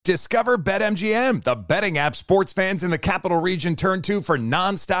Discover BetMGM, the betting app sports fans in the capital region turn to for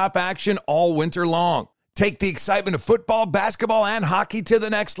nonstop action all winter long. Take the excitement of football, basketball, and hockey to the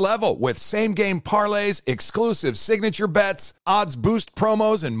next level with same-game parlays, exclusive signature bets, odds boost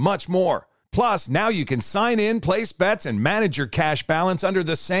promos, and much more. Plus, now you can sign in, place bets, and manage your cash balance under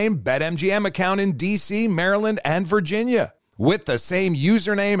the same BetMGM account in D.C., Maryland, and Virginia. With the same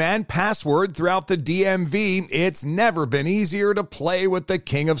username and password throughout the DMV, it's never been easier to play with the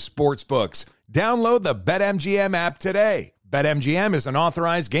king of sportsbooks. Download the BetMGM app today. BetMGM is an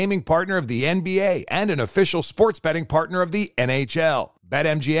authorized gaming partner of the NBA and an official sports betting partner of the NHL.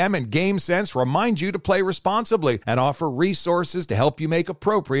 BetMGM and GameSense remind you to play responsibly and offer resources to help you make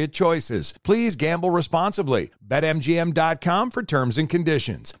appropriate choices. Please gamble responsibly. BetMGM.com for terms and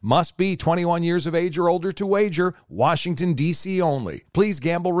conditions. Must be 21 years of age or older to wager. Washington, D.C. only. Please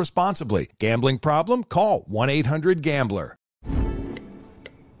gamble responsibly. Gambling problem? Call 1-800-GAMBLER.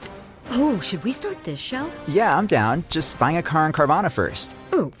 Oh, should we start this show? Yeah, I'm down. Just buying a car on Carvana first.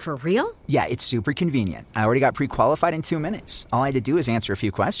 Ooh, for real? Yeah, it's super convenient. I already got pre-qualified in 2 minutes. All I had to do is answer a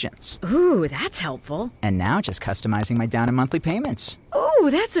few questions. Ooh, that's helpful. And now just customizing my down and monthly payments. Ooh,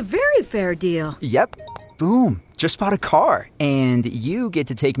 that's a very fair deal. Yep. Boom. Just bought a car. And you get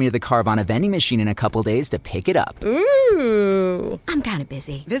to take me to the Carvana vending machine in a couple days to pick it up. Ooh. I'm kind of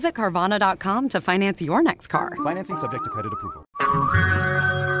busy. Visit Carvana.com to finance your next car. Financing subject to credit approval.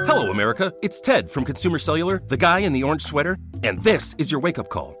 Hello, America. It's Ted from Consumer Cellular, the guy in the orange sweater. And this is your wake-up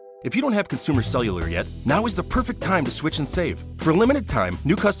call. If you don't have Consumer Cellular yet, now is the perfect time to switch and save. For a limited time,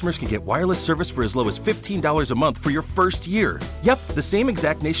 new customers can get wireless service for as low as $15 a month for your first year. Yep, the same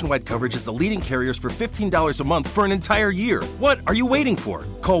exact nationwide coverage as the leading carriers for $15 a month for an entire year. What are you waiting for?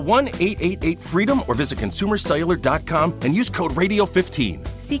 Call 1-888-FREEDOM or visit ConsumerCellular.com and use code RADIO15.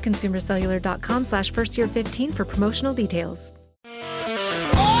 See ConsumerCellular.com/firstyear15 for promotional details.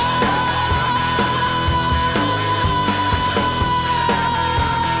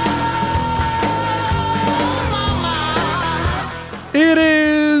 It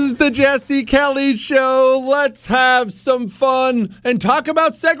is the Jesse Kelly Show. Let's have some fun and talk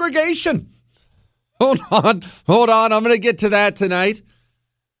about segregation. Hold on. I'm going to get to that tonight.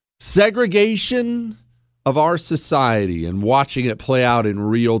 Segregation of our society and watching it play out in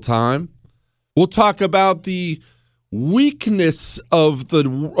real time. We'll talk about the weakness of the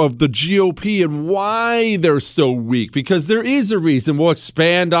GOP and why they're so weak, because there is a reason. We'll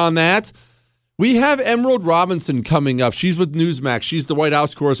expand on that. We have Emerald Robinson coming up. She's with Newsmax. She's the White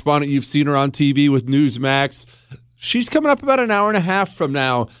House correspondent. You've seen her on TV with Newsmax. She's coming up about an hour and a half from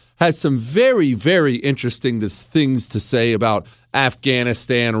now. Has some very, very interesting things to say about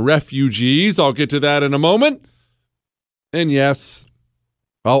Afghanistan refugees. I'll get to that in a moment. And yes,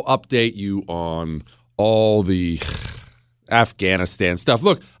 I'll update you on all the Afghanistan stuff.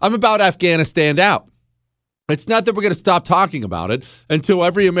 Look, I'm about Afghanistan out. It's not that we're going to stop talking about it. Until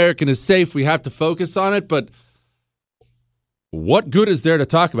every American is safe, we have to focus on it. But what good is there to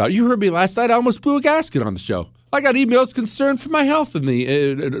talk about? You heard me last night. I almost blew a gasket on the show. I got emails concerned for my health in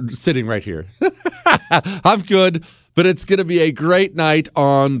the sitting right here. I'm good, but it's going to be a great night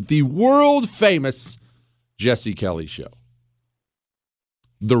on the world-famous Jesse Kelly Show.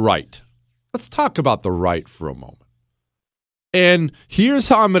 The right. Let's talk about the right for a moment. And here's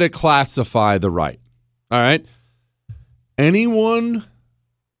how I'm going to classify the right. All right. Anyone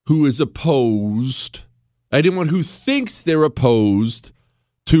who is opposed, anyone who thinks they're opposed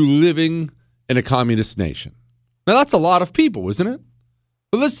to living in a communist nation. Now, that's a lot of people, isn't it?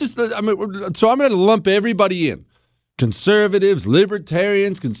 But so I'm going to lump everybody in. Conservatives,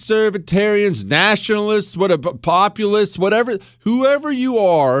 libertarians, conservatarians, nationalists, populists, whatever, whoever you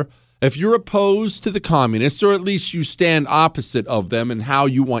are. If you're opposed to the communists, or at least you stand opposite of them and how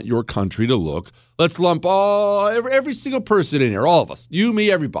you want your country to look, let's lump every single person in here, all of us, you, me,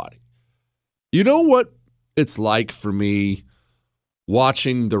 everybody. You know what it's like for me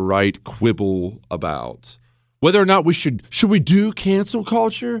watching the right quibble about whether or not should we do cancel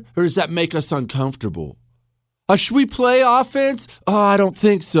culture, or does that make us uncomfortable? Should we play offense? I don't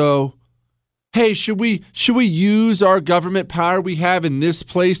think so. Hey, should we use our government power we have in this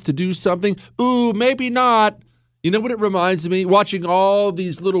place to do something? Ooh, maybe not. You know what it reminds me? Watching all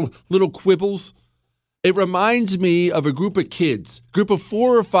these little quibbles. It reminds me of a group of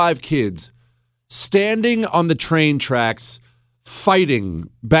 4 or 5 kids, standing on the train tracks, fighting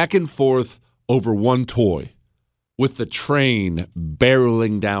back and forth over one toy, with the train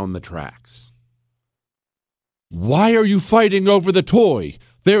barreling down the tracks. Why are you fighting over the toy?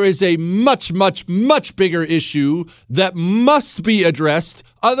 There is a much, much, much bigger issue that must be addressed.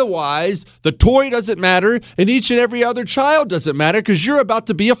 Otherwise, the toy doesn't matter and each and every other child doesn't matter because you're about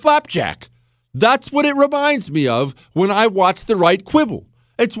to be a flapjack. That's what it reminds me of when I watch the right quibble.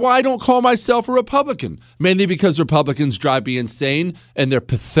 It's why I don't call myself a Republican, mainly because Republicans drive me insane and they're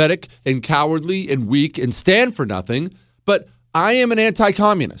pathetic and cowardly and weak and stand for nothing. But I am an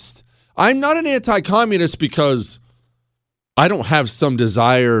anti-communist. I'm not an anti-communist because I don't have some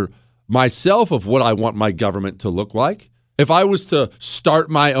desire myself of what I want my government to look like. If I was to start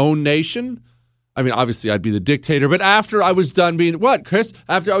my own nation, I mean, obviously I'd be the dictator. But after I was done being, what, Chris?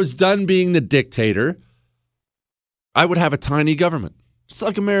 After I was done being the dictator, I would have a tiny government, just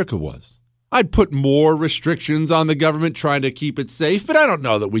like America was. I'd put more restrictions on the government trying to keep it safe, but I don't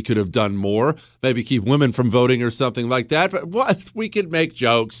know that we could have done more. Maybe keep women from voting or something like that. But what? We could make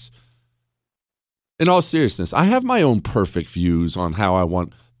jokes. In all seriousness, I have my own perfect views on how I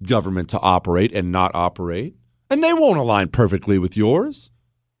want government to operate and not operate, and they won't align perfectly with yours.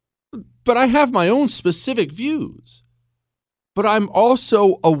 But I have my own specific views. But I'm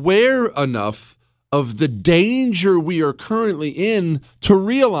also aware enough of the danger we are currently in to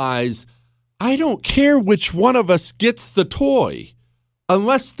realize I don't care which one of us gets the toy.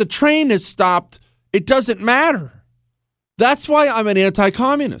 Unless the train is stopped, it doesn't matter. That's why I'm an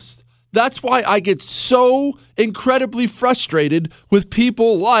anti-communist. That's why I get so incredibly frustrated with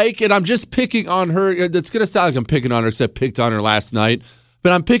people like, and I'm just picking on her. It's going to sound like I'm picking on her, except picked on her last night.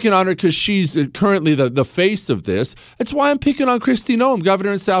 But I'm picking on her because she's currently the face of this. That's why I'm picking on Kristi Noem,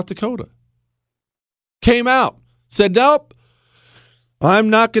 governor in South Dakota. Came out, said, nope, I'm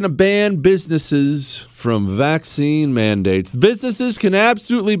not going to ban businesses from vaccine mandates. Businesses can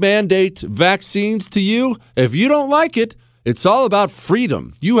absolutely mandate vaccines to you. If you don't like it, it's all about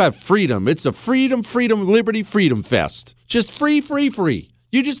freedom. You have freedom. It's a freedom, liberty, freedom fest. Just free.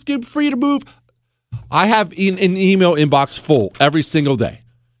 You just get free to move. I have an email inbox full every single day.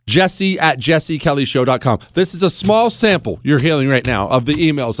 Jesse@jessekellyshow.com. This is a small sample you're hearing right now of the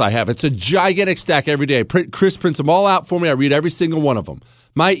emails I have. It's a gigantic stack every day. Chris prints them all out for me. I read every single one of them.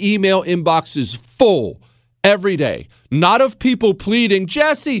 My email inbox is full every day. Not of people pleading,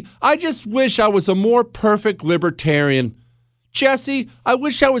 Jesse, I just wish I was a more perfect libertarian. Jesse, I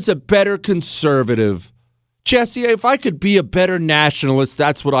wish I was a better conservative. Jesse, if I could be a better nationalist,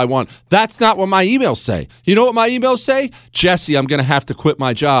 that's what I want. That's not what my emails say. You know what my emails say? Jesse, I'm going to have to quit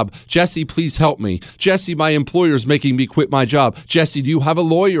my job. Jesse, please help me. Jesse, my employer's making me quit my job. Jesse, do you have a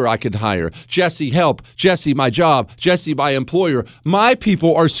lawyer I could hire? Jesse, help. Jesse, my job. Jesse, my employer. My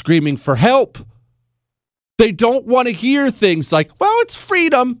people are screaming for help. They don't want to hear things like, well, it's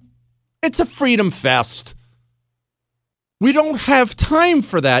freedom. It's a freedom fest. We don't have time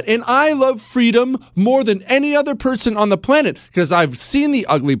for that. And I love freedom more than any other person on the planet because I've seen the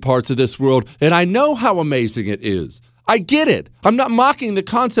ugly parts of this world and I know how amazing it is. I get it. I'm not mocking the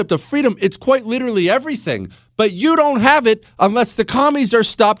concept of freedom. It's quite literally everything. But you don't have it unless the commies are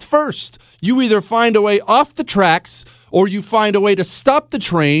stopped first. You either find a way off the tracks or you find a way to stop the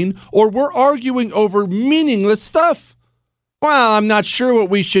train or we're arguing over meaningless stuff. Well, I'm not sure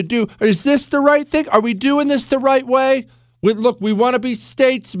what we should do. Is this the right thing? Are we doing this the right way? Look, we want to be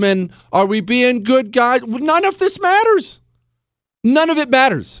statesmen. Are we being good guys? None of this matters. None of it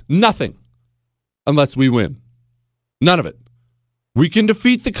matters. Nothing. Unless we win. None of it. We can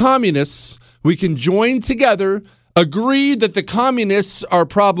defeat the communists. We can join together, agree that the communists are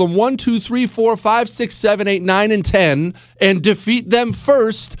problem 1, 2, 3, 4, 5, 6, 7, 8, 9, and 10, and defeat them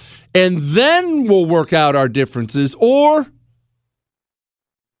first, and then we'll work out our differences, or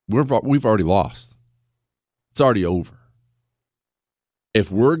we've already lost. It's already over. If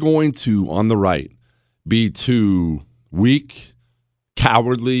we're going to, on the right, be too weak,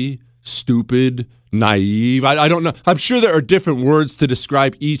 cowardly, stupid, naive, I don't know. I'm sure there are different words to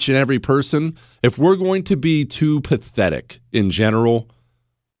describe each and every person. If we're going to be too pathetic in general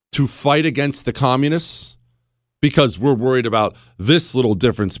to fight against the communists because we're worried about this little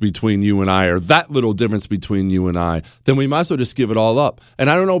difference between you and I or that little difference between you and I, then we might as well just give it all up. And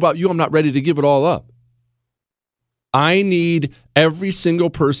I don't know about you, I'm not ready to give it all up. I need every single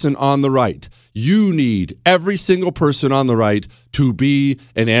person on the right. You need every single person on the right to be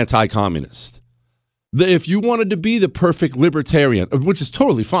an anti-communist. If you wanted to be the perfect libertarian, which is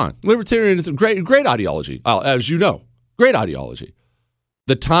totally fine. Libertarian is a great ideology, as you know. Great ideology.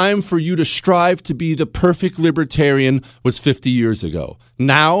 The time for you to strive to be the perfect libertarian was 50 years ago.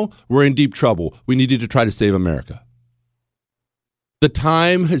 Now we're in deep trouble. We needed to try to save America. The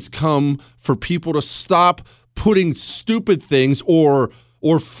time has come for people to stop putting stupid things or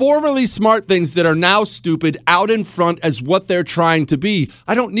or formerly smart things that are now stupid out in front as what they're trying to be.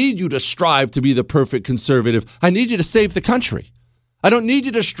 I don't need you to strive to be the perfect conservative. I need you to save the country. I don't need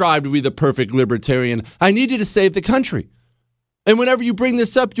you to strive to be the perfect libertarian. I need you to save the country. And whenever you bring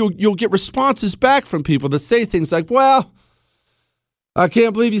this up, you'll get responses back from people that say things like, well, I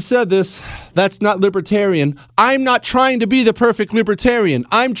can't believe you said this. That's not libertarian. I'm not trying to be the perfect libertarian.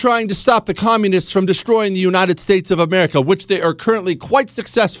 I'm trying to stop the communists from destroying the United States of America, which they are currently quite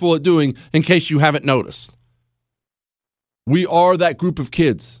successful at doing, in case you haven't noticed. We are that group of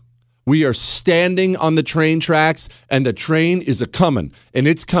kids. We are standing on the train tracks, and the train is a-coming, and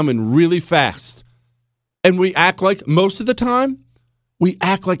it's coming really fast. And we act like, most of the time, we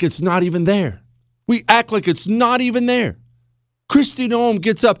act like it's not even there. We act like it's not even there. Kristi Noem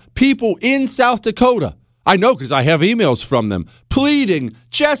gets up, people in South Dakota, I know because I have emails from them, pleading,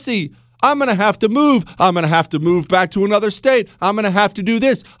 Jesse, I'm going to have to move. I'm going to have to move back to another state. I'm going to have to do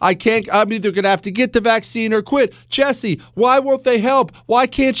this. I'm either going to have to get the vaccine or quit. Jesse, why won't they help? Why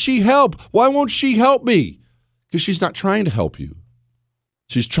can't she help? Why won't she help me? Because she's not trying to help you.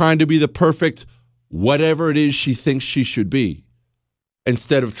 She's trying to be the perfect whatever it is she thinks she should be,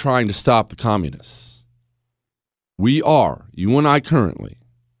 instead of trying to stop the communists. We are, you and I currently.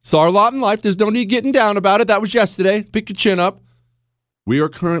 It's our lot in life. There's no need getting down about it. That was yesterday. Pick your chin up. We are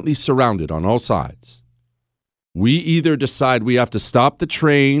currently surrounded on all sides. We either decide we have to stop the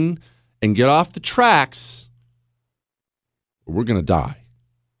train and get off the tracks, or we're going to die.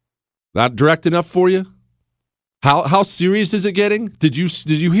 Not direct enough for you? How serious is it getting? Did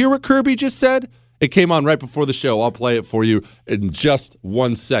you hear what Kirby just said? It came on right before the show. I'll play it for you in just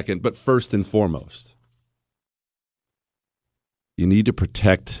 1 second. But first and foremost, you need to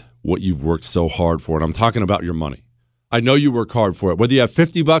protect what you've worked so hard for. And I'm talking about your money. I know you work hard for it. Whether you have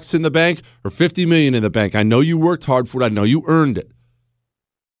 $50 in the bank or $50 million in the bank, I know you worked hard for it. I know you earned it.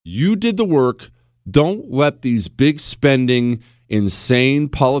 You did the work. Don't let these big spending, insane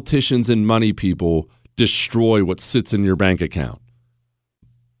politicians and money people destroy what sits in your bank account.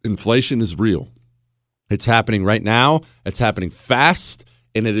 Inflation is real. It's happening right now. It's happening fast.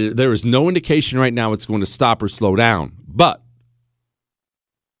 And there is no indication right now it's going to stop or slow down. But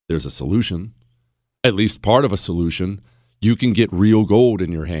there's a solution, at least part of a solution. You can get real gold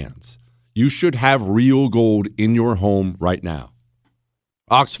in your hands. You should have real gold in your home right now.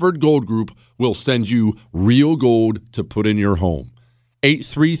 Oxford Gold Group will send you real gold to put in your home.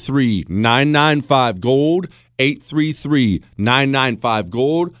 833-995-GOLD,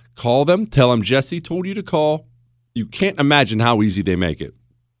 833-995-GOLD. Call them. Tell them Jesse told you to call. You can't imagine how easy they make it.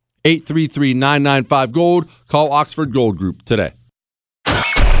 833-995-GOLD. Call Oxford Gold Group today.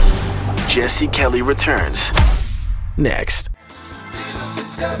 Jesse Kelly returns next.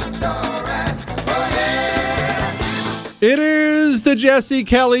 It is the Jesse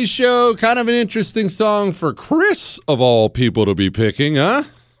Kelly Show. Kind of an interesting song for Chris, of all people, to be picking, huh?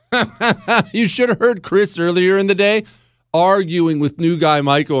 You should have heard Chris earlier in the day arguing with new guy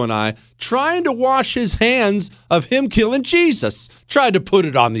Michael and I, trying to wash his hands of him killing Jesus. Tried to put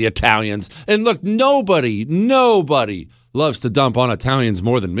it on the Italians. And look, nobody loves to dump on Italians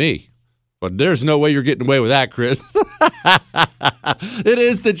more than me. But there's no way you're getting away with that, Chris. It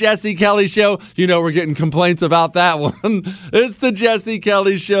is the Jesse Kelly Show. You know we're getting complaints about that one. It's the Jesse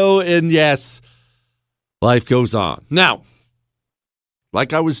Kelly Show, and yes, life goes on. Now,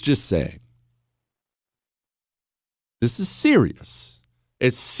 like I was just saying, this is serious.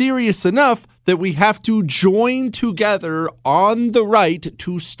 It's serious enough that we have to join together on the right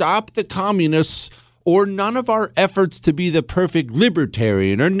to stop the communists, or none of our efforts to be the perfect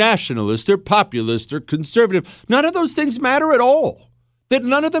libertarian or nationalist or populist or conservative. None of those things matter at all.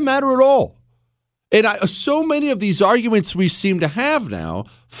 None of them matter at all. And so many of these arguments we seem to have now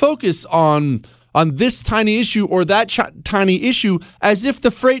focus on this tiny issue or that tiny issue as if the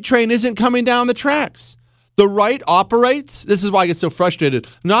freight train isn't coming down the tracks. The right operates, this is why I get so frustrated,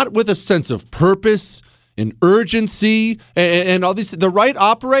 not with a sense of purpose and urgency and all these. The right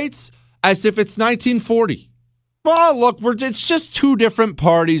operates as if it's 1940. Well, look, it's just two different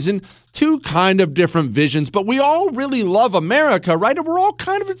parties and two kind of different visions, but we all really love America, right? And we're all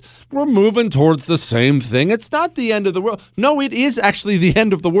we're moving towards the same thing. It's not the end of the world. No, it is actually the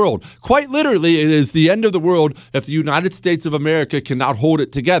end of the world. Quite literally, it is the end of the world if the United States of America cannot hold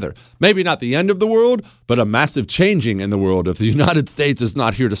it together. Maybe not the end of the world, but a massive changing in the world if the United States is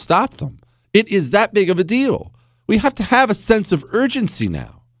not here to stop them. It is that big of a deal. We have to have a sense of urgency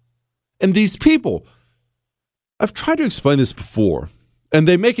now. And these people, I've tried to explain this before, and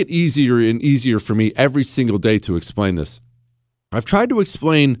they make it easier and easier for me every single day to explain this. I've tried to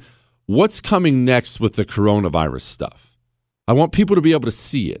explain what's coming next with the coronavirus stuff. I want people to be able to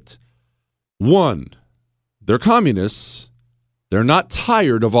see it. One, they're communists. They're not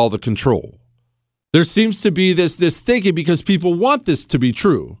tired of all the control. There seems to be this thinking because people want this to be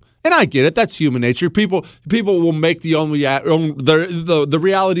true. And I get it. That's human nature. People will make the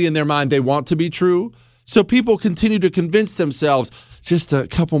reality in their mind they want to be true. So people continue to convince themselves, just a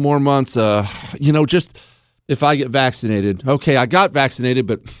couple more months, just if I get vaccinated. Okay, I got vaccinated,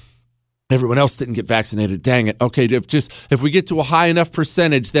 but everyone else didn't get vaccinated. Dang it. Okay, if we get to a high enough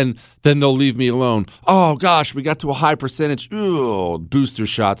percentage, then they'll leave me alone. Oh, gosh, we got to a high percentage. Ooh, booster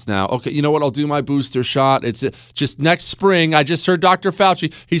shots now. Okay, you know what? I'll do my booster shot. It's just next spring. I just heard Dr.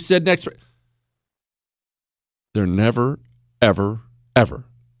 Fauci. He said next spring. They're never, ever, ever,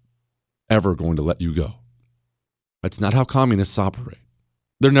 ever going to let you go. That's not how communists operate.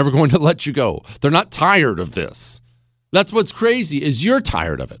 They're never going to let you go. They're not tired of this. That's what's crazy is you're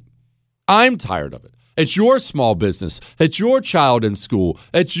tired of it. I'm tired of it. It's your small business. It's your child in school.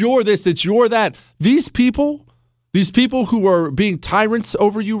 It's your this. It's your that. These people who are being tyrants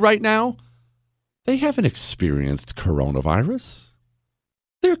over you right now, they haven't experienced coronavirus.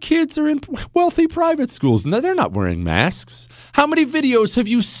 Their kids are in wealthy private schools. No, they're not wearing masks. How many videos have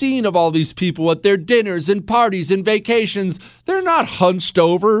you seen of all these people at their dinners and parties and vacations? They're not hunched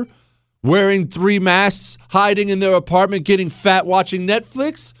over, wearing 3 masks, hiding in their apartment, getting fat, watching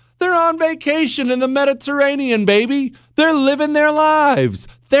Netflix. They're on vacation in the Mediterranean, baby. They're living their lives.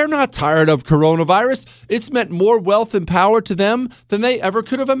 They're not tired of coronavirus. It's meant more wealth and power to them than they ever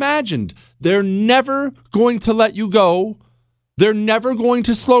could have imagined. They're never going to let you go. They're never going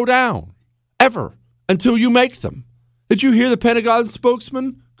to slow down, ever, until you make them. Did you hear the Pentagon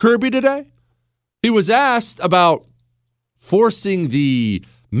spokesman, Kirby, today? He was asked about forcing the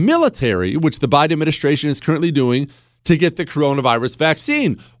military, which the Biden administration is currently doing, to get the coronavirus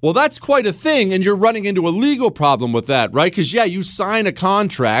vaccine. Well, that's quite a thing, and you're running into a legal problem with that, right? Because, you sign a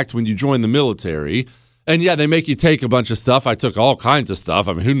contract when you join the military, and, they make you take a bunch of stuff. I took all kinds of stuff.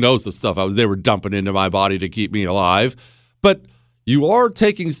 I mean, who knows the stuff they were dumping into my body to keep me alive. But you are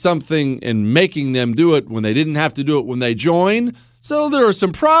taking something and making them do it when they didn't have to do it when they join. So there are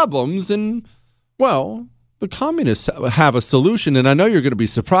some problems, and, well, the communists have a solution, and I know you're going to be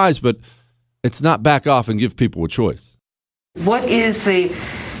surprised, but it's not back off and give people a choice. What is the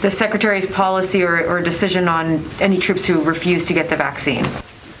Secretary's policy or decision on any troops who refuse to get the vaccine?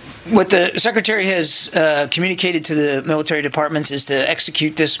 What the Secretary has communicated to the military departments is to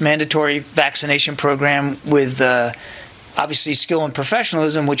execute this mandatory vaccination program with obviously skill and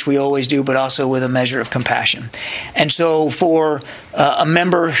professionalism, which we always do, but also with a measure of compassion. And so for a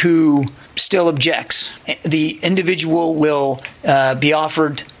member who still objects, the individual will be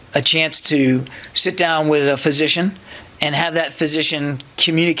offered a chance to sit down with a physician and have that physician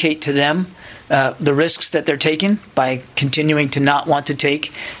communicate to them the risks that they're taking by continuing to not want to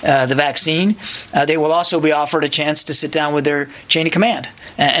take the vaccine. They will also be offered a chance to sit down with their chain of command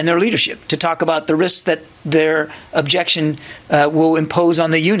and their leadership to talk about the risks that their objection will impose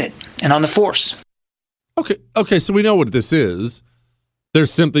on the unit and on the force. Okay, so we know what this is. They're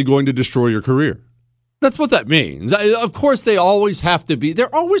simply going to destroy your career. That's what that means. Of course, they always have to be.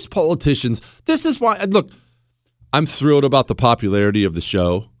 They're always politicians. This is why, look, I'm thrilled about the popularity of the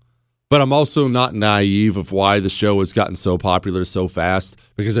show, but I'm also not naive of why the show has gotten so popular so fast,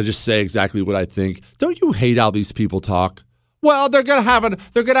 because I just say exactly what I think. Don't you hate how these people talk? Well, they're gonna have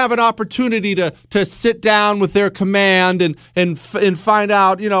an opportunity to sit down with their command and find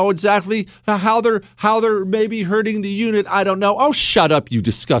out, exactly how they're maybe hurting the unit. I don't know. Oh, shut up, you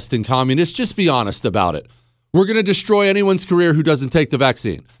disgusting communist. Just be honest about it. We're gonna destroy anyone's career who doesn't take the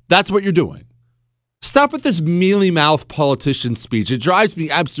vaccine. That's what you're doing. Stop with this mealy-mouthed politician speech. It drives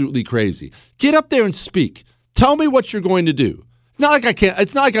me absolutely crazy. Get up there and speak. Tell me what you're going to do. It's not like I can't.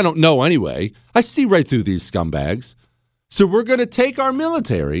 It's not like I don't know anyway. I see right through these scumbags. So we're going to take our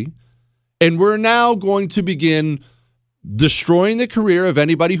military, and we're now going to begin destroying the career of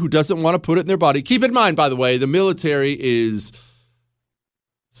anybody who doesn't want to put it in their body. Keep in mind, by the way, the military is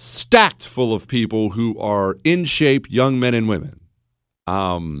stacked full of people who are in shape, young men and women.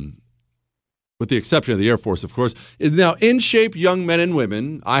 With the exception of the Air Force, of course. Now, in shape young men and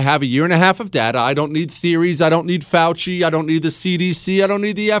women, I have 1.5 years of data. I don't need theories. I don't need Fauci. I don't need the CDC. I don't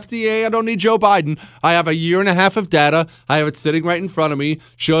need the FDA. I don't need Joe Biden. I have 1.5 years of data. I have it sitting right in front of me,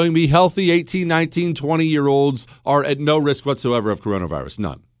 showing me healthy 18, 19, 20-year-olds are at no risk whatsoever of coronavirus.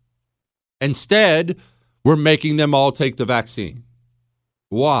 None. Instead, we're making them all take the vaccine.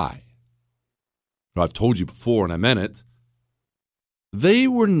 Why? Well, I've told you before, and I meant it. They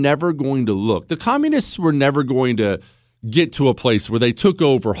were never going to look. The communists were never going to get to a place where they took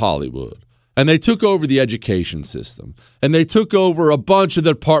over Hollywood and they took over the education system, and they took over a bunch of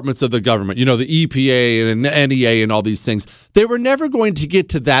the departments of the government, the EPA and the NEA and all these things, they were never going to get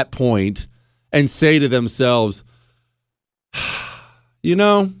to that point and say to themselves,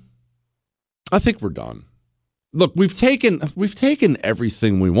 I think we're done. Look, we've taken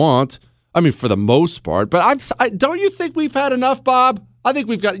everything we want. I mean, for the most part. But don't you think we've had enough, Bob? I think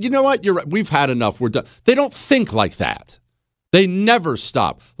we've got. You know what? You're right. We've had enough. We're done. They don't think like that. They never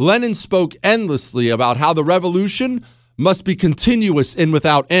stop. Lenin spoke endlessly about how the revolution must be continuous and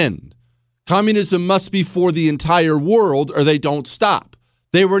without end. Communism must be for the entire world, or they don't stop.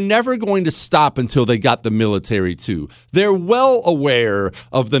 They were never going to stop until they got the military, too. They're well aware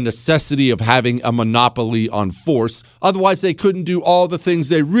of the necessity of having a monopoly on force. Otherwise, they couldn't do all the things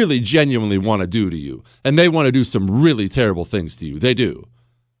they really genuinely want to do to you. And they want to do some really terrible things to you. They do.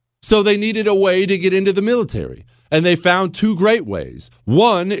 So they needed a way to get into the military. And they found two great ways.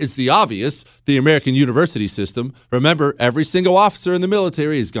 One is the obvious, the American university system. Remember, every single officer in the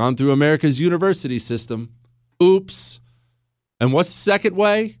military has gone through America's university system. Oops. And what's the second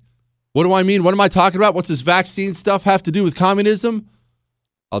way? What do I mean? What am I talking about? What's this vaccine stuff have to do with communism?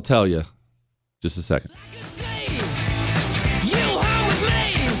 I'll tell you. Just a second.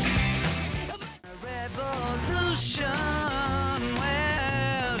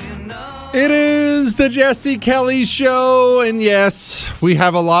 It is the Jesse Kelly Show, and yes, we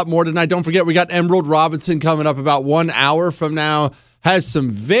have a lot more tonight. Don't forget, we got Emerald Robinson coming up about 1 hour from now. Has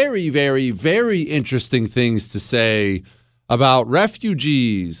some very, very, very interesting things to say about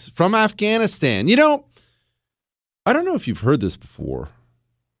refugees from Afghanistan. I don't know if you've heard this before.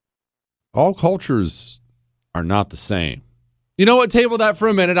 All cultures are not the same. You know what? Table that for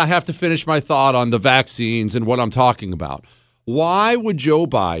a minute. I have to finish my thought on the vaccines and what I'm talking about. Why would Joe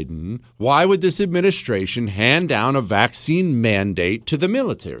Biden, why would this administration hand down a vaccine mandate to the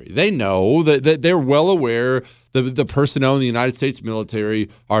military? They know that they're well aware the personnel in the United States military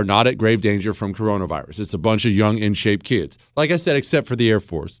are not at grave danger from coronavirus. It's a bunch of young, in-shape kids. Like I said, except for the Air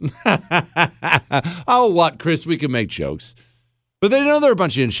Force. Oh, what, Chris? We can make jokes. But they know they're a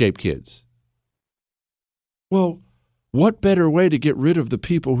bunch of in-shape kids. Well, what better way to get rid of the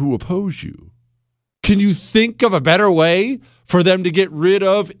people who oppose you? Can you think of a better way for them to get rid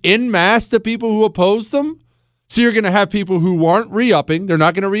of en masse the people who oppose them? So you're going to have people who aren't re-upping. They're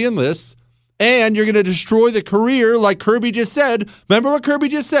not going to re-enlist. And you're going to destroy the career like Kirby just said. Remember what Kirby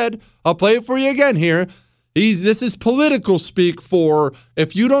just said? I'll play it for you again here. This is political speak for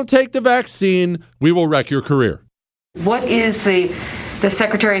if you don't take the vaccine, we will wreck your career. What is the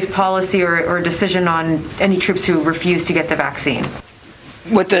Secretary's policy or decision on any troops who refuse to get the vaccine?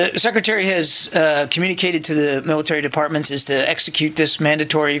 What the Secretary has communicated to the military departments is to execute this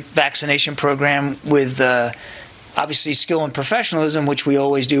mandatory vaccination program with obviously skill and professionalism, which we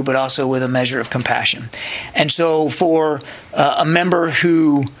always do, but also with a measure of compassion. And so for a member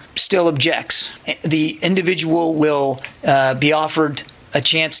who still objects, the individual will be offered a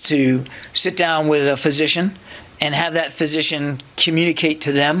chance to sit down with a physician and have that physician communicate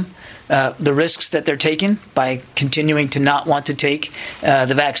to them the risks that they're taking by continuing to not want to take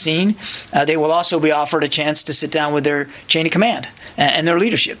the vaccine. They will also be offered a chance to sit down with their chain of command and their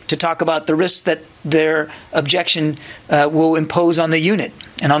leadership to talk about the risks that their objection will impose on the unit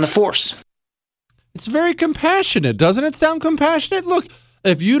and on the force. It's very compassionate. Doesn't it sound compassionate? Look,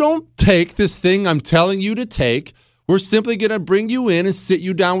 if you don't take this thing I'm telling you to take, we're simply going to bring you in and sit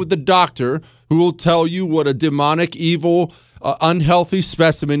you down with the doctor who will tell you what a demonic, evil, unhealthy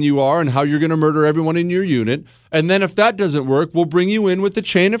specimen you are and how you're going to murder everyone in your unit. And then if that doesn't work, we'll bring you in with the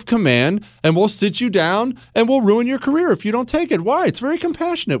chain of command and we'll sit you down and we'll ruin your career if you don't take it. Why? It's very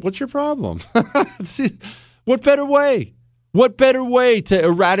compassionate. What's your problem? What better way? What better way to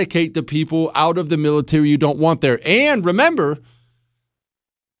eradicate the people out of the military you don't want there? And remember,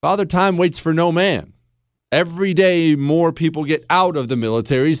 Father Time waits for no man. Every day more people get out of the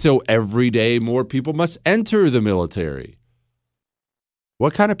military, so every day more people must enter the military.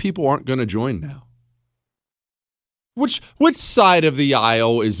 What kind of people aren't going to join now? Which side of the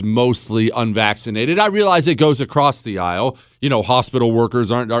aisle is mostly unvaccinated? I realize it goes across the aisle. Hospital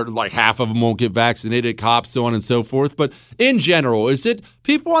workers aren't like half of them won't get vaccinated, cops, so on and so forth. But in general, is it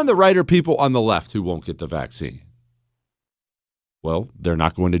people on the right or people on the left who won't get the vaccine? Well, they're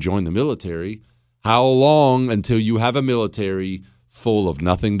not going to join the military. How long until you have a military full of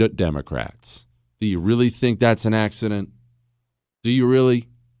nothing but Democrats? Do you really think that's an accident? Do you really?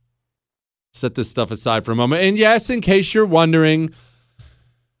 Set this stuff aside for a moment. And yes, in case you're wondering,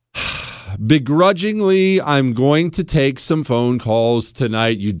 begrudgingly, I'm going to take some phone calls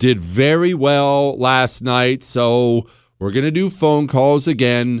tonight. You did very well last night, so we're going to do phone calls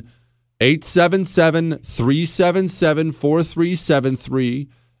again. 877-377-4373.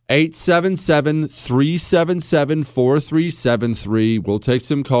 877-377-4373. We'll take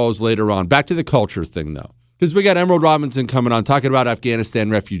some calls later on. Back to the culture thing, though, because we got Emerald Robinson coming on talking about Afghanistan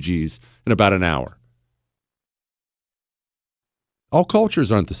refugees in about an hour. All cultures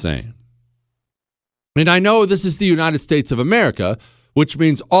aren't the same. And I know this is the United States of America, which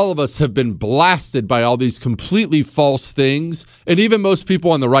means all of us have been blasted by all these completely false things. And even most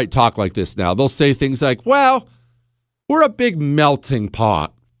people on the right talk like this now. They'll say things like, well, we're a big melting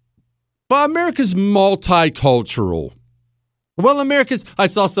pot. But America's multicultural. Well, I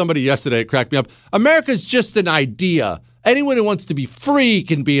saw somebody yesterday, it cracked me up. America's just an idea. Anyone who wants to be free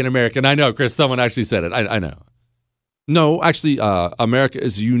can be an American. I know, Chris, someone actually said it. I know. No, actually, America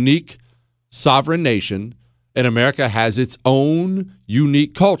is a unique sovereign nation, and America has its own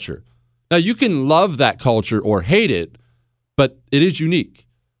unique culture. Now, you can love that culture or hate it, but it is unique.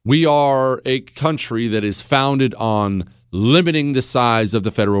 We are a country that is founded on limiting the size of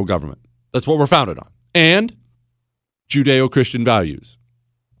the federal government. That's what we're founded on. And Judeo-Christian values.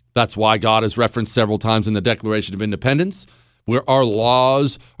 That's why God is referenced several times in the Declaration of Independence, where our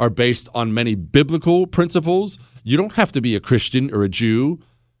laws are based on many biblical principles. You don't have to be a Christian or a Jew.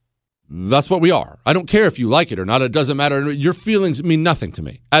 That's what we are. I don't care if you like it or not. It doesn't matter. Your feelings mean nothing to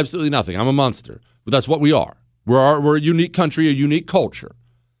me. Absolutely nothing. I'm a monster. But that's what we are. We're a unique country, a unique culture.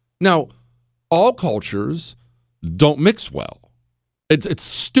 Now, all cultures don't mix well. It's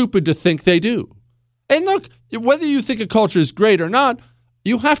stupid to think they do. And look, whether you think a culture is great or not,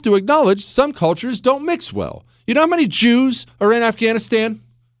 you have to acknowledge some cultures don't mix well. You know how many Jews are in Afghanistan?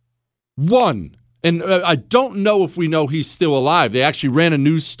 1. And I don't know if we know he's still alive. They actually ran a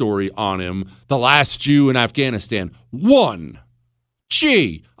news story on him, the last Jew in Afghanistan. 1.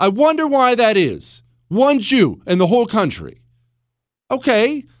 Gee, I wonder why that is. 1 Jew in the whole country.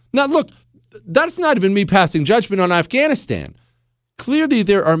 Okay, now look, that's not even me passing judgment on Afghanistan. Clearly,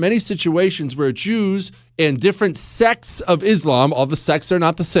 there are many situations where Jews and different sects of Islam, all the sects are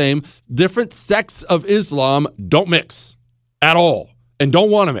not the same, different sects of Islam don't mix at all and don't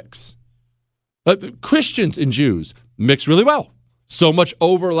want to mix. Christians and Jews mix really well. So much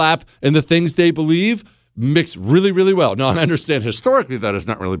overlap in the things they believe, mix really, really well. Now, I understand historically that has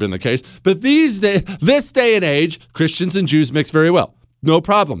not really been the case, but this day and age, Christians and Jews mix very well. No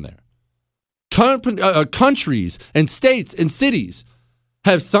problem there. Countries and states and cities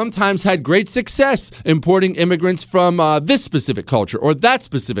have sometimes had great success importing immigrants from this specific culture or that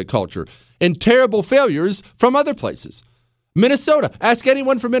specific culture, and terrible failures from other places. Minnesota, ask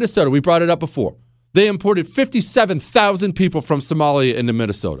anyone from Minnesota. We brought it up before. They imported 57,000 people from Somalia into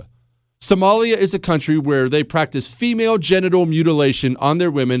Minnesota. Somalia is a country where they practice female genital mutilation on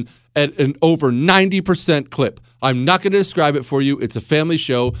their women at an over 90% clip. I'm not going to describe it for you. It's a family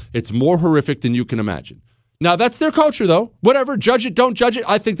show. It's more horrific than you can imagine. Now, that's their culture, though. Whatever, judge it, don't judge it.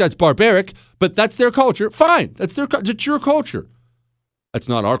 I think that's barbaric, but that's their culture. Fine, that's your culture. That's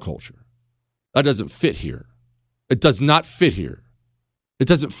not our culture. That doesn't fit here. It does not fit here. It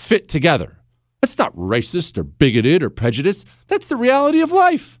doesn't fit together. That's not racist or bigoted or prejudiced. That's the reality of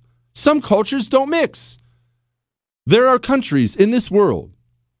life. Some cultures don't mix. There are countries in this world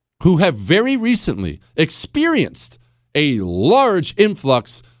who have very recently experienced a large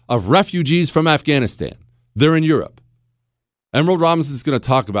influx of refugees from Afghanistan. They're in Europe. Emerald Robinson is going to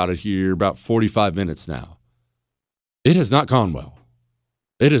talk about it here about 45 minutes now. It has not gone well.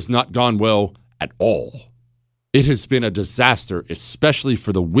 It has not gone well at all. It has been a disaster, especially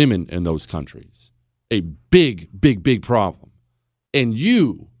for the women in those countries. A big, big, big problem. And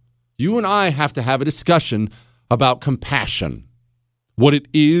you and I have to have a discussion about compassion, what it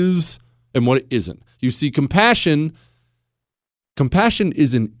is and what it isn't. You see, compassion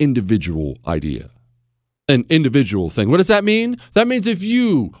is an individual idea. An individual thing. What does that mean? That means if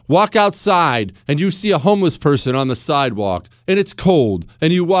you walk outside and you see a homeless person on the sidewalk and it's cold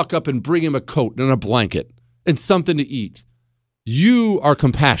and you walk up and bring him a coat and a blanket and something to eat, you are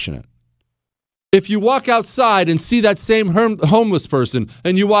compassionate. If you walk outside and see that same homeless person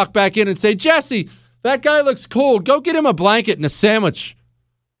and you walk back in and say, Jesse, that guy looks cold, go get him a blanket and a sandwich.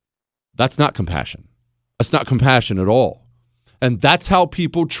 That's not compassion. That's not compassion at all. And that's how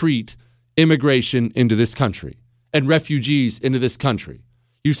people treat immigration into this country and refugees into this country.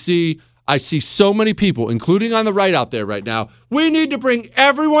 You see, I see so many people, including on the right out there right now, we need to bring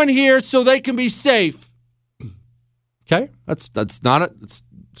everyone here so they can be safe. Okay, that's not it.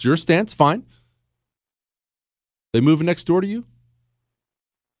 It's your stance, fine. They moving next door to you?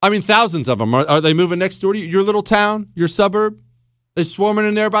 I mean, thousands of them. Are they moving next door to you? Your little town, your suburb? They swarming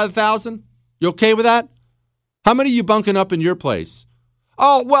in there by the thousand? You okay with that? How many are you bunking up in your place?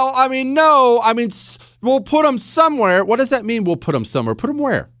 Oh, well, I mean, no. I mean, we'll put them somewhere. What does that mean, we'll put them somewhere? Put them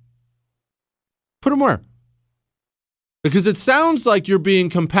where? Put them where? Because it sounds like you're being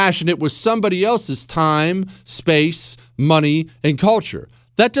compassionate with somebody else's time, space, money, and culture.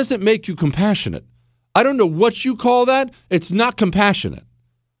 That doesn't make you compassionate. I don't know what you call that. It's not compassionate.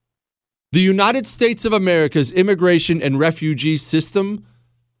 The United States of America's immigration and refugee system,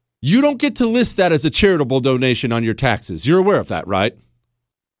 you don't get to list that as a charitable donation on your taxes. You're aware of that, right?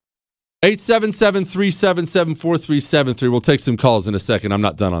 877-377-4373. We'll take some calls in a second. I'm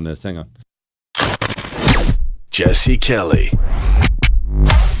not done on this. Hang on. Jesse Kelly.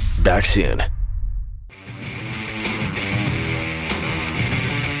 Back soon.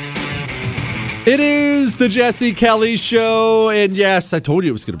 It is the Jesse Kelly Show, and yes, I told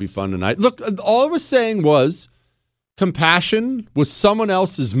you it was going to be fun tonight. Look, all I was saying was compassion with someone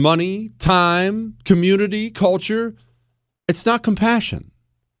else's money, time, community, culture. It's not compassion.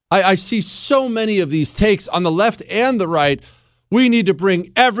 I see so many of these takes on the left and the right. We need to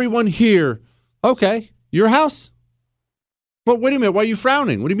bring everyone here. Okay, your house? Well, wait a minute. Why are you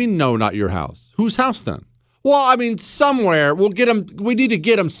frowning? What do you mean, no, not your house? Whose house then? Well, I mean, somewhere. We'll get them. We need to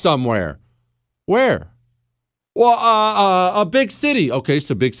get them somewhere. Where? Well, a big city. Okay,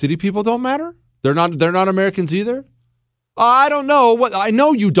 so big city people don't matter? They're not Americans either? I don't know. What I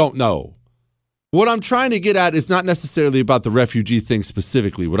know you don't know. What I'm trying to get at is not necessarily about the refugee thing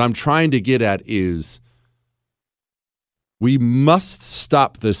specifically. What I'm trying to get at is we must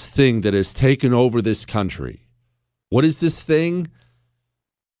stop this thing that has taken over this country. What is this thing?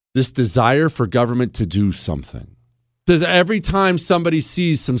 This desire for government to do something. Every time somebody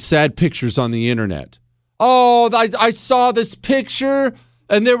sees some sad pictures on the internet, oh, I saw this picture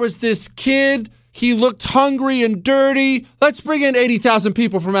and there was this kid. He looked hungry and dirty. Let's bring in 80,000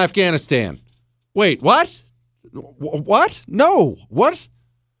 people from Afghanistan. Wait, what? What? No, what?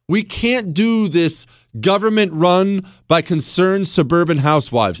 We can't do this government run by concerned suburban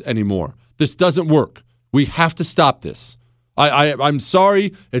housewives anymore. This doesn't work. We have to stop this. I'm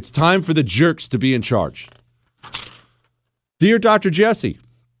sorry. It's time for the jerks to be in charge. Dear Dr. Jesse,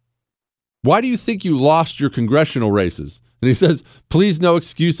 why do you think you lost your congressional races? And he says, please no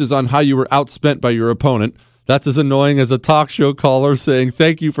excuses on how you were outspent by your opponent. That's as annoying as a talk show caller saying,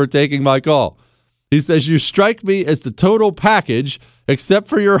 thank you for taking my call. He says, you strike me as the total package, except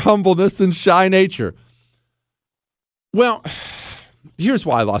for your humbleness and shy nature. Well, here's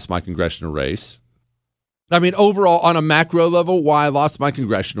why I lost my congressional race. I mean, overall, on a macro level, why I lost my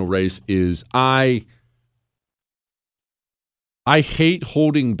congressional race is I hate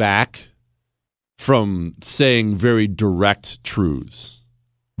holding back from saying very direct truths.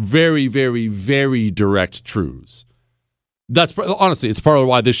 Very, very, very direct truths. That's honestly, it's part of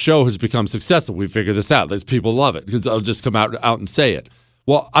why this show has become successful. We figured this out. People love it because I'll just come out and say it.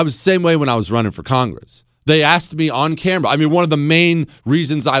 Well, I was the same way when I was running for Congress. They asked me on camera. I mean, one of the main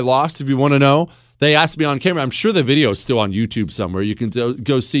reasons I lost, if you want to know, they asked me on camera. I'm sure the video is still on YouTube somewhere. You can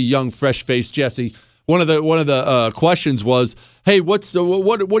go see young, fresh-faced Jesse. One of the questions was, "Hey, what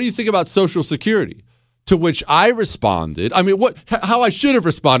do you think about Social Security?" To which I responded. I mean, how I should have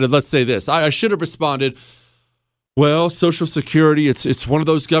responded. Let's say this. I should have responded, well, Social Security, it's one of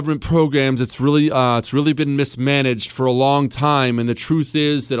those government programs. It's really been mismanaged for a long time, and the truth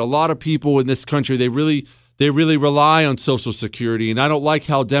is that a lot of people in this country they really rely on Social Security, and I don't like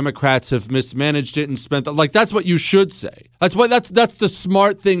how Democrats have mismanaged it and spent that's what you should say. That's the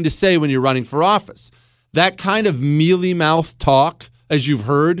smart thing to say when you're running for office. That kind of mealy mouth talk, as you've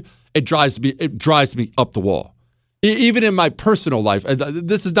heard, it drives me up the wall. Even in my personal life,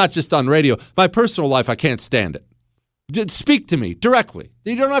 this is not just on radio. My personal life, I can't stand it. Speak to me directly.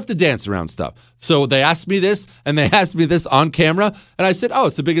 You don't have to dance around stuff. So they asked me this, and they asked me this on camera, and I said, oh,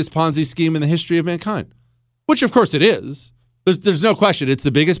 it's the biggest Ponzi scheme in the history of mankind. Which, of course, it is. There's no question. It's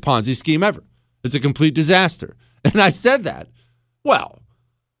the biggest Ponzi scheme ever. It's a complete disaster. And I said that. Well,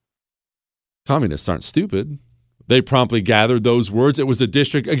 communists aren't stupid. They promptly gathered those words. It was a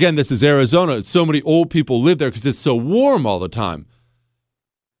district. Again, this is Arizona. So many old people live there because it's so warm all the time.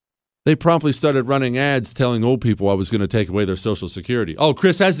 They promptly started running ads telling old people I was going to take away their Social Security. Oh,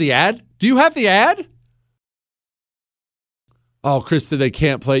 Chris has the ad? Do you have the ad? Oh, Chris said they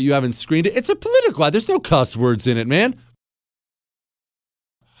can't play it. You haven't screened it. It's a political ad. There's no cuss words in it, man.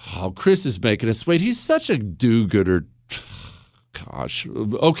 Oh, Chris is making us wait. He's such a do-gooder. Gosh.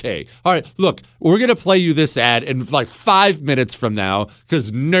 Okay. All right. Look, we're going to play you this ad in 5 minutes from now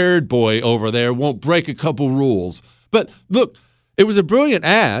because Nerd Boy over there won't break a couple rules. But look, it was a brilliant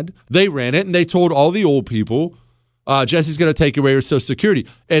ad. They ran it and they told all the old people, Jesse's going to take away your Social Security.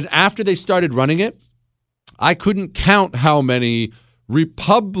 And after they started running it, I couldn't count how many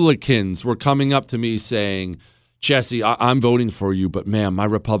Republicans were coming up to me saying, Jesse, I'm voting for you, but man, my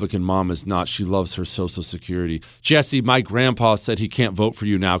Republican mom is not. She loves her Social Security. Jesse, my grandpa said he can't vote for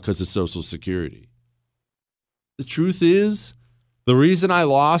you now because of Social Security. The truth is, the reason I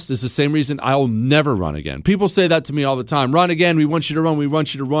lost is the same reason I'll never run again. People say that to me all the time. Run again. We want you to run. We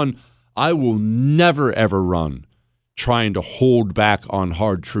want you to run. I will never, ever run trying to hold back on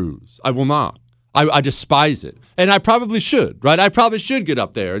hard truths. I will not. I despise it. And I probably should, right? I probably should get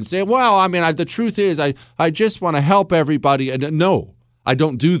up there and say, well, I mean, the truth is I just want to help everybody. And no, I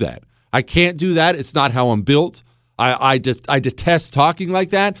don't do that. I can't do that. It's not how I'm built. I detest talking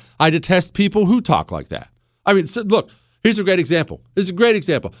like that. I detest people who talk like that. I mean, so look, here's a great example.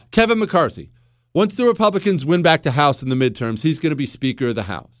 Kevin McCarthy. Once the Republicans win back the House in the midterms, he's going to be Speaker of the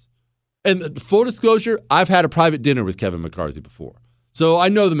House. And full disclosure, I've had a private dinner with Kevin McCarthy before. So I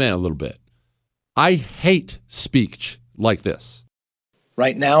know the man a little bit. I hate speech like this.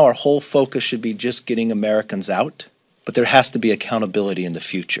 Right now, our whole focus should be just getting Americans out, but there has to be accountability in the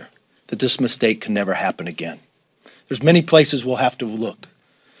future, that this mistake can never happen again. There's many places we'll have to look,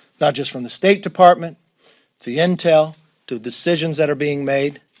 not just from the State Department, to the intel, to decisions that are being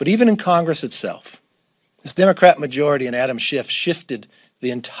made, but even in Congress itself. This Democrat majority and Adam Schiff shifted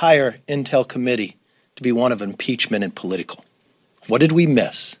the entire Intel Committee to be one of impeachment and political. What did we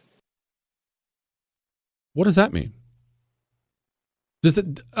miss? What does that mean?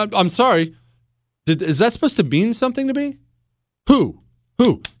 I'm sorry. Is that supposed to mean something to me? Who?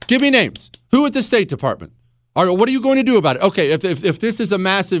 Give me names. Who at the State Department? What are you going to do about it? Okay, if this is a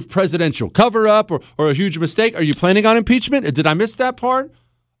massive presidential cover-up or a huge mistake, are you planning on impeachment? Did I miss that part?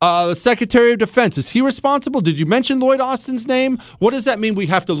 The Secretary of Defense, is he responsible? Did you mention Lloyd Austin's name? What does that mean we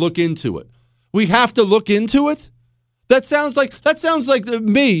have to look into it? We have to look into it? That sounds like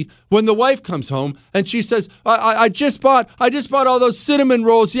me when the wife comes home and she says, I just bought all those cinnamon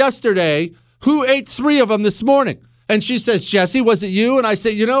rolls yesterday. Who ate 3 of them this morning? And she says, Jesse, was it you? And I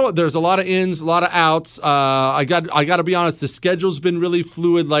say, there's a lot of ins, a lot of outs. I got to be honest, the schedule's been really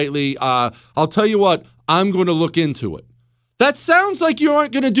fluid lately. I'll tell you what, I'm going to look into it. That sounds like you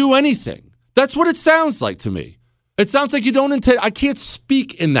aren't going to do anything. That's what it sounds like to me. It sounds like you don't intend. I can't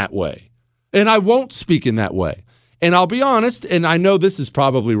speak in that way. And I won't speak in that way. And I'll be honest, and I know this is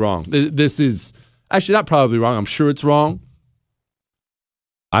probably wrong. This is actually not probably wrong. I'm sure it's wrong.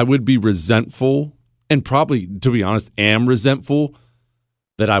 I would be resentful, and probably, to be honest, am resentful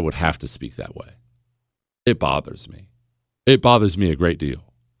that I would have to speak that way. It bothers me. It bothers me a great deal.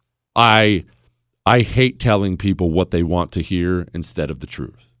 I hate telling people what they want to hear instead of the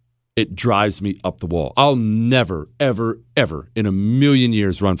truth. It drives me up the wall. I'll never, ever, ever in a million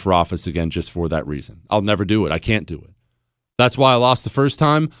years run for office again just for that reason. I'll never do it. I can't do it. That's why I lost the first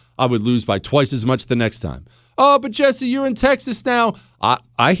time. I would lose by twice as much the next time. Oh, but Jesse, you're in Texas now.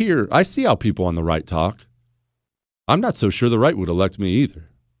 I see how people on the right talk. I'm not so sure the right would elect me either.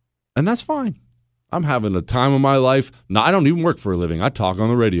 And that's fine. I'm having a time of my life. No, I don't even work for a living. I talk on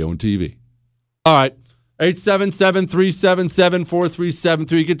the radio and TV. All right.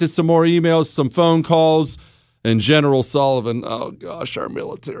 877-377-4373. Get to some more emails, some phone calls, and General Sullivan. Oh, gosh, our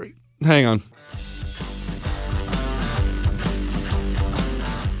military. Hang on.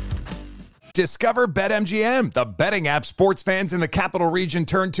 Discover BetMGM, the betting app sports fans in the capital region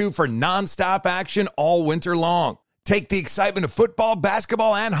turn to for nonstop action all winter long. Take the excitement of football,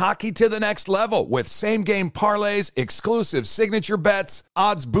 basketball, and hockey to the next level with same-game parlays, exclusive signature bets,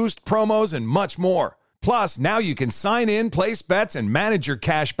 odds boost promos, and much more. Plus, now you can sign in, place bets, and manage your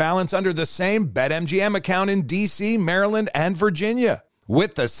cash balance under the same BetMGM account in D.C., Maryland, and Virginia.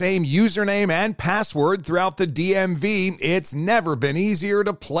 With the same username and password throughout the DMV, it's never been easier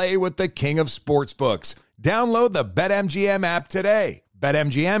to play with the king of sportsbooks. Download the BetMGM app today.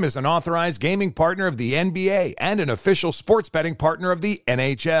 BetMGM is an authorized gaming partner of the NBA and an official sports betting partner of the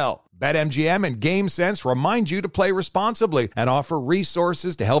NHL. BetMGM and GameSense remind you to play responsibly and offer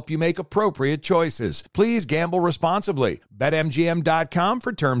resources to help you make appropriate choices. Please gamble responsibly. BetMGM.com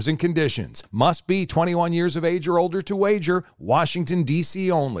for terms and conditions. Must be 21 years of age or older to wager. Washington,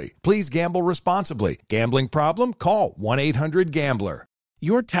 D.C. only. Please gamble responsibly. Gambling problem? Call 1-800-GAMBLER.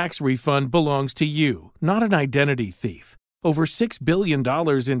 Your tax refund belongs to you, not an identity thief. Over $6 billion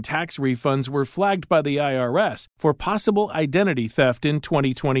in tax refunds were flagged by the IRS for possible identity theft in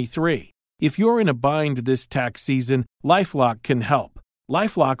 2023. If you're in a bind this tax season, LifeLock can help.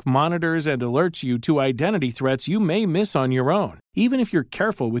 LifeLock monitors and alerts you to identity threats you may miss on your own, even if you're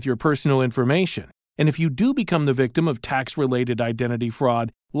careful with your personal information. And if you do become the victim of tax-related identity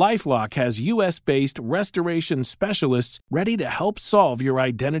fraud, LifeLock has U.S.-based restoration specialists ready to help solve your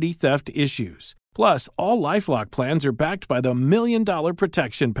identity theft issues. Plus, all LifeLock plans are backed by the $1 Million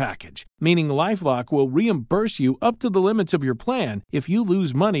Protection Package, meaning LifeLock will reimburse you up to the limits of your plan if you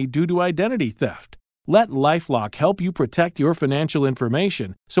lose money due to identity theft. Let LifeLock help you protect your financial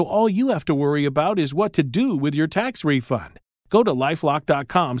information, so all you have to worry about is what to do with your tax refund. Go to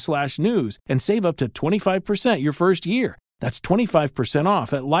LifeLock.com/news and save up to 25% your first year. That's 25%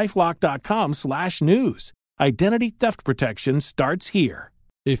 off at LifeLock.com/news. Identity theft protection starts here.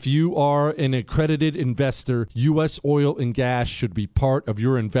 If you are an accredited investor, U.S. oil and gas should be part of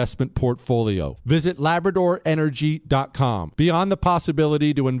your investment portfolio. Visit LabradorEnergy.com. Beyond the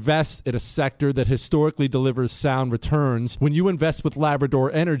possibility to invest in a sector that historically delivers sound returns, when you invest with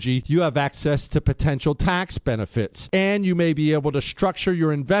Labrador Energy, you have access to potential tax benefits, and you may be able to structure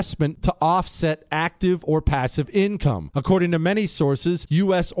your investment to offset active or passive income. According to many sources,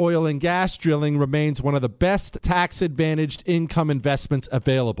 U.S. oil and gas drilling remains one of the best tax-advantaged income investments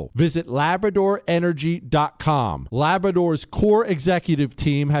available. Visit LabradorEnergy.com. Labrador's core executive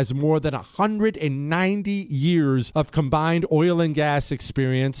team has more than 190 years of combined oil and gas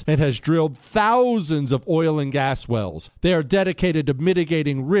experience and has drilled thousands of oil and gas wells. They are dedicated to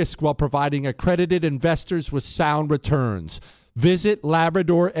mitigating risk while providing accredited investors with sound returns. Visit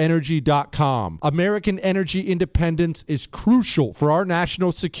LabradorEnergy.com. American energy independence is crucial for our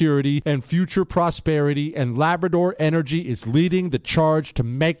national security and future prosperity, and Labrador Energy is leading the charge to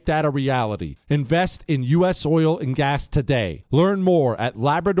make that a reality. Invest in U.S. oil and gas today. Learn more at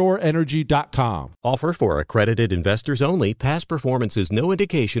LabradorEnergy.com. Offer for accredited investors only. Past performance is no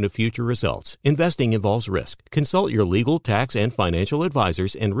indication of future results. Investing involves risk. Consult your legal, tax, and financial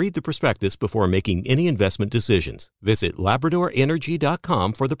advisors and read the prospectus before making any investment decisions. Visit LabradorEnergy.com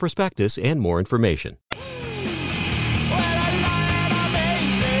for the prospectus and more information.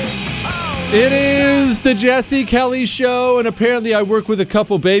 It is the Jesse Kelly Show, and apparently I work with a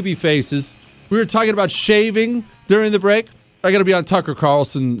couple baby faces. We were talking about shaving during the break. I got to be on Tucker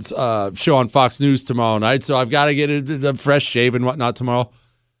Carlson's show on Fox News tomorrow night, so I've got to get a fresh shave and whatnot tomorrow.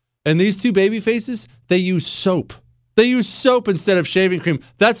 And these two baby faces, they use soap. They use soap instead of shaving cream.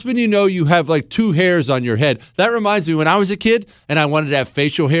 That's when you know you have like two hairs on your head. That reminds me when I was a kid and I wanted to have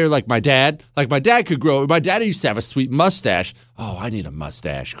facial hair like my dad. Like my dad could grow. My dad used to have a sweet mustache. Oh, I need a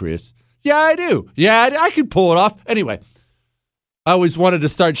mustache, Chris. Yeah, I do. Yeah, I could pull it off. Anyway, I always wanted to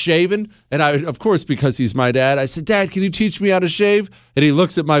start shaving. And I, of course, because he's my dad, I said, Dad, can you teach me how to shave? And he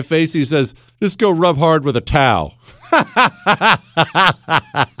looks at my face. He says, just go rub hard with a towel.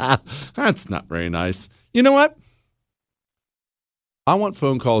 That's not very nice. You know what? I want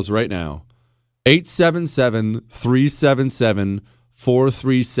phone calls right now.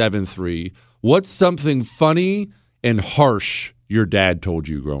 877-377-4373. What's something funny and harsh your dad told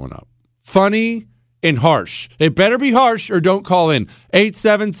you growing up? Funny and harsh. It better be harsh or don't call in.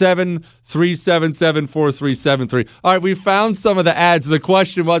 877-377-4373. All right, we found some of the ads. The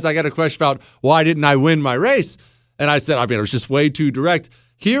question was, I got a question about why didn't I win my race? And I said, it was just way too direct.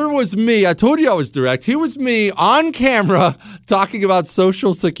 Here was me. I told you I was direct. Here was me on camera talking about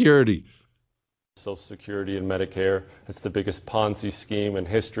Social Security. Social Security and Medicare, it's the biggest Ponzi scheme in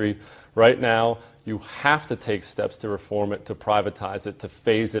history. Right now, you have to take steps to reform it, to privatize it, to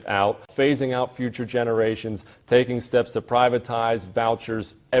phase it out. Phasing out future generations, taking steps to privatize,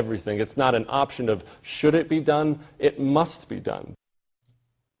 vouchers, everything. It's not an option of should it be done, it must be done.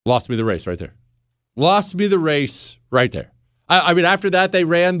 Lost me the race right there. Lost me the race right there. I mean, after that, they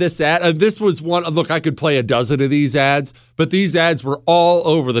ran this ad. This was one. Look, I could play a dozen of these ads, but these ads were all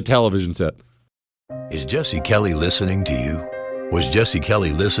over the television set. Is Jesse Kelly listening to you? Was Jesse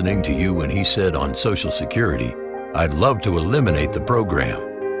Kelly listening to you when he said on Social Security, I'd love to eliminate the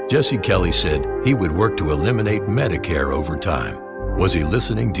program? Jesse Kelly said he would work to eliminate Medicare over time. Was he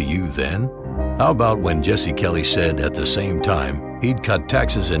listening to you then? How about when Jesse Kelly said at the same time he'd cut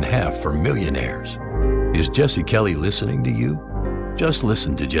taxes in half for millionaires? Is Jesse Kelly listening to you? Just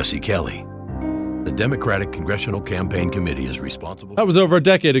listen to Jesse Kelly. The Democratic Congressional Campaign Committee is responsible. That was over a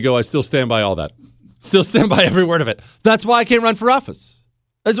decade ago. I still stand by all that. Still stand by every word of it. That's why I can't run for office.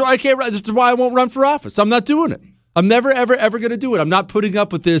 That's why I won't run for office. I'm not doing it. I'm never, ever, ever going to do it. I'm not putting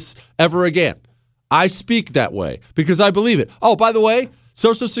up with this ever again. I speak that way because I believe it. Oh, by the way,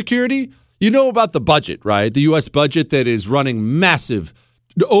 Social Security, you know about the budget, right? The U.S. budget that is running massive,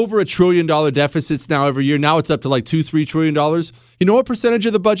 over $1 trillion deficits now every year. Now it's up to like $2-3 trillion. You know what percentage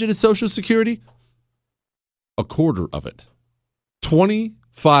of the budget is Social Security? A quarter of it.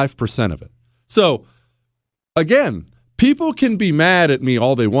 25% of it. So, again, people can be mad at me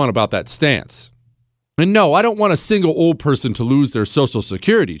all they want about that stance. And no, I don't want a single old person to lose their Social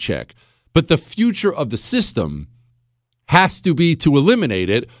Security check. But the future of the system has to be to eliminate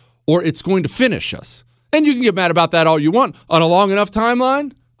it or it's going to finish us. And you can get mad about that all you want. On a long enough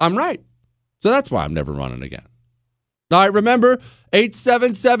timeline, I'm right. So that's why I'm never running again. All right, remember,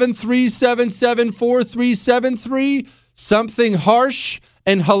 877-377-4373. Something harsh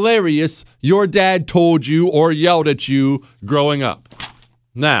and hilarious your dad told you or yelled at you growing up.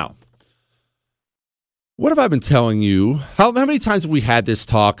 Now, what have I been telling you? How many times have we had this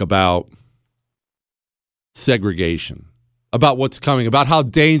talk about segregation? About what's coming, about how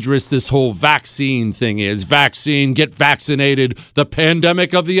dangerous this whole vaccine thing is. Vaccine, get vaccinated, the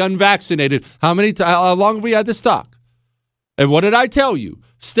pandemic of the unvaccinated. How long have we had this talk? And what did I tell you?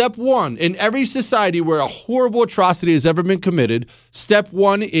 Step one, in every society where a horrible atrocity has ever been committed, step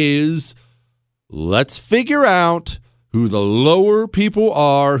one is let's figure out who the lower people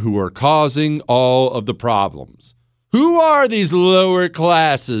are who are causing all of the problems. Who are these lower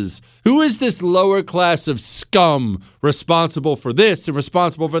classes? Who is this lower class of scum responsible for this and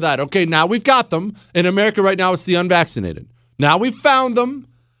responsible for that? Okay, now we've got them. In America right now, it's the unvaccinated. Now we've found them.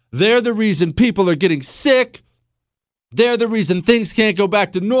 They're the reason people are getting sick. They're the reason things can't go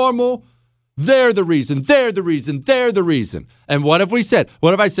back to normal. They're the reason. They're the reason. They're the reason. And what have we said?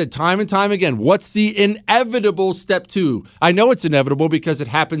 What have I said time and time again? What's the inevitable step two? I know it's inevitable because it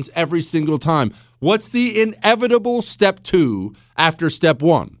happens every single time. What's the inevitable step two after step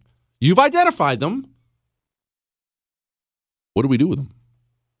one? You've identified them. What do we do with them?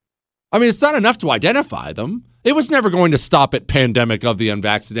 I mean, it's not enough to identify them. It was never going to stop at pandemic of the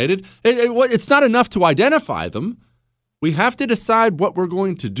unvaccinated. It's not enough to identify them. We have to decide what we're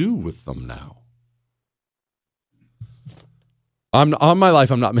going to do with them now. On my life,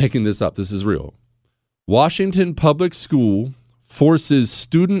 I'm not making this up. This is real. Washington Public School forces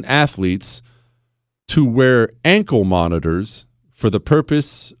student athletes to wear ankle monitors for the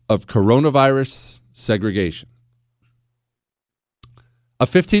purpose of coronavirus segregation. A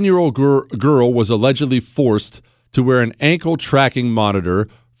 15-year-old girl was allegedly forced to wear an ankle tracking monitor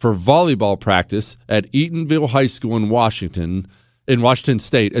for volleyball practice at Eatonville High School in Washington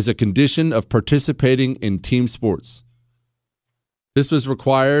State as a condition of participating in team sports. This was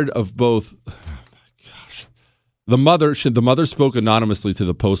required of both. Oh my gosh. The mother spoke anonymously to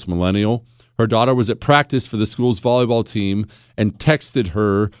the Post Millennial. Her daughter was at practice for the school's volleyball team and texted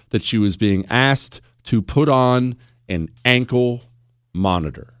her that she was being asked to put on an ankle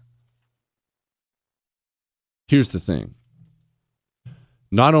monitor. Here's the thing.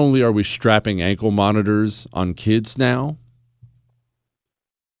 Not only are we strapping ankle monitors on kids now,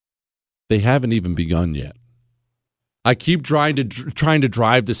 they haven't even begun yet. I keep trying to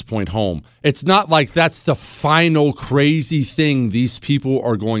drive this point home. It's not like that's the final crazy thing these people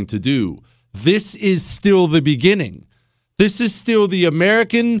are going to do. This is still the beginning. This is still the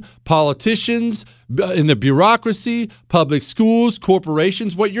American politicians in the bureaucracy, public schools,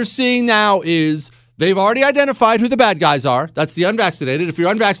 corporations. What you're seeing now is they've already identified who the bad guys are. That's the unvaccinated. If you're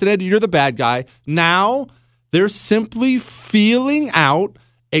unvaccinated, you're the bad guy. Now they're simply feeling out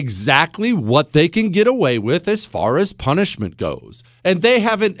exactly what they can get away with as far as punishment goes. And they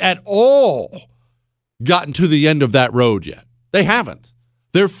haven't at all gotten to the end of that road yet. They haven't.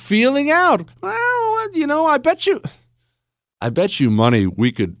 They're feeling out. Well, I bet you money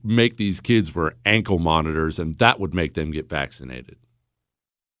we could make these kids wear ankle monitors and that would make them get vaccinated.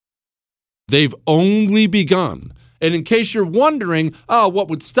 They've only begun. And in case you're wondering, what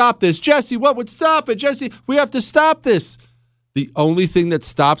would stop this? Jesse, what would stop it? Jesse, we have to stop this. The only thing that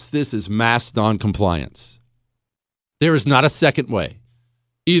stops this is mass noncompliance. There is not a second way.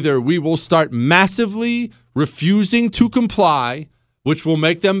 Either we will start massively refusing to comply, which will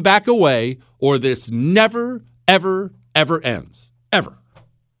make them back away, or this never, ever, ever ends. Ever.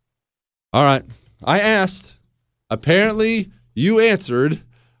 All right. I asked. Apparently, you answered.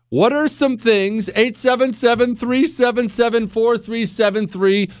 What are some things,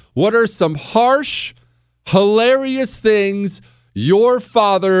 877-377-4373, what are some harsh, hilarious things your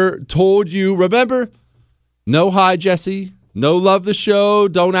father told you? Remember, no hi, Jesse. No love the show.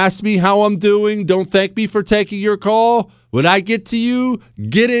 Don't ask me how I'm doing. Don't thank me for taking your call. When I get to you,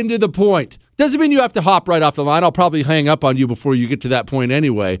 get into the point. Doesn't mean you have to hop right off the line. I'll probably hang up on you before you get to that point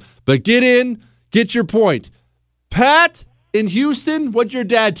anyway. But get in, get your point. Pat in Houston, what'd your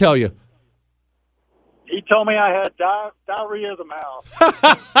dad tell you? He told me I had diarrhea of the mouth.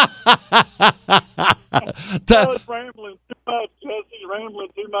 I was rambling too much, Jesse, rambling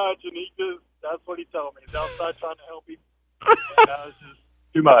too much, and that's what he told me. He's outside trying to help him. And I was just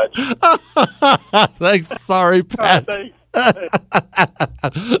too much. Thanks. Sorry, Pat.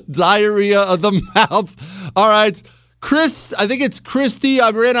 Diarrhea of the mouth. All right. Chris, I think it's Christy. I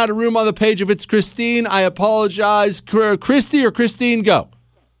ran out of room on the page. If it's Christine, I apologize. Christy or Christine, go.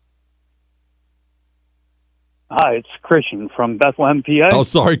 Hi, it's Christian from Bethlehem, PA. Oh,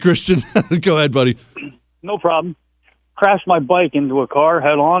 sorry, Christian. Go ahead, buddy. No problem. Crashed my bike into a car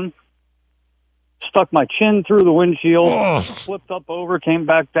head on. Stuck my chin through the windshield. Flipped up over, came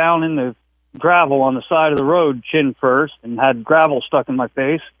back down in the gravel on the side of the road, chin first, and had gravel stuck in my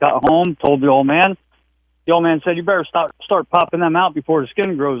face. Got home, told the old man. The old man said, "You better start popping them out before the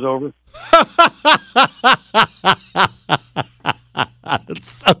skin grows over."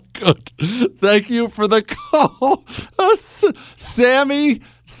 That's so good. Thank you for the call. Sammy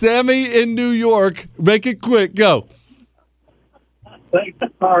in New York. Make it quick. Go.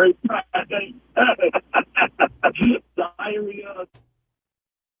 Sorry. Diarrhea.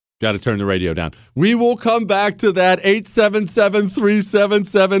 Got to turn the radio down. We will come back to that.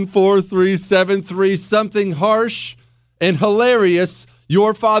 877-377-4373. Something harsh and hilarious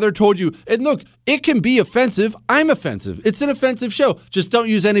your father told you. And look, it can be offensive. I'm offensive. It's an offensive show. Just don't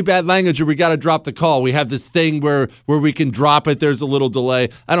use any bad language or we got to drop the call. We have this thing where we can drop it. There's a little delay.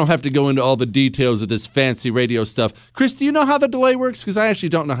 I don't have to go into all the details of this fancy radio stuff. Chris, do you know how the delay works? Because I actually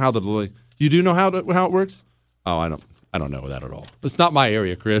don't know how the delay. You do know how it works? Oh, I don't know that at all. It's not my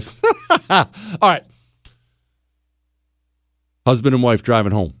area, Chris. All right. Husband and wife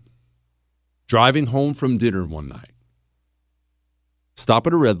driving home. Driving home from dinner one night. Stop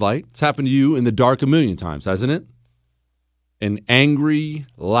at a red light. It's happened to you in the dark a million times, hasn't it? An angry,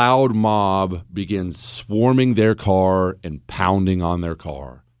 loud mob begins swarming their car and pounding on their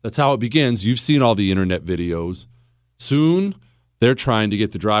car. That's how it begins. You've seen all the internet videos. Soon, they're trying to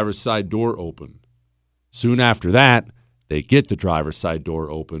get the driver's side door open. Soon after that, they get the driver's side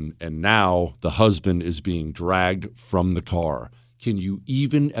door open, and now the husband is being dragged from the car. Can you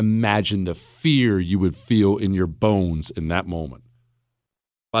even imagine the fear you would feel in your bones in that moment?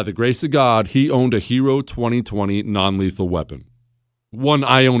 By the grace of God, he owned a Hero 2020 non-lethal weapon. One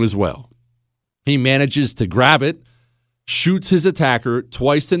I own as well. He manages to grab it, shoots his attacker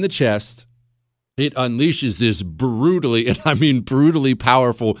twice in the chest. It unleashes this brutally, and I mean brutally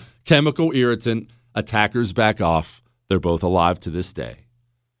powerful chemical irritant. Attackers back off. They're both alive to this day.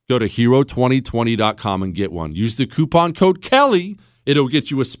 Go to Hero2020.com and get one. Use the coupon code Kelly. It'll get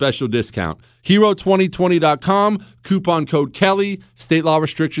you a special discount. Hero2020.com, coupon code Kelly. State law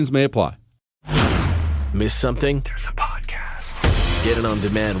restrictions may apply. Miss something? There's a podcast. Get it on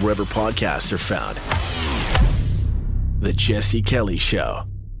demand wherever podcasts are found. The Jesse Kelly Show.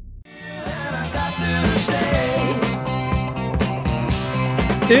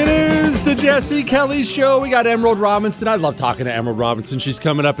 It is the Jesse Kelly Show. We got Emerald Robinson. I love talking to Emerald Robinson. She's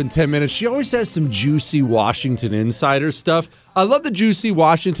coming up in 10 minutes. She always has some juicy Washington Insider stuff. I love the juicy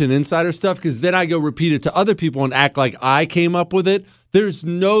Washington Insider stuff because then I go repeat it to other people and act like I came up with it. There's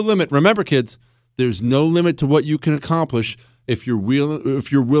no limit. Remember, kids, there's no limit to what you can accomplish if you're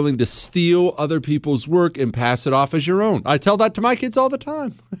willing to steal other people's work and pass it off as your own. I tell that to my kids all the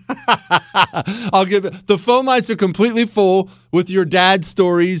time. I'll give it. The phone lines are completely full with your dad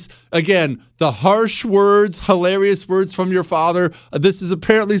stories. Again, the harsh words, hilarious words from your father. This is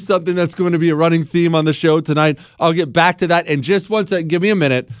apparently something that's going to be a running theme on the show tonight. I'll get back to that in just 1 second. Give me a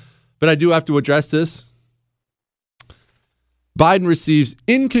minute. But I do have to address this. Biden receives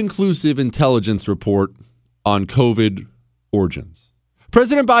inconclusive intelligence report on COVID origins.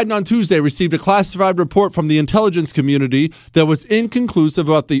 President Biden on Tuesday received a classified report from the intelligence community that was inconclusive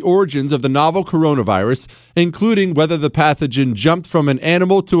about the origins of the novel coronavirus, including whether the pathogen jumped from an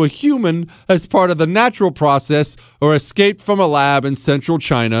animal to a human as part of the natural process or escaped from a lab in central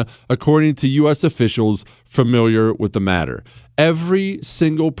China, according to U.S. officials familiar with the matter. Every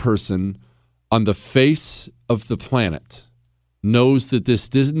single person on the face of the planet knows that this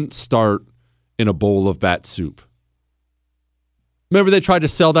didn't start in a bowl of bat soup. Remember they tried to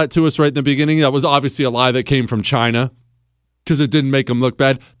sell that to us right in the beginning? That was obviously a lie that came from China because it didn't make them look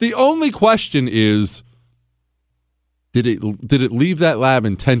bad. The only question is, did it leave that lab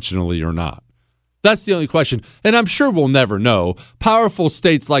intentionally or not? That's the only question. And I'm sure we'll never know. Powerful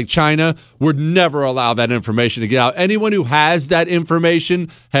states like China would never allow that information to get out. Anyone who has that information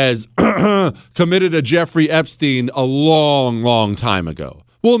has committed a Jeffrey Epstein a long, long time ago.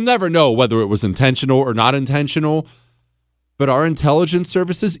 We'll never know whether it was intentional or not intentional. But our intelligence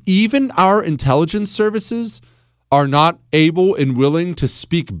services, even our intelligence services, are not able and willing to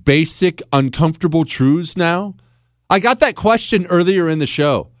speak basic, uncomfortable truths now. I got that question earlier in the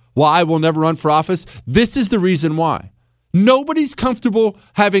show. Why I will never run for office? This is the reason why. Nobody's comfortable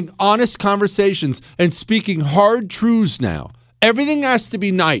having honest conversations and speaking hard truths now. Everything has to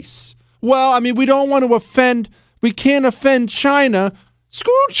be nice. Well, I mean, we don't want to offend. We can't offend China.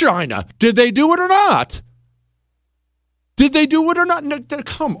 Screw China. Did they do it or not? Did they do it or not? No,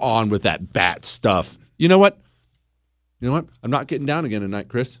 come on with that bat stuff. You know what? You know what? I'm not getting down again tonight,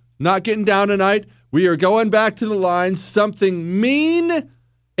 Chris. Not getting down tonight. We are going back to the lines. Something mean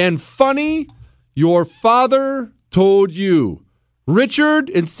and funny your father told you. Richard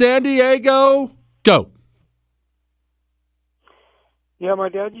in San Diego, go. Yeah, my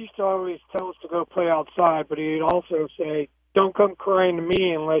dad used to always tell us to go play outside, but he'd also say, don't come crying to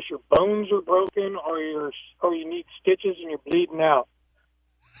me unless your bones are broken or you need stitches and you're bleeding out.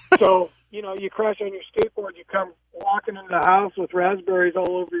 So, you crash on your skateboard, you come walking into the house with raspberries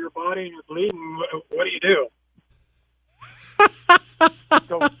all over your body and you're bleeding. What do?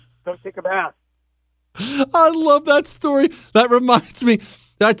 Go take a bath. I love that story. That reminds me. Did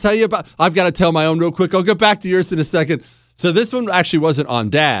I tell you about? I've got to tell my own real quick. I'll get back to yours in a second. So this one actually wasn't on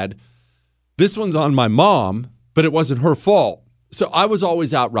Dad. This one's on my mom, but it wasn't her fault. So I was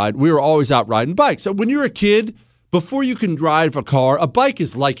always out riding. We were always out riding bikes. So when you're a kid, before you can drive a car, a bike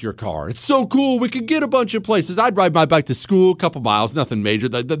is like your car. It's so cool. We could get a bunch of places. I'd ride my bike to school, a couple miles, nothing major.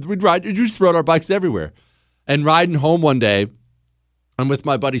 We'd just rode our bikes everywhere. And riding home one day, I'm with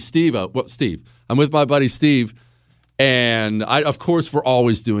my buddy Steve. I'm with my buddy Steve. And of course, we're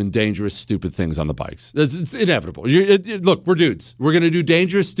always doing dangerous, stupid things on the bikes. It's inevitable. Look, we're dudes. We're going to do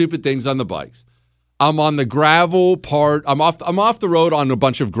dangerous, stupid things on the bikes. I'm on the gravel part. I'm off the road on a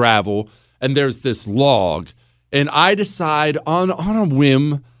bunch of gravel, and there's this log. And I decide on a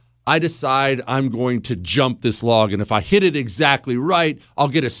whim, I'm going to jump this log. And if I hit it exactly right, I'll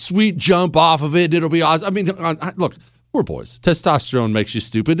get a sweet jump off of it. And it'll be awesome. I mean, look, we're boys. Testosterone makes you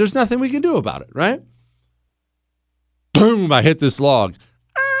stupid. There's nothing we can do about it, right? Boom, I hit this log.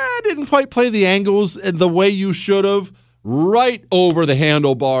 I didn't quite play the angles the way you should have. Right over the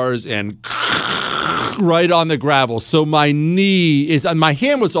handlebars and right on the gravel. So my knee is, and my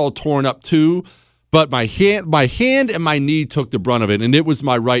hand was all torn up too. But my hand and my knee took the brunt of it, and it was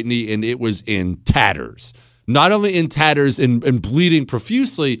my right knee, and it was in tatters. Not only in tatters and bleeding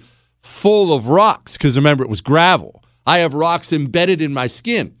profusely, full of rocks, because remember, it was gravel. I have rocks embedded in my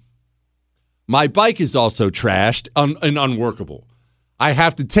skin. My bike is also trashed and unworkable. I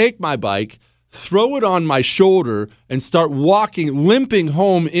have to take my bike, throw it on my shoulder, and start walking, limping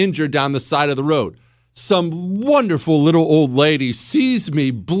home injured down the side of the road. Some wonderful little old lady sees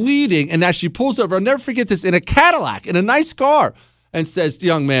me bleeding, and as she pulls over, I'll never forget this, in a Cadillac, in a nice car, and says,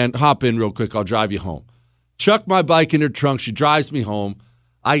 young man, hop in real quick, I'll drive you home. Chuck my bike in her trunk, she drives me home.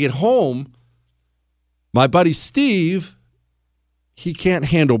 I get home, my buddy Steve, he can't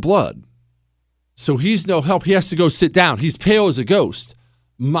handle blood. So he's no help, he has to go sit down. He's pale as a ghost.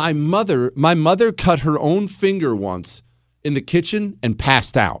 My mother cut her own finger once in the kitchen and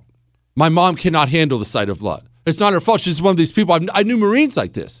passed out. My mom cannot handle the sight of blood. It's not her fault. She's one of these people. I knew Marines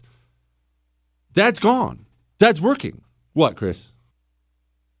like this. Dad's gone. Dad's working. What, Chris?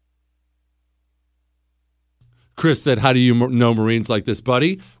 Chris said, how do you know Marines like this,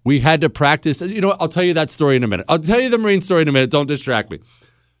 buddy? We had to practice. You know what? I'll tell you that story in a minute. I'll tell you the Marine story in a minute. Don't distract me.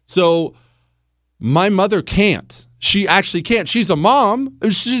 So my mother can't. She actually can't. She's a mom.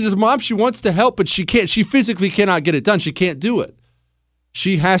 She's a mom. She wants to help, but she can't. She physically cannot get it done. She can't do it.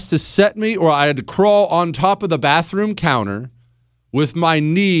 She has to set me, or I had to crawl on top of the bathroom counter with my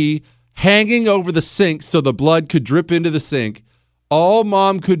knee hanging over the sink so the blood could drip into the sink. All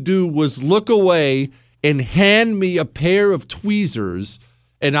Mom could do was look away and hand me a pair of tweezers,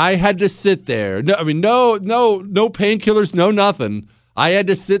 and I had to sit there. No painkillers, no nothing. I had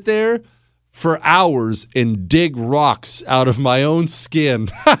to sit there for hours and dig rocks out of my own skin.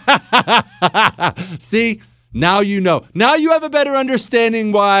 See? Now you know. Now you have a better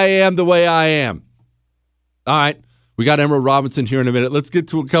understanding why I am the way I am. All right. We got Emerald Robinson here in a minute. Let's get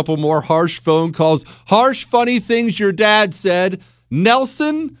to a couple more harsh phone calls. Harsh, funny things your dad said.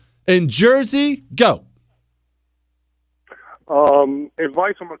 Nelson in Jersey, go.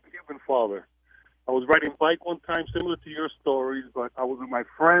 Advice from a Cuban father. I was riding a bike one time, similar to your stories, but I was with my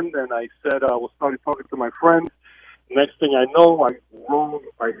friend, and I said I was started talking to my friend. Next thing I know, I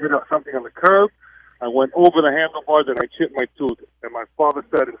hit something on the curb. I went over the handlebars and I chipped my tooth. And my father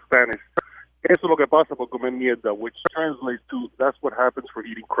said in Spanish, "Eso es lo que pasa por comer mierda," which translates to, that's what happens for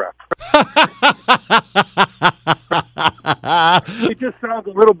eating crap. It just sounds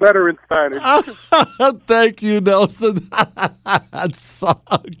a little better in Spanish. Thank you, Nelson. That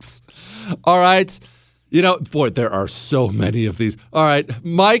sucks. All right. You know, boy, there are so many of these. All right.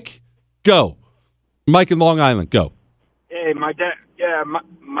 Mike, go. Mike in Long Island, go. Hey, my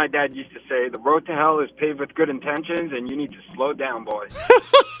dad used to say, the road to hell is paved with good intentions, and you need to slow down, boy.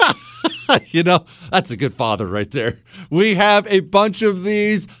 You know, that's a good father right there. We have a bunch of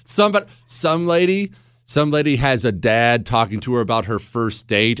these. Some lady Some lady has a dad talking to her about her first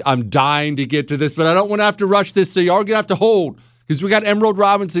date. I'm dying to get to this, but I don't want to have to rush this, so y'all are going to have to hold because we got Emerald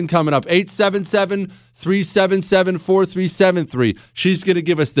Robinson coming up, 877-377-4373. She's going to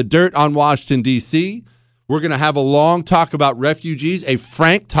give us the dirt on Washington, D.C. We're going to have a long talk about refugees, a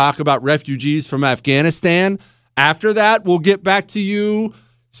frank talk about refugees from Afghanistan. After that, we'll get back to you.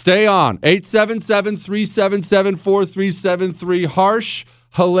 Stay on. 877-377-4373. Harsh,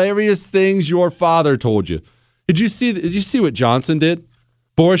 hilarious things your father told you. Did you see what Johnson did?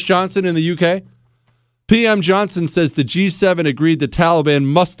 Boris Johnson in the UK? PM Johnson says the G7 agreed the Taliban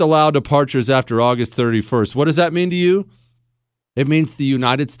must allow departures after August 31st. What does that mean to you? It means the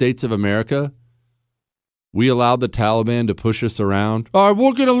United States of America, we allowed the Taliban to push us around. All right,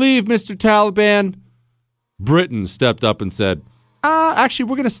 we're going to leave, Mr. Taliban. Britain stepped up and said, actually,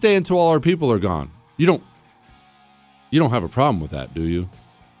 we're going to stay until all our people are gone. You don't have a problem with that, do you?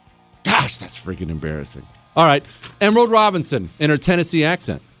 Gosh, that's freaking embarrassing. All right, Emerald Robinson in her Tennessee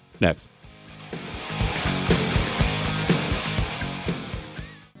accent. Next.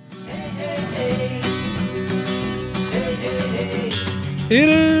 It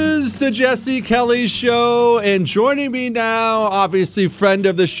is the Jesse Kelly Show, and joining me now, obviously friend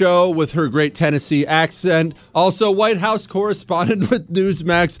of the show with her great Tennessee accent, also White House correspondent with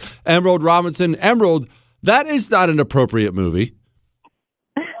Newsmax, Emerald Robinson. Emerald, that is not an appropriate movie.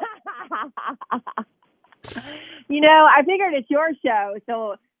 I figured it's your show,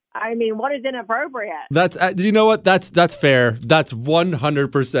 so I mean, what is inappropriate? That's you know what? That's fair. That's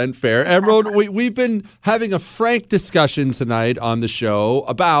 100% fair. Emerald, we've been having a frank discussion tonight on the show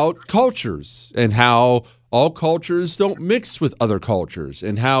about cultures and how all cultures don't mix with other cultures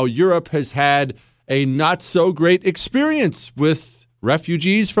and how Europe has had a not so great experience with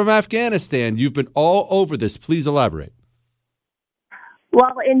refugees from Afghanistan. You've been all over this. Please elaborate.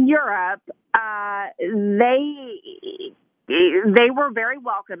 Well, in Europe, they were very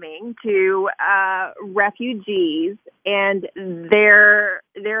welcoming to refugees, and they're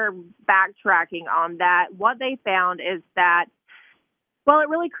backtracking on that. What they found is that, it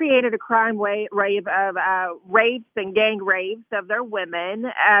really created a crime wave of rapes and gang rapes of their women,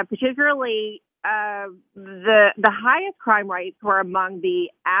 particularly the highest crime rates were among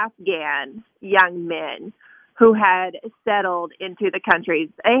the Afghan young men who had settled into the countries.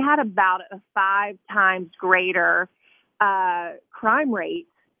 They had about a 5 times greater crime rates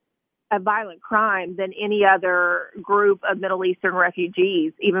of violent crime than any other group of Middle Eastern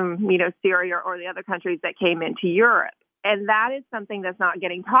refugees, even, Syria or the other countries that came into Europe. And that is something that's not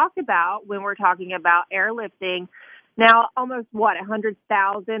getting talked about when we're talking about airlifting. Now, almost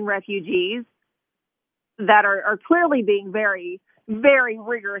 100,000 refugees that are clearly being very, very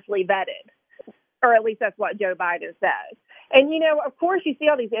rigorously vetted, or at least that's what Joe Biden says. And, of course, you see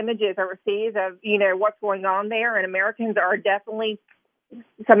all these images overseas of, what's going on there. And Americans are definitely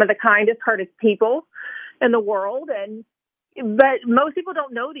some of the kindest, courteous people in the world. But most people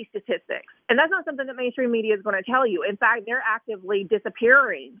don't know these statistics. And that's not something that mainstream media is going to tell you. In fact, they're actively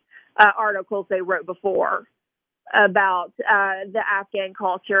disappearing articles they wrote before about the Afghan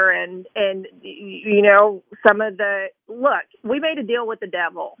culture and some of the – look, we made a deal with the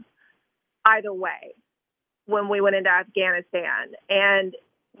devil either way when we went into Afghanistan. And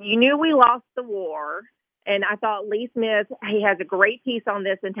you knew we lost the war. And I thought Lee Smith, he has a great piece on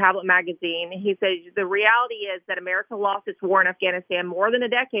this in Tablet Magazine. He says the reality is that America lost its war in Afghanistan more than a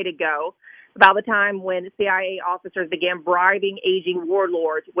decade ago, about the time when CIA officers began bribing aging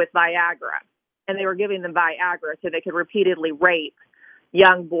warlords with Viagra. And they were giving them Viagra so they could repeatedly rape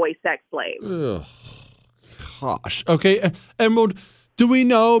young boy sex slaves. Ugh. Gosh. Okay, Emerald, do we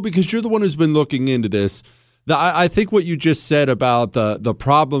know, because you're the one who's been looking into this, I think what you just said about the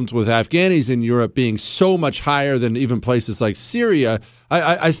problems with Afghanis in Europe being so much higher than even places like Syria,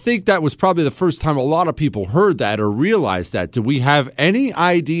 I think that was probably the first time a lot of people heard that or realized that. Do we have any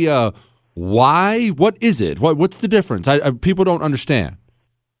idea why? What is it? What's the difference? People don't understand.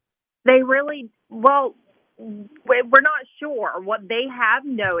 They really, we're not sure. What they have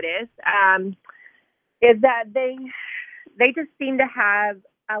noticed is that they just seem to have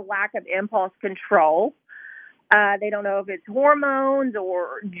a lack of impulse control. They don't know if it's hormones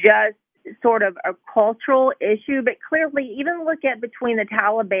or just sort of a cultural issue, but clearly, even look at between the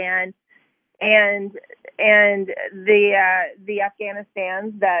Taliban and the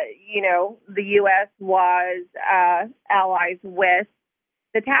Afghanistans that the U.S. was allies with.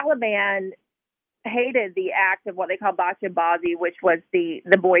 The Taliban hated the act of what they call bachabazi, which was the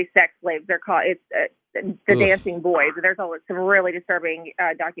boy sex slaves. They're called the dancing boys. There's some really disturbing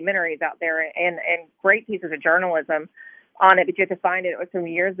documentaries out there and great pieces of journalism on it, but you have to find it. It was from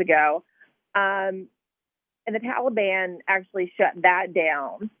years ago. and the Taliban actually shut that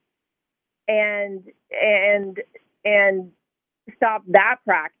down and stop that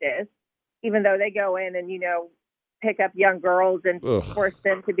practice, even though they go in and, pick up young girls and force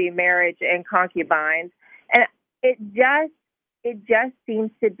them to be marriage and concubines. And it just seems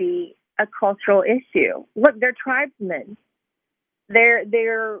to be a cultural issue. Look, they're tribesmen. They're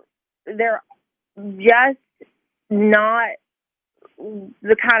just not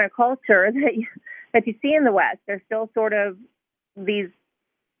the kind of culture that you see in the West. They're still sort of these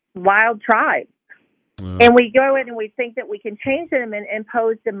wild tribes. And we go in and we think that we can change them and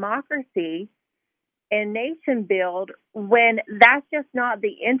impose democracy and nation build when that's just not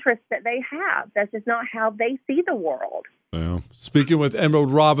the interest that they have. That's just not how they see the world. Well, speaking with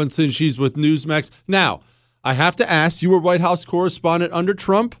Emerald Robinson, she's with Newsmax. Now, I have to ask, you were White House correspondent under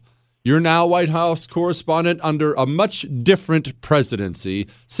Trump. You're now White House correspondent under a much different presidency,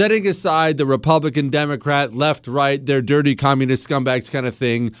 setting aside the Republican, Democrat, left, right, they're dirty communist scumbags kind of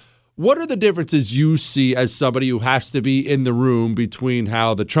thing. What are the differences you see as somebody who has to be in the room between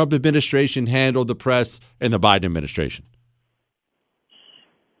how the Trump administration handled the press and the Biden administration?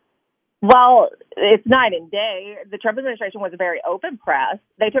 Well, it's night and day. The Trump administration was a very open press.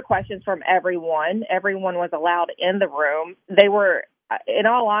 They took questions from everyone. Everyone was allowed in the room. They were, in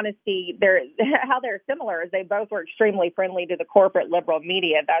all honesty, how they're similar is they both were extremely friendly to the corporate liberal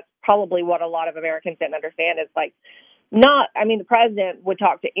media. That's probably what a lot of Americans didn't understand. It's like, the president would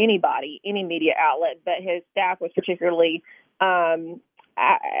talk to anybody, any media outlet, but his staff was particularly,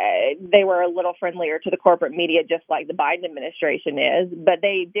 they were a little friendlier to the corporate media, just like the Biden administration is. But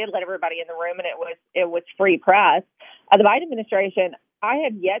they did let everybody in the room, and it was free press. The Biden administration, I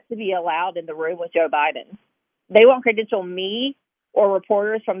have yet to be allowed in the room with Joe Biden. They won't credential me or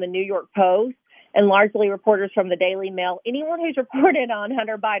reporters from the New York Post and largely reporters from the Daily Mail, anyone who's reported on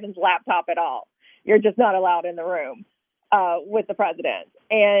Hunter Biden's laptop at all. You're just not allowed in the room with the president.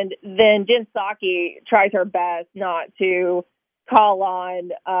 And then Jen Psaki tries her best not to call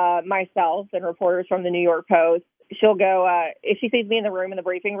on myself and reporters from the New York Post. She'll go, if she sees me in the room, in the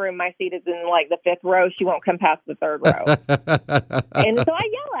briefing room, my seat is in like the fifth row. She won't come past the third row. And so I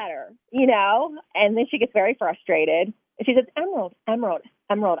yell at her, and then she gets very frustrated. And she says, Emerald,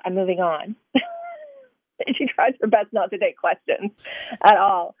 I'm moving on. And she tries her best not to take questions at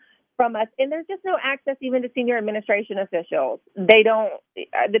all from us. And there's just no access even to senior administration officials.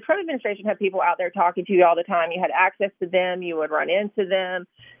 The Trump administration had people out there talking to you all the time. You had access to them. You would run into them.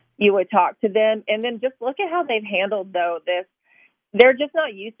 You would talk to them. And then just look at how they've handled, this. They're just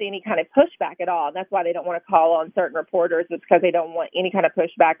not used to any kind of pushback at all. That's why they don't want to call on certain reporters. It's because they don't want any kind of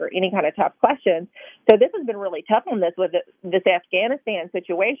pushback or any kind of tough questions. So this has been really tough on this with this Afghanistan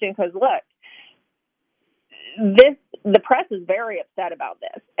situation because, look, the press is very upset about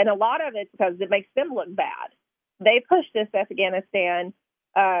this. And a lot of it's because it makes them look bad. They pushed this Afghanistan.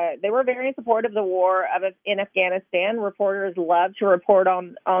 They were very supportive of the war in Afghanistan. Reporters love to report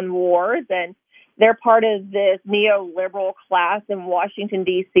on wars, and they're part of this neoliberal class in Washington,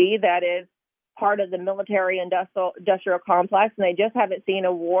 D.C. that is part of the military industrial complex, and they just haven't seen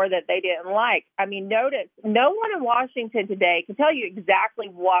a war that they didn't like. Notice, no one in Washington today can tell you exactly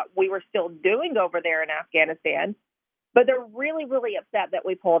what we were still doing over there in Afghanistan, but they're really, really upset that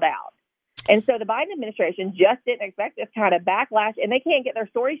we pulled out. And so the Biden administration just didn't expect this kind of backlash, and they can't get their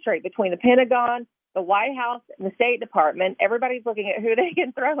story straight between the Pentagon, the White House, and the State Department. Everybody's looking at who they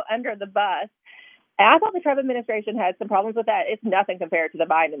can throw under the bus. And I thought the Trump administration had some problems with that. It's nothing compared to the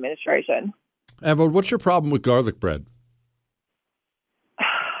Biden administration. Emerald, what's your problem with garlic bread?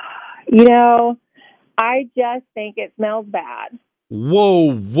 I just think it smells bad.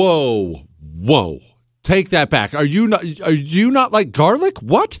 Whoa. Take that back. Are you not like garlic?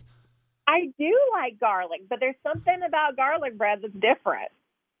 What? I do like garlic, but there's something about garlic bread that's different.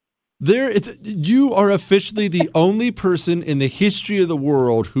 You are officially the only person in the history of the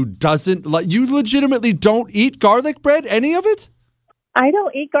world who doesn't like. You legitimately don't eat garlic bread, any of it? I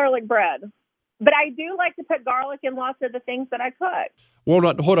don't eat garlic bread, but I do like to put garlic in lots of the things that I cook. Hold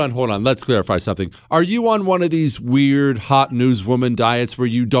on. Let's clarify something. Are you on one of these weird hot newswoman diets where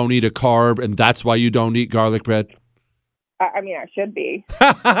you don't eat a carb and that's why you don't eat garlic bread? I should be.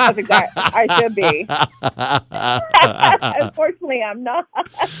 I should be. Unfortunately, I'm not.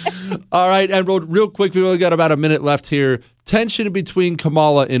 All right, Emerald, real quick, we've only got about a minute left here. Tension between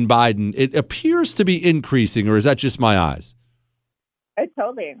Kamala and Biden, it appears to be increasing, or is that just my eyes? It's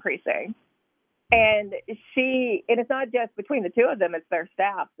totally increasing. And it's not just between the two of them, it's their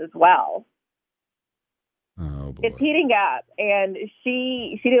staffs as well. Oh, boy. It's heating up, and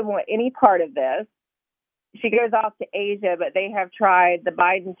she didn't want any part of this. She goes off to Asia, but the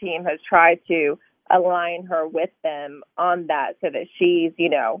Biden team has tried to align her with them on that so that she's,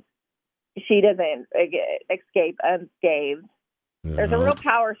 she doesn't escape unscathed. Yeah. There's a real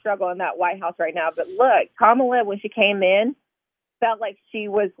power struggle in that White House right now. But look, Kamala, when she came in, felt like she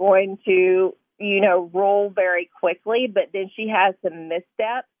was going to, roll very quickly, but then she has some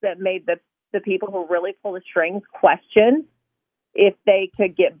missteps that made the people who really pull the strings question if they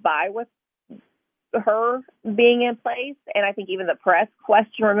could get by with her being in place. And I think even the press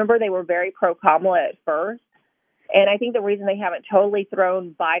question, remember, they were very pro-Kamala at first. And I think the reason they haven't totally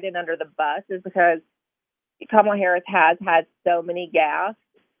thrown Biden under the bus is because Kamala Harris has had so many gaffes,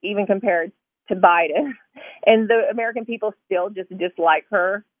 even compared to Biden. And the American people still just dislike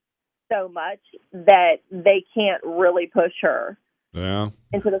her so much that they can't really push her into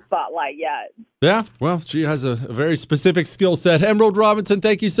the spotlight yet. Yeah, well, she has a very specific skill set. Emerald Robinson,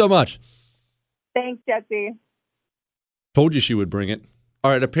 thank you so much. Thanks, Jesse. Told you she would bring it.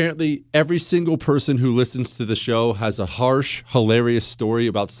 All right, apparently every single person who listens to the show has a harsh, hilarious story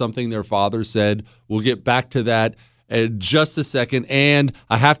about something their father said. We'll get back to that in just a second. And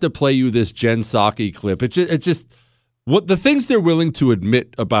I have to play you this Jen Psaki clip. It just what the things they're willing to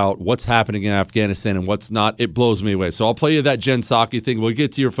admit about what's happening in Afghanistan and what's not, it blows me away. So I'll play you that Jen Psaki thing. We'll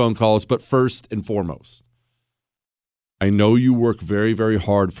get to your phone calls. But first and foremost, I know you work very, very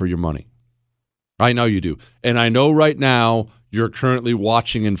hard for your money. I know you do. And I know right now you're currently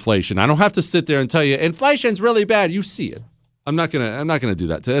watching inflation. I don't have to sit there and tell you inflation's really bad. You see it. I'm not gonna do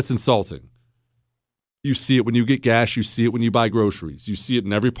that. That's insulting. You see it when you get gas. You see it when you buy groceries. You see it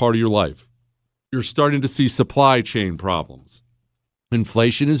in every part of your life. You're starting to see supply chain problems.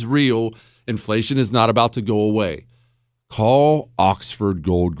 Inflation is real. Inflation is not about to go away. Call Oxford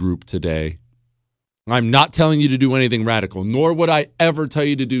Gold Group today. I'm not telling you to do anything radical, nor would I ever tell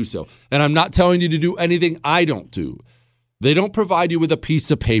you to do so. And I'm not telling you to do anything I don't do. They don't provide you with a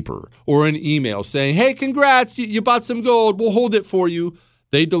piece of paper or an email saying, hey, congrats, you bought some gold. We'll hold it for you.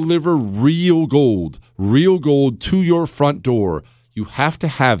 They deliver real gold to your front door. You have to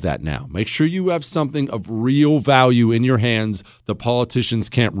have that now. Make sure you have something of real value in your hands the politicians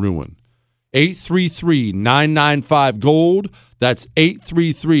can't ruin. 833-995-GOLD. That's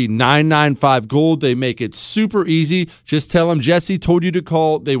 833-995-GOLD. They make it super easy. Just tell them Jesse told you to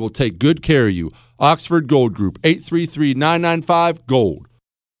call. They will take good care of you. Oxford Gold Group, 833-995-GOLD.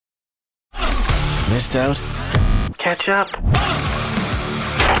 Missed out? Catch up.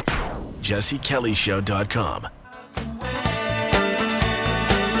 JesseKellyShow.com.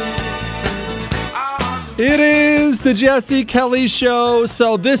 It is the Jesse Kelly Show.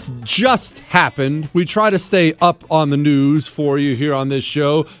 So this just happened. We try to stay up on the news for you here on this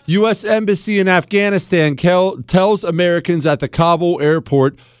show. U.S. Embassy in Afghanistan tells Americans at the Kabul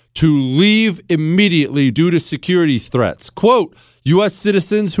airport to leave immediately due to security threats. Quote, U.S.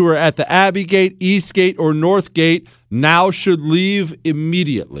 citizens who are at the Abbey Gate, East Gate, or North Gate now should leave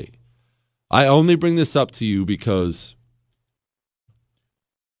immediately. I only bring this up to you because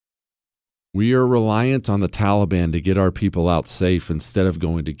we are reliant on the Taliban to get our people out safe instead of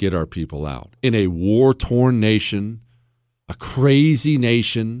going to get our people out. In a war-torn nation, a crazy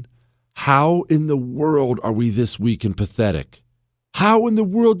nation, how in the world are we this weak and pathetic? How in the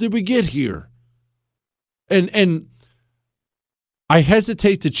world did we get here? And I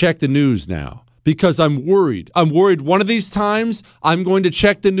hesitate to check the news now because I'm worried. I'm worried one of these times I'm going to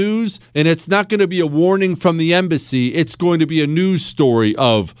check the news and it's not going to be a warning from the embassy. It's going to be a news story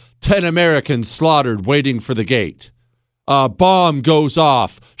of 10 Americans slaughtered waiting for the gate. A bomb goes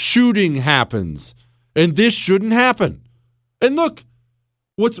off. Shooting happens. And this shouldn't happen. And look,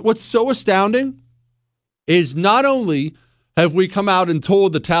 what's so astounding is not only have we come out and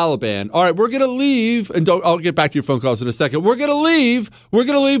told the Taliban, all right, we're going to leave, and I'll get back to your phone calls in a second. We're going to leave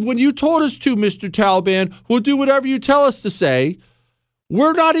when you told us to, Mr. Taliban. We'll do whatever you tell us to say.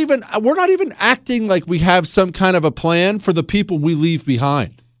 We're not even acting like we have some kind of a plan for the people we leave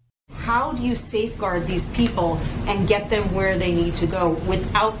behind. How do you safeguard these people and get them where they need to go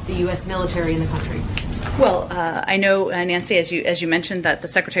without the U.S. military in the country? Well, I know, Nancy, as you mentioned, that the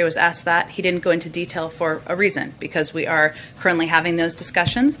Secretary was asked that. He didn't go into detail for a reason, because we are currently having those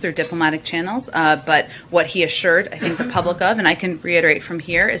discussions through diplomatic channels. But what he assured, I think, the public of, and I can reiterate from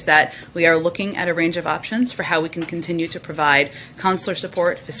here, is that we are looking at a range of options for how we can continue to provide consular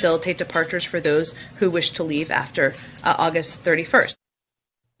support, facilitate departures for those who wish to leave after August 31st.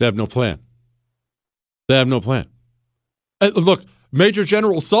 They have no plan. Look, Major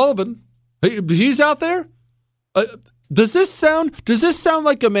General Sullivan, he's out there. Does this sound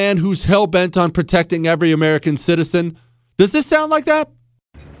like a man who's hell-bent on protecting every American citizen? Does this sound like that?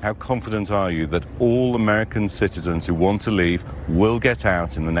 How confident are you that all American citizens who want to leave will get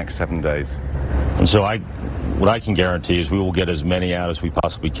out in the next 7 days? And so what I can guarantee is we will get as many out as we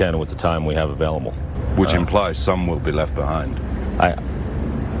possibly can with the time we have available. Which implies some will be left behind. I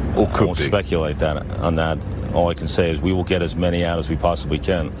won't speculate on that. All I can say is we will get as many out as we possibly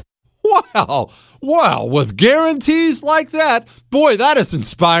can. Wow. With guarantees like that, boy, that is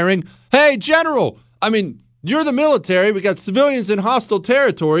inspiring. Hey, General, I mean, you're the military. We got civilians in hostile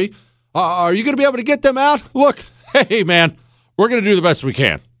territory. Are you going to be able to get them out? Look, hey, man, we're going to do the best we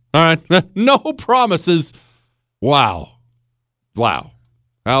can. All right? No promises. Wow.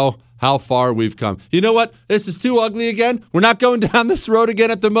 How far we've come. You know what? This is too ugly again. We're not going down this road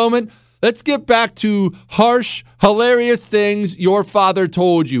again at the moment. Let's get back to harsh, hilarious things your father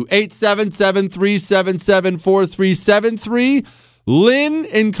told you. 877-377-4373. Lynn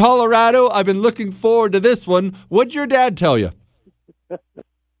in Colorado, I've been looking forward to this one. What'd your dad tell you?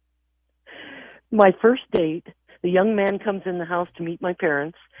 My first date, the young man comes in the house to meet my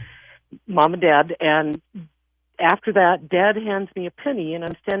parents, mom and dad, and after that, Dad hands me a penny, and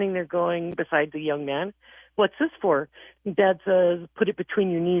I'm standing there going beside the young man, "What's this for?" And Dad says, "Put it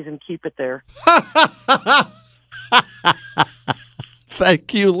between your knees and keep it there."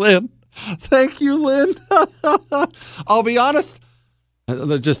 Thank you, Lynn. I'll be honest,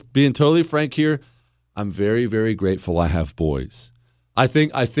 just being totally frank here, I'm very, very grateful I have boys. I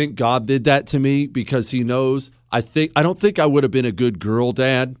think God did that to me because he knows. I don't think I would have been a good girl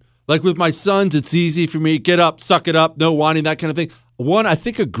dad. Like with my sons, it's easy for me. Get up, suck it up, no whining, that kind of thing. One, I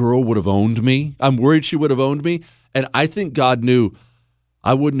think a girl would have owned me. I'm worried she would have owned me. And I think God knew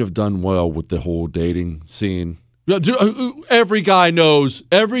I wouldn't have done well with the whole dating scene. Every guy knows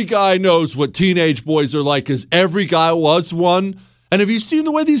what teenage boys are like, because every guy was one. And have you seen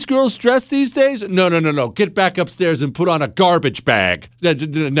the way these girls dress these days? No. Get back upstairs and put on a garbage bag.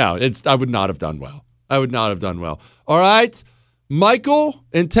 No, I would not have done well. All right. Michael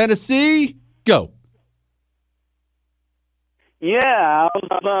in Tennessee, go. Yeah, I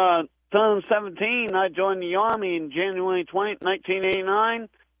was turning 17. I joined the Army in January 20th, 1989.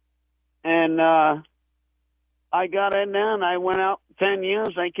 And I got in there and I went out 10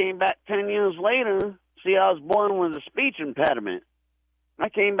 years. I came back 10 years later. See, I was born with a speech impediment. I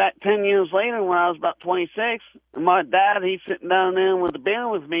came back 10 years later when I was about 26. And my dad, he's sitting down there with a beer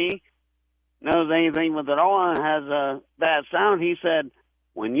with me. Knows anything with it all and has a bad sound. He said,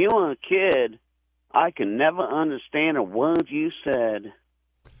 "When you were a kid, I can never understand a word you said."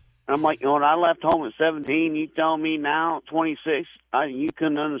 I'm like, when I left home at 17, you tell me now at 26, you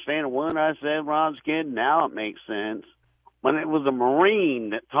couldn't understand a word I said when I was a kid? Now it makes sense. But it was a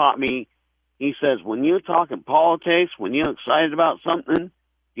Marine that taught me. He says, when you're talking politics, when you're excited about something,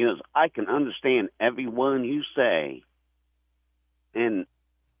 he goes, I can understand every word you say. And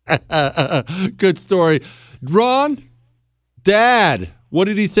good story. Ron, Dad, what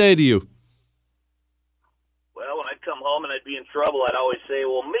did he say to you? Well, when I'd come home and I'd be in trouble, I'd always say,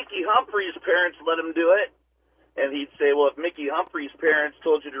 well, Mickey Humphrey's parents let him do it. And he'd say, well, if Mickey Humphrey's parents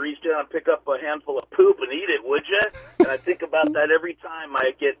told you to reach down and pick up a handful of poop and eat it, would you? And I think about that every time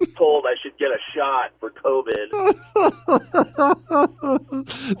I get told I should get a shot for COVID.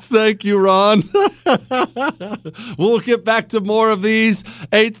 Thank you, Ron. We'll get back to more of these.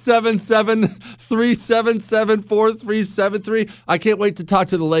 877-377-4373. I can't wait to talk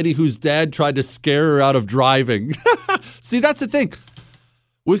to the lady whose dad tried to scare her out of driving. See, that's the thing.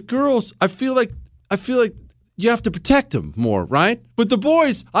 With girls, I feel like you have to protect them more, right? With the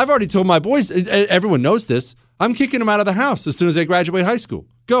boys, I've already told my boys, everyone knows this, I'm kicking them out of the house as soon as they graduate high school.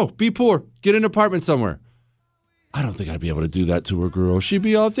 Go, be poor, get an apartment somewhere. I don't think I'd be able to do that to a girl. She'd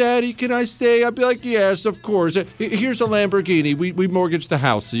be all, "Daddy, can I stay?" I'd be like, "Yes, of course. Here's a Lamborghini. We mortgaged the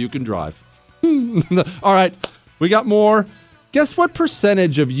house so you can drive." All right, we got more. Guess what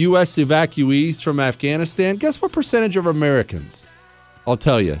percentage of U.S. evacuees from Afghanistan? Guess what percentage of Americans? I'll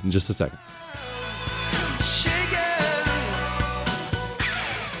tell you in just a second.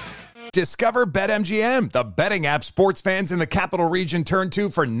 Discover BetMGM, the betting app sports fans in the capital region turn to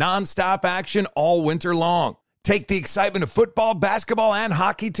for nonstop action all winter long. Take the excitement of football, basketball, and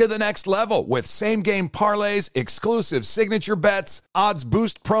hockey to the next level with same-game parlays, exclusive signature bets, odds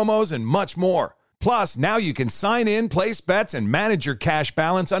boost promos, and much more. Plus, now you can sign in, place bets, and manage your cash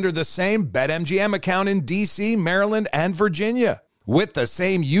balance under the same BetMGM account in D.C., Maryland, and Virginia. With the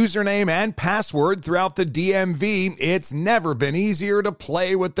same username and password throughout the DMV, it's never been easier to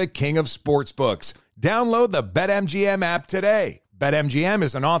play with the king of sportsbooks. Download the BetMGM app today. BetMGM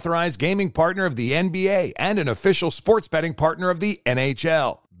is an authorized gaming partner of the NBA and an official sports betting partner of the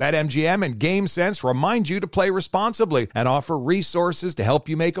NHL. BetMGM and GameSense remind you to play responsibly and offer resources to help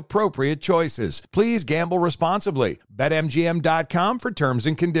you make appropriate choices. Please gamble responsibly. BetMGM.com for terms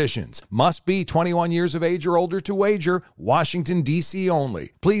and conditions. Must be 21 years of age or older to wager. Washington, D.C.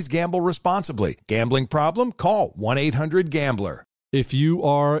 only. Please gamble responsibly. Gambling problem? Call 1-800-GAMBLER. If you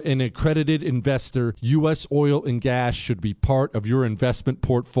are an accredited investor, U.S. oil and gas should be part of your investment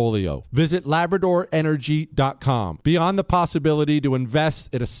portfolio. Visit LabradorEnergy.com. Beyond the possibility to invest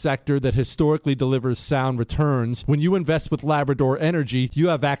in a sector that historically delivers sound returns, when you invest with Labrador Energy, you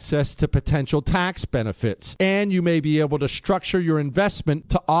have access to potential tax benefits, and you may be able to structure your investment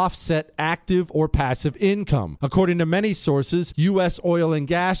to offset active or passive income. According to many sources, U.S. oil and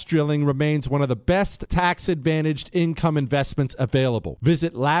gas drilling remains one of the best tax-advantaged income investments available.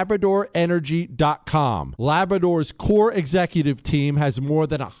 Visit LabradorEnergy.com. Labrador's core executive team has more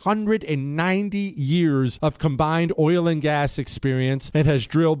than 190 years of combined oil and gas experience and has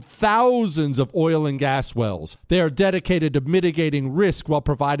drilled thousands of oil and gas wells. They are dedicated to mitigating risk while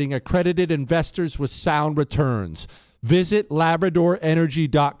providing accredited investors with sound returns. Visit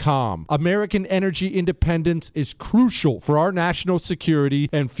LabradorEnergy.com. American energy independence is crucial for our national security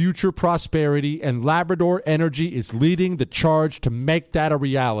and future prosperity, and Labrador Energy is leading the charge to make that a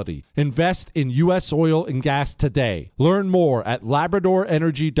reality. Invest in U.S. oil and gas today. Learn more at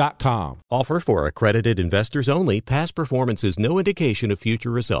LabradorEnergy.com. Offer for accredited investors only. Past performance is no indication of future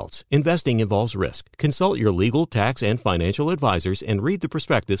results. Investing involves risk. Consult your legal, tax, and financial advisors and read the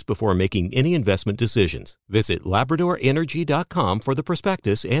prospectus before making any investment decisions. Visit LabradorEnergy.com for the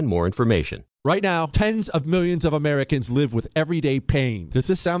prospectus and more information. Right now, tens of millions of Americans live with everyday pain. Does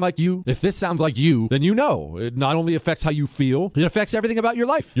this sound like you? If this sounds like you, then you know it not only affects how you feel, it affects everything about your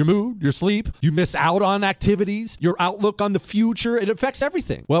life. Your mood, your sleep, you miss out on activities, your outlook on the future. It affects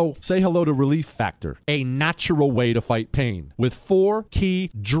everything. Well, say hello to Relief Factor, a natural way to fight pain. With 4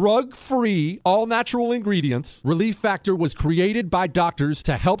 key drug-free, all-natural ingredients, Relief Factor was created by doctors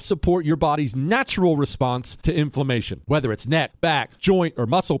to help support your body's natural response to inflammation. Whether it's neck, back, joint, or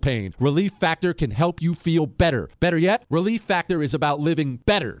muscle pain, Relief Factor can help you feel better. Better yet, Relief Factor is about living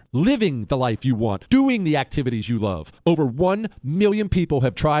better, living the life you want, doing the activities you love. Over 1 million people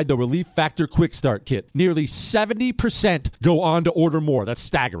have tried the Relief Factor Quick Start Kit. Nearly 70% go on to order more. That's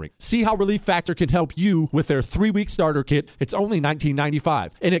staggering. See how Relief Factor can help you with their 3-week starter kit. It's only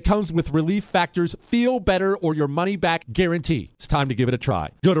 $19.95, and it comes with Relief Factor's Feel Better or Your Money Back guarantee. It's time to give it a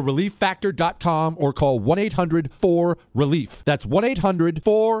try. Go to ReliefFactor.com or call 1-800-4RELIEF. That's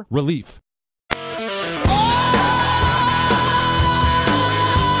 1-800-4RELIEF.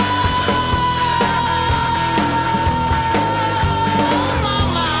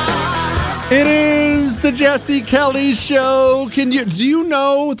 It is the Jesse Kelly Show. Do you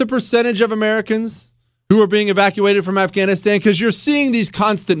know the percentage of Americans who are being evacuated from Afghanistan? Because you're seeing these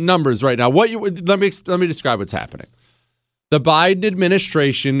constant numbers right now. Let me describe what's happening. The Biden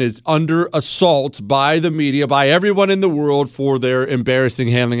administration is under assault by the media, by everyone in the world, for their embarrassing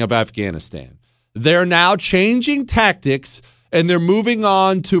handling of Afghanistan. They're now changing tactics, and they're moving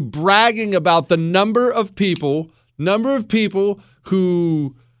on to bragging about the number of people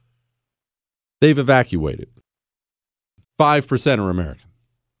who they've evacuated. 5% are American.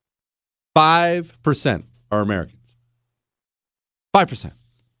 5% are Americans. 5%.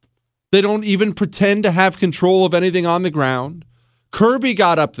 They don't even pretend to have control of anything on the ground. Kirby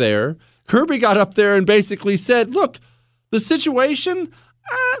got up there and basically said, look, the situation,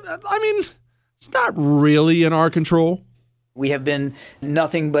 it's not really in our control. We have been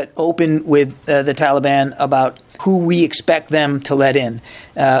nothing but open with the Taliban about who we expect them to let in.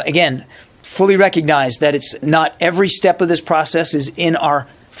 Again, fully recognize that it's not every step of this process is in our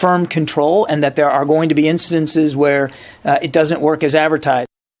firm control, and that there are going to be instances where it doesn't work as advertised.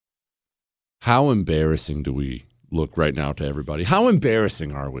 How embarrassing do we look right now to everybody? How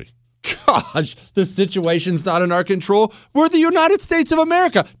embarrassing are we? Gosh, the situation's not in our control. We're the United States of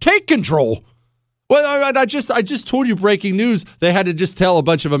America. Take control. Well, I just told you breaking news. They had to just tell a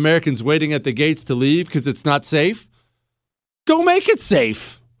bunch of Americans waiting at the gates to leave because it's not safe. Go make it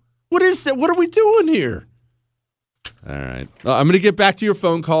safe. What is that? What are we doing here? All right. I'm going to get back to your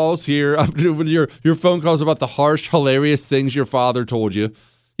phone calls here. I'm doing your phone calls about the harsh, hilarious things your father told you.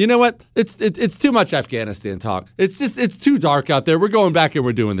 You know what? It's too much Afghanistan talk. It's too dark out there. We're going back and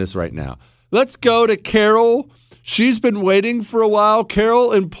we're doing this right now. Let's go to Carol. She's been waiting for a while.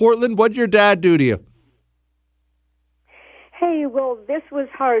 Carol in Portland, what'd your dad do to you? Hey, well, this was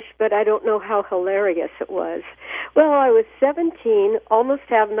harsh, but I don't know how hilarious it was. Well, I was 17, almost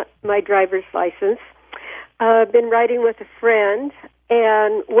have my driver's license. Been riding with a friend,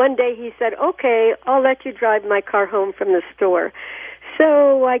 and one day he said, okay, I'll let you drive my car home from the store.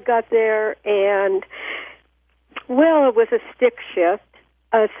 So I got there, and, well, it was a stick shift.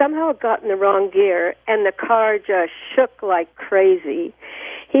 Somehow it got in the wrong gear, and the car just shook like crazy.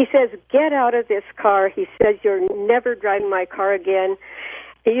 He says, get out of this car. He says, you're never driving my car again.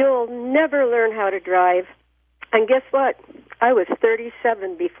 You'll never learn how to drive. And guess what? I was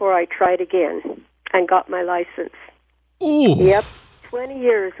 37 before I tried again and got my license. Ooh. Yep, 20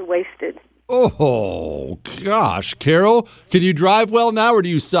 years wasted. Oh, gosh. Carol, can you drive well now, or do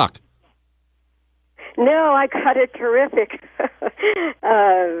you suck? No, I got a terrific,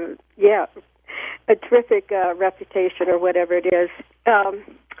 a terrific reputation or whatever it is.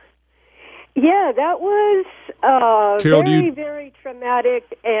 That was Carol, very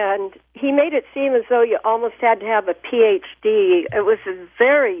traumatic, and he made it seem as though you almost had to have a PhD. It was a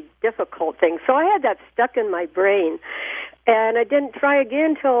very difficult thing. So I had that stuck in my brain, and I didn't try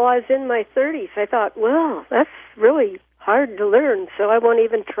again until I was in my 30s. I thought, well, that's really hard to learn, so I won't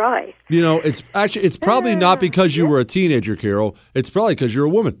even try. You know, it's probably not because you were a teenager, Carol. It's probably because you're a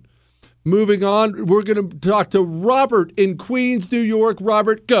woman. Moving on, we're going to talk to Robert in Queens, New York.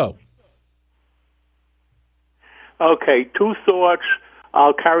 Robert, go. Okay, 2 thoughts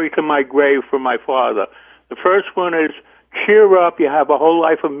I'll carry to my grave from my father. The first one is, cheer up, you have a whole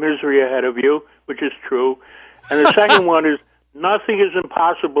life of misery ahead of you, which is true. And the second one is, nothing is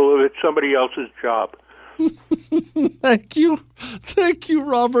impossible if it's somebody else's job. Thank you. Thank you,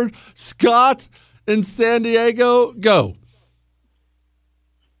 Robert. Scott in San Diego, go.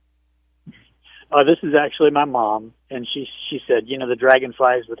 This is actually my mom, and she said, you know, the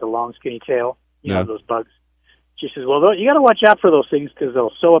dragonflies with the long, skinny tail, you know, those bugs. She says, well, you got to watch out for those things because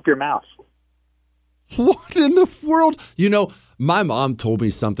they'll sew up your mouth. What in the world? You know, my mom told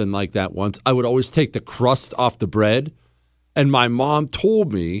me something like that once. I would always take the crust off the bread, and my mom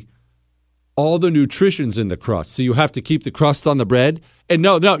told me all the nutrition's in the crust, so you have to keep the crust on the bread. And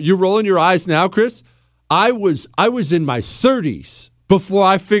no, you're rolling your eyes now, Chris. I was in my 30s before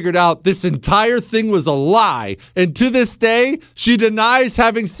I figured out this entire thing was a lie, and to this day, she denies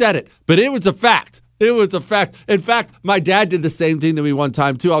having said it, but it was a fact. It was a fact. In fact, my dad did the same thing to me one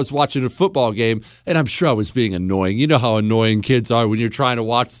time, too. I was watching a football game, and I'm sure I was being annoying. You know how annoying kids are when you're trying to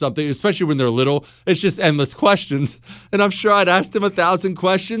watch something, especially when they're little. It's just endless questions. And I'm sure I'd asked him 1,000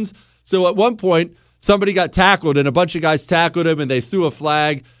 questions. So at one point, somebody got tackled, and a bunch of guys tackled him, and they threw a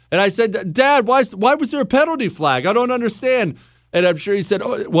flag. And I said, Dad, why was there a penalty flag? I don't understand. And I'm sure he said,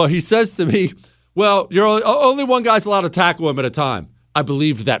 he says to me, well, you're only one guy's allowed to tackle him at a time. I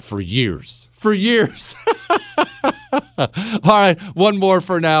believed that for years. For years. All right, one more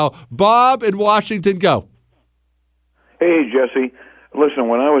for now. Bob in Washington, go. Hey, Jesse. Listen,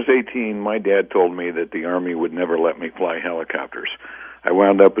 when I was 18, my dad told me that the Army would never let me fly helicopters. I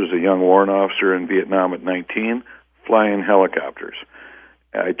wound up as a young warrant officer in Vietnam at 19, flying helicopters.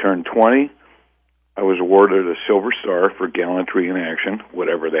 I turned 20. I was awarded a Silver Star for gallantry in action,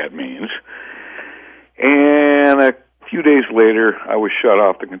 whatever that means. And a few days later, I was shut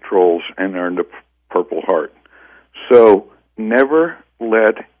off the controls and earned a Purple Heart. So never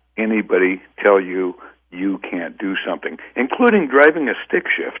let anybody tell you you can't do something, including driving a stick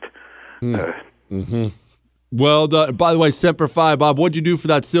shift. Well, by the way, Semper Fi, Bob, what'd you do for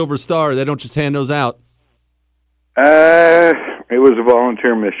that Silver Star? They don't just hand those out. It was a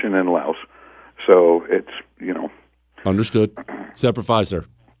volunteer mission in Laos. So it's, Understood. Semper Fi, sir.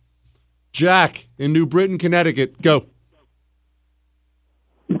 Jack in New Britain, Connecticut, go.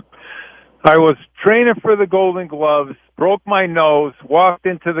 I was training for the Golden Gloves, broke my nose, walked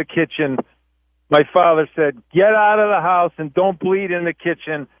into the kitchen. My father said, get out of the house and don't bleed in the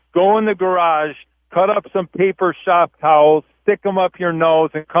kitchen. Go in the garage, cut up some paper shop towels, stick them up your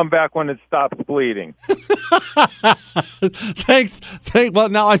nose, and come back when it stops bleeding. Thanks. Well,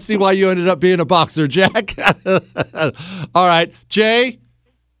 now I see why you ended up being a boxer, Jack. All right. Jay,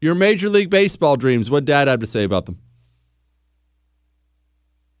 your Major League Baseball dreams. What Dad have to say about them?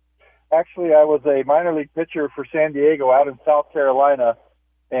 Actually, I was a minor league pitcher for San Diego out in South Carolina,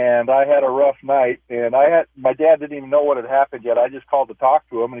 and I had a rough night. And my dad didn't even know what had happened yet. I just called to talk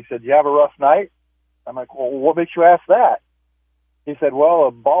to him, and he said, "You have a rough night?" I'm like, "Well, what makes you ask that?" He said, "Well,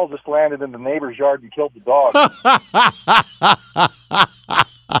 a ball just landed in the neighbor's yard and killed the dog."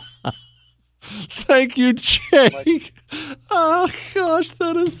 Thank you, Jake. Oh, gosh,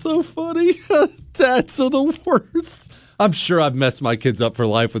 that is so funny. Dads are the worst. I'm sure I've messed my kids up for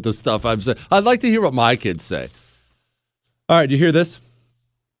life with the stuff I'm saying. I'd like to hear what my kids say. All right, do you hear this?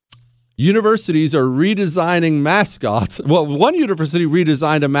 Universities are redesigning mascots. Well, one university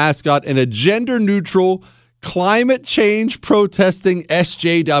redesigned a mascot in a gender-neutral, climate change protesting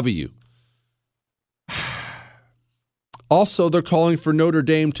SJW. Also, they're calling for Notre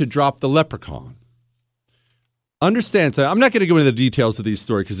Dame to drop the leprechaun. Understand, I'm not going to go into the details of these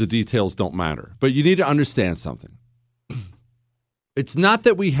stories because the details don't matter, but you need to understand something. It's not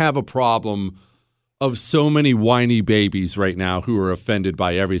that we have a problem of so many whiny babies right now who are offended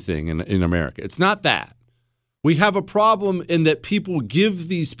by everything in America. It's not that. We have a problem in that people give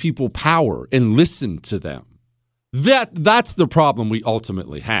these people power and listen to them. That's the problem we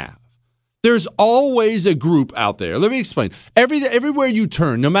ultimately have. There's always a group out there. Let me explain. Everywhere you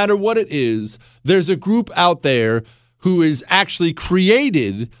turn, no matter what it is, there's a group out there who is actually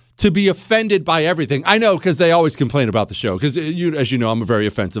created to be offended by everything. I know, because they always complain about the show, because as you know, I'm very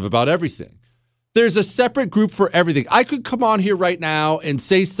offensive about everything. There's a separate group for everything. I could come on here right now and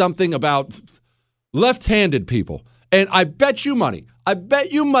say something about left-handed people, and I bet you money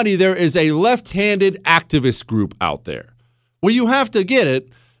there is a left-handed activist group out there. Well, you have to get it.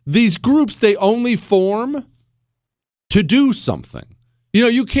 These groups, they only form to do something.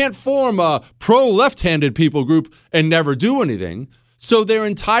 You can't form a pro-left-handed people group and never do anything. So their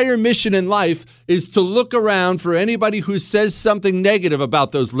entire mission in life is to look around for anybody who says something negative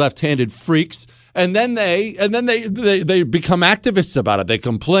about those left-handed freaks, and then they become activists about it. They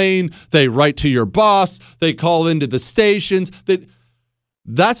complain, they write to your boss, they call into the stations.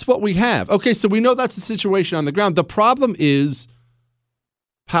 That's what we have. Okay, so we know that's the situation on the ground. The problem is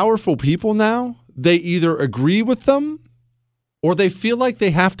powerful people now, they either agree with them or they feel like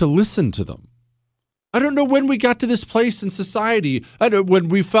they have to listen to them. I don't know when we got to this place in society, when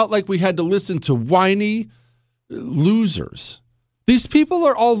we felt like we had to listen to whiny losers. These people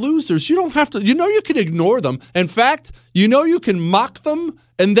are all losers. You don't have to, you can ignore them. In fact, you can mock them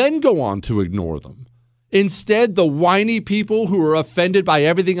and then go on to ignore them. Instead, the whiny people who are offended by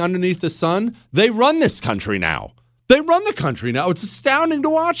everything underneath the sun, they run this country now. It's astounding to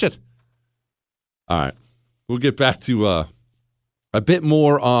watch it. All right. We'll get back to a bit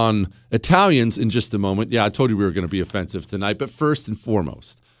more on Italians in just a moment. Yeah, I told you we were going to be offensive tonight. But first and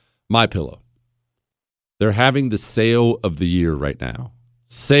foremost, MyPillow. They're having the sale of the year right now.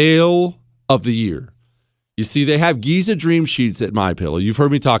 Sale of the year. You see, they have Giza Dream Sheets at MyPillow. You've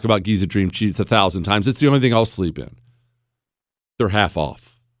heard me talk about Giza Dream Sheets 1,000 times. It's the only thing I'll sleep in. They're half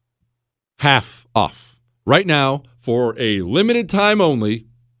off. Half off. Right now, for a limited time only,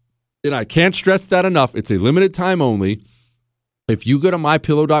 and I can't stress that enough, it's a limited time only. If you go to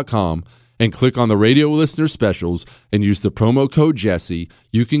MyPillow.com and click on the radio listener specials and use the promo code Jesse,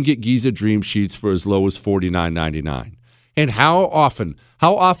 you can get Giza Dream Sheets for as low as $49.99. And how often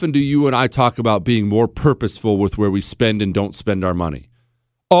do you and I talk about being more purposeful with where we spend and don't spend our money?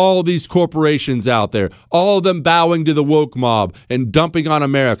 All these corporations out there, all of them bowing to the woke mob and dumping on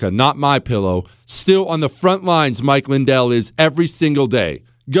America, not MyPillow. Still on the front lines, Mike Lindell is every single day.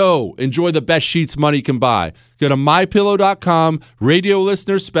 Go, enjoy the best sheets money can buy. Go to MyPillow.com, radio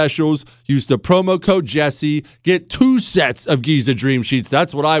listener specials, use the promo code Jesse, get 2 sets of Giza Dream Sheets.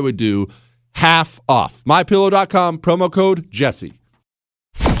 That's what I would do. Half off. MyPillow.com, promo code Jesse.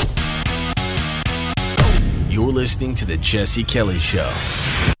 You're listening to The Jesse Kelly Show.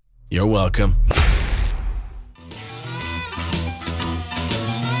 You're welcome.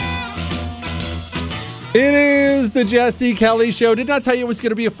 It is The Jesse Kelly Show. Didn't I tell you it was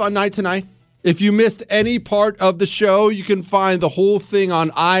going to be a fun night tonight? If you missed any part of the show, you can find the whole thing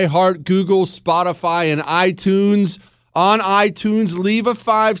on iHeart, Google, Spotify, and iTunes. On iTunes, leave a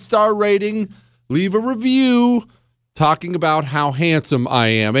 5-star rating, leave a review talking about how handsome I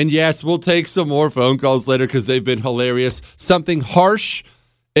am. And yes, we'll take some more phone calls later because they've been hilarious. Something harsh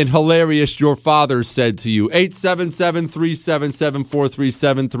and hilarious your father said to you.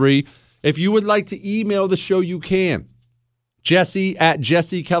 877-377-4373. If you would like to email the show, you can.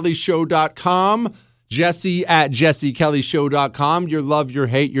 Jesse@jessekellyshow.com. Jesse@jessekellyshow.com. Your love, your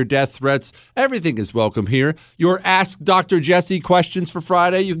hate, your death threats, everything is welcome here. Your Ask Dr. Jesse questions for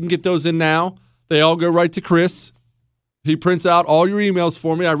Friday, you can get those in now. They all go right to Chris. He prints out all your emails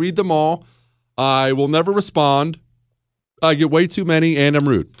for me. I read them all. I will never respond. I get way too many, and I'm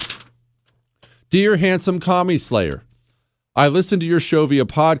rude. Dear handsome commie slayer, I listened to your show via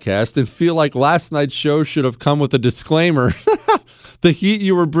podcast and feel like last night's show should have come with a disclaimer. The heat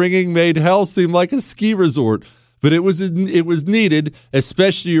you were bringing made hell seem like a ski resort, but it was needed,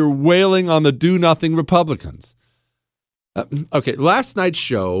 especially your wailing on the do-nothing Republicans. Okay, last night's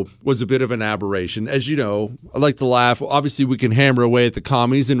show was a bit of an aberration. As you know, I like to laugh. Obviously, we can hammer away at the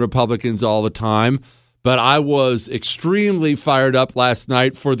commies and Republicans all the time, but I was extremely fired up last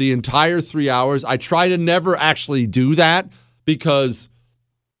night for the entire 3 hours. I try to never actually do that because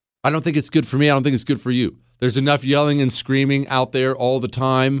I don't think it's good for me. I don't think it's good for you. There's enough yelling and screaming out there all the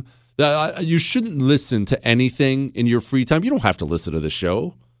time. You shouldn't listen to anything in your free time. You don't have to listen to the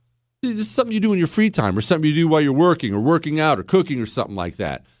show. It's something you do in your free time or something you do while you're working or working out or cooking or something like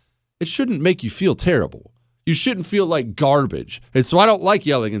that. It shouldn't make you feel terrible. You shouldn't feel like garbage. And so I don't like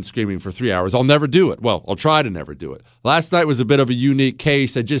yelling and screaming for 3 hours. I'll never do it. Well, I'll try to never do it. Last night was a bit of a unique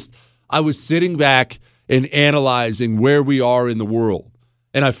case. I was sitting back and analyzing where we are in the world.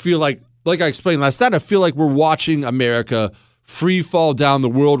 And I feel like I explained last night, I feel like we're watching America free fall down the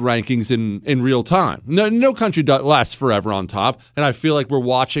world rankings in real time. No country lasts forever on top. And I feel like we're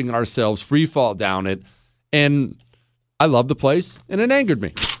watching ourselves free fall down it. And I love the place, and it angered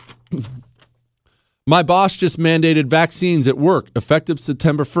me. My boss just mandated vaccines at work effective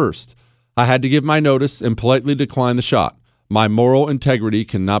September 1st. I had to give my notice and politely decline the shot. My moral integrity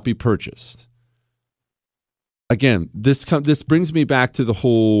cannot be purchased. Again, this brings me back to the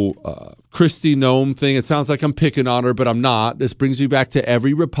whole Kristi Noem thing. It sounds like I'm picking on her, but I'm not. This brings me back to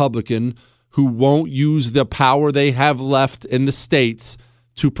every Republican who won't use the power they have left in the states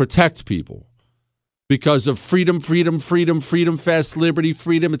to protect people. Because of freedom fest, liberty,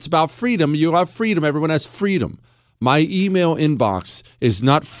 freedom. It's about freedom. You have freedom. Everyone has freedom. My email inbox is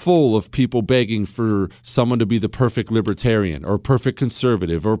not full of people begging for someone to be the perfect libertarian or perfect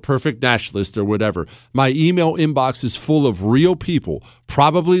conservative or perfect nationalist or whatever. My email inbox is full of real people,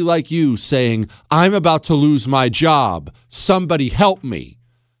 probably like you, saying, I'm about to lose my job. Somebody help me.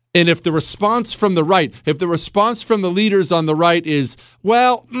 And if the response from the right, if the response from the leaders on the right is,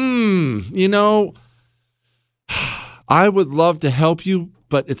 well, I would love to help you,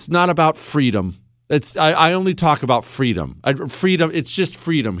 but it's not about freedom. I only talk about freedom. Freedom. It's just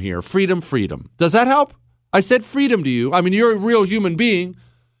freedom here. Freedom. Does that help? I said freedom to you. I mean, you're a real human being.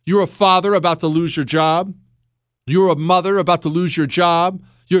 You're a father about to lose your job. You're a mother about to lose your job.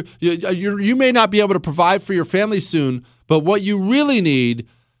 You may not be able to provide for your family soon, but what you really need,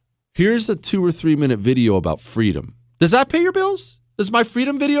 here's a 2 or 3 minute video about freedom. Does that pay your bills? Does my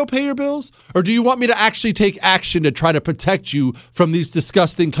freedom video pay your bills? Or do you want me to actually take action to try to protect you from these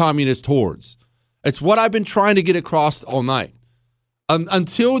disgusting communist hordes? It's what I've been trying to get across all night.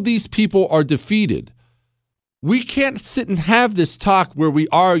 Until these people are defeated, we can't sit and have this talk where we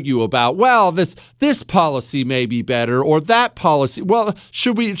argue about, well, this policy may be better or that policy. Well,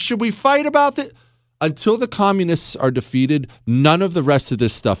 should we fight about that? Until the communists are defeated, none of the rest of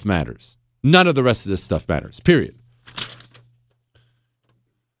this stuff matters. None of the rest of this stuff matters, period.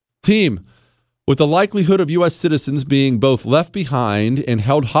 Team, with the likelihood of U.S. citizens being both left behind and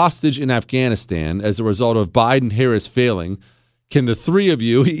held hostage in Afghanistan as a result of Biden-Harris failing, can the three of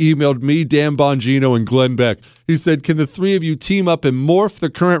you, he emailed me, Dan Bongino, and Glenn Beck. He said, can the three of you team up and morph the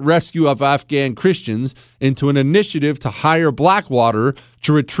current rescue of Afghan Christians into an initiative to hire Blackwater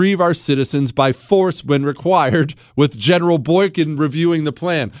to retrieve our citizens by force when required, with General Boykin reviewing the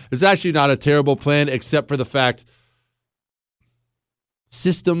plan? It's actually not a terrible plan, except for the fact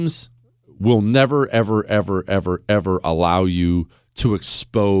systems will never, ever, ever, ever, ever allow you to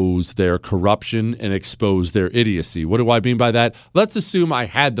expose their corruption and expose their idiocy. What do I mean by that? Let's assume I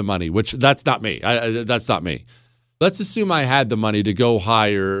had the money, which that's not me. That's not me. Let's assume I had the money to go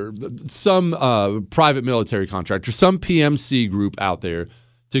hire some private military contractor, some PMC group out there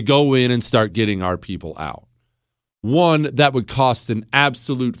to go in and start getting our people out. One, that would cost an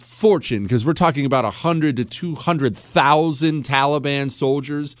absolute fortune because we're talking about 100 to 200,000 Taliban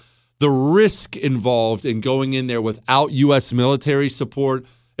soldiers. The risk involved in going in there without U.S. military support,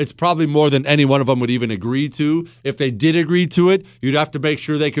 it's probably more than any one of them would even agree to. If they did agree to it, you'd have to make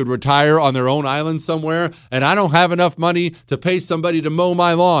sure they could retire on their own island somewhere. And I don't have enough money to pay somebody to mow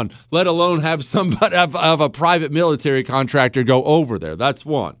my lawn, let alone have somebody have a private military contractor go over there. That's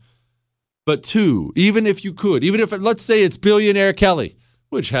one. But two, even if you could, even if, let's say it's Billionaire Kelly,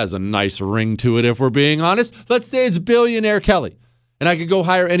 which has a nice ring to it if we're being honest. Let's say it's Billionaire Kelly. And I could go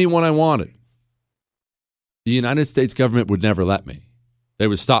hire anyone I wanted. The United States government would never let me. They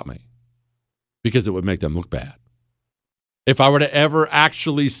would stop me because it would make them look bad. If I were to ever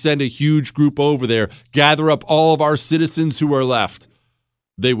actually send a huge group over there, gather up all of our citizens who are left,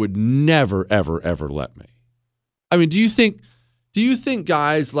 they would never, ever, ever let me. I mean, do you think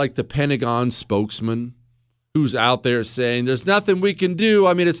guys like the Pentagon spokesman who's out there saying there's nothing we can do,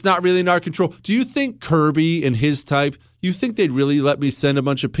 I mean, it's not really in our control, do you think Kirby and his type, you think they'd really let me send a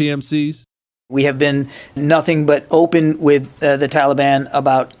bunch of PMCs? We have been nothing but open with the Taliban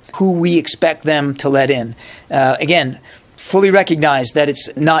about who we expect them to let in. Again, fully recognize that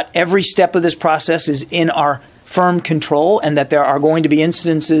it's not every step of this process is in our firm control and that there are going to be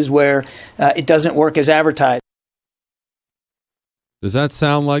instances where it doesn't work as advertised. Does that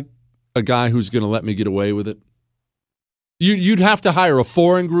sound like a guy who's going to let me get away with it? You'd have to hire a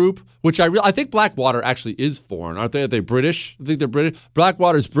foreign group, which I think Blackwater actually is foreign, aren't they? Are they British? I think they're British.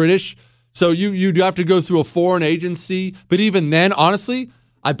 Blackwater's British. So you'd have to go through a foreign agency. But even then, honestly,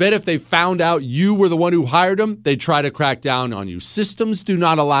 I bet if they found out you were the one who hired them, they'd try to crack down on you. Systems do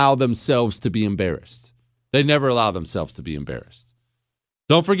not allow themselves to be embarrassed. They never allow themselves to be embarrassed.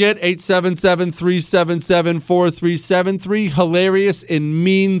 Don't forget, 877-377-4373. Hilarious and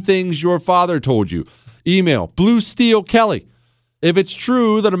mean things your father told you. Email Blue Steel Kelly. If it's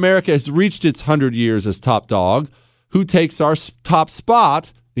true that America has reached its 100 years as top dog, who takes our top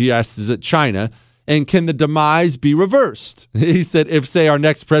spot? He asks, is it China? And can the demise be reversed? He said, if, say, our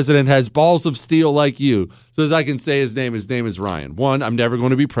next president has balls of steel like you. So as I can say his name is Ryan. One, I'm never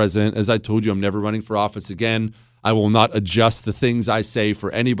going to be president. As I told you, I'm never running for office again. I will not adjust the things I say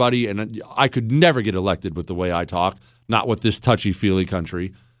for anybody. And I could never get elected with the way I talk, not with this touchy-feely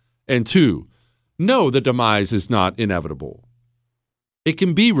country. And two, no, the demise is not inevitable. It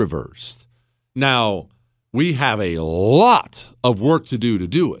can be reversed. Now, we have a lot of work to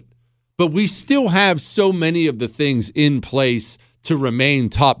do it. But we still have so many of the things in place to remain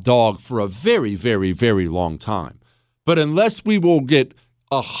top dog for a very, very, very long time. But unless we will get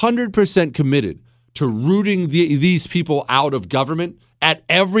 100% committed to rooting these people out of government at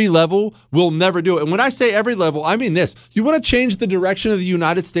every level, we'll never do it. And when I say every level, I mean this. You want to change the direction of the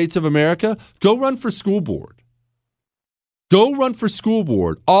United States of America? Go run for school board. Go run for school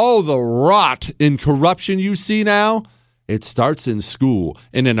board. All the rot and corruption you see now, it starts in school.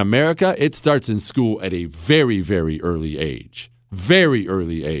 And in America, it starts in school at a very, very early age. Very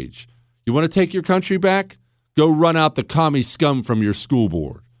early age. You want to take your country back? Go run out the commie scum from your school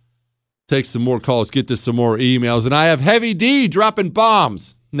board. Take some more calls, get to some more emails. And I have Heavy D dropping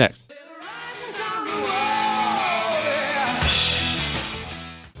bombs next.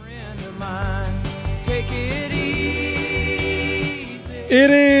 It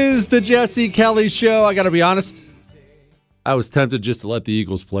is the Jesse Kelly Show. I got to be honest. I was tempted just to let the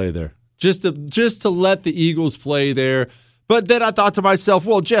Eagles play there. Just to let the Eagles play there. But then I thought to myself,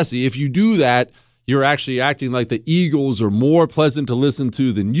 well, Jesse, if you do that, you're actually acting like the Eagles are more pleasant to listen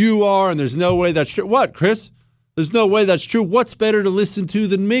to than you are, and there's no way that's true. What, Chris? There's no way that's true. What's better to listen to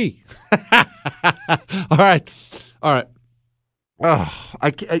than me? All right. Oh,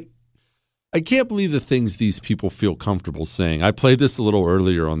 I can't believe the things these people feel comfortable saying. I played this a little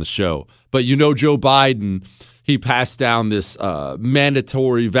earlier on the show, but you know Joe Biden, he passed down this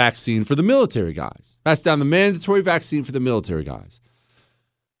mandatory vaccine for the military guys.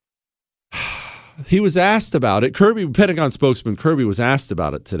 He was asked about it. Pentagon spokesman Kirby was asked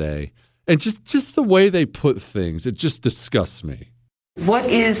about it today. And just the way they put things, it just disgusts me. What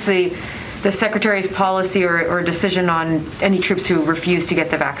is the Secretary's policy or decision on any troops who refuse to get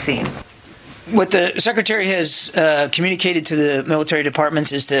the vaccine? What the Secretary has communicated to the military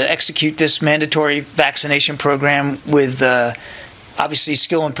departments is to execute this mandatory vaccination program with obviously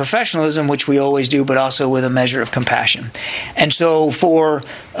skill and professionalism, which we always do, but also with a measure of compassion. And so for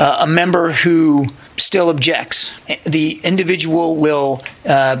a member who still objects, the individual will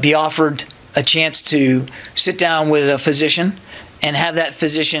be offered a chance to sit down with a physician and have that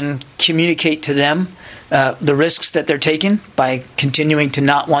physician communicate to them the risks that they're taking by continuing to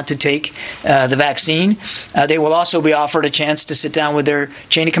not want to take the vaccine. They will also be offered a chance to sit down with their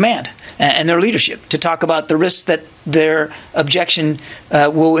chain of command and their leadership to talk about the risks that their objection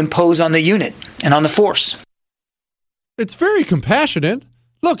will impose on the unit and on the force. It's very compassionate.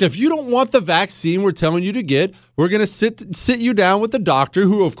 Look, if you don't want the vaccine we're telling you to get, we're going to sit you down with the doctor,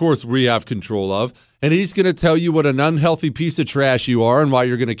 who, of course, we have control of, and he's going to tell you what an unhealthy piece of trash you are and why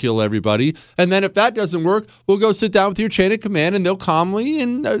you're going to kill everybody. And then if that doesn't work, we'll go sit down with your chain of command, and they'll calmly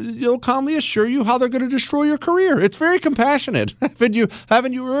assure you how they're going to destroy your career. It's very compassionate.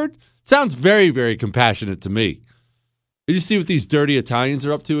 Haven't you heard? Sounds very, very compassionate to me. Did you see what these dirty Italians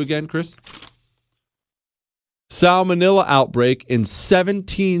are up to again, Chris? Salmonella outbreak in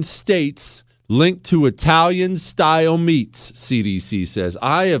 17 states linked to Italian-style meats, CDC says.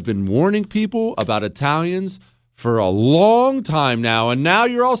 I have been warning people about Italians for a long time now, and now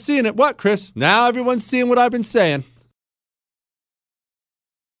you're all seeing it. What, Chris? Now everyone's seeing what I've been saying.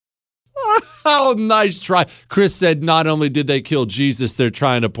 Oh, nice try. Chris said not only did they kill Jesus, they're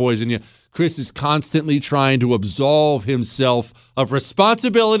trying to poison you. Chris is constantly trying to absolve himself of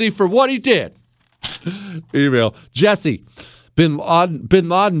responsibility for what he did. Email. Jesse, Bin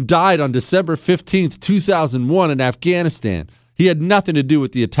Laden died on December 15th, 2001 in Afghanistan. He had nothing to do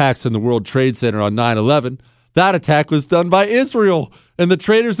with the attacks on the World Trade Center on 9/11. That attack was done by Israel and the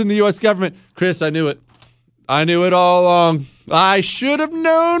traitors in the U.S. government. Chris, I knew it. I knew it all along. I should have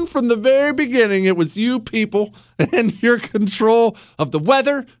known from the very beginning it was you people and your control of the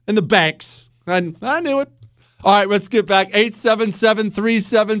weather and the banks. I knew it. All right, let's get back.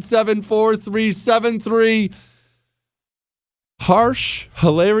 877-377-4373. Harsh,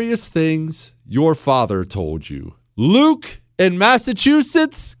 hilarious things your father told you. Luke in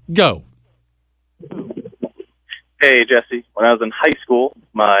Massachusetts, go. Hey, Jesse. When I was in high school,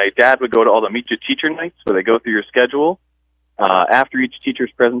 my dad would go to all the Meet Your Teacher nights where they go through your schedule. After each teacher's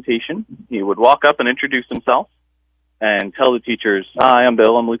presentation, he would walk up and introduce himself and tell the teachers, "Hi, I'm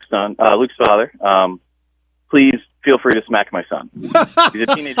Bill. I'm Luke's father. Please feel free to smack my son. He's a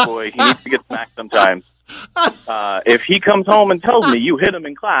teenage boy. He needs to get smacked sometimes. If he comes home and tells me you hit him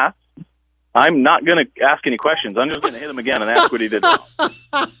in class, I'm not going to ask any questions. I'm just going to hit him again and ask what he did wrong.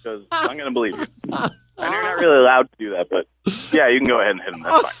 Because I'm going to believe you." And you're not really allowed to do that, but yeah, you can go ahead and hit him.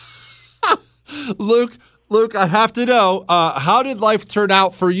 That's fine. Luke, I have to know, how did life turn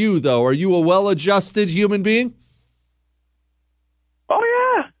out for you, though? Are you a well-adjusted human being?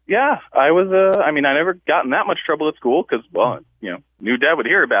 Oh, yeah. I was, I never got in that much trouble at school because, knew Dad would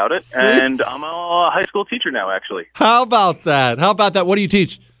hear about it. And I'm a high school teacher now, actually. How about that? What do you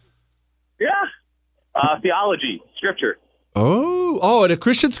teach? Yeah. Theology, scripture. Oh, at a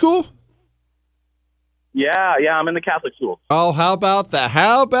Christian school? Yeah, I'm in the Catholic school. Oh, how about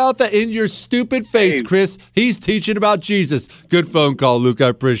that? In your stupid face, Chris. He's teaching about Jesus. Good phone call, Luke. I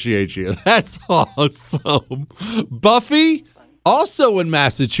appreciate you. That's awesome. Buffy, also in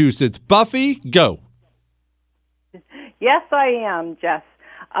Massachusetts. Buffy, go. Yes, I am, Jess.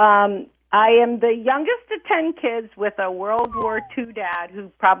 I am the youngest of 10 kids with a World War II dad who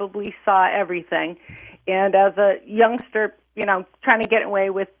probably saw everything. And as a youngster, trying to get away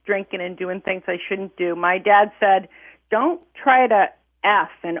with drinking and doing things I shouldn't do, my dad said, "Don't try to F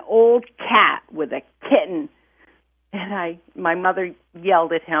an old cat with a kitten." And my mother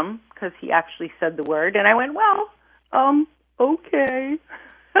yelled at him because he actually said the word. And I went, okay.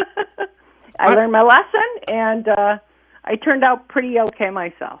 I learned my lesson, and I turned out pretty okay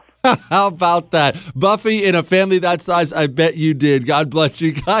myself. How about that? Buffy, in a family that size, I bet you did. God bless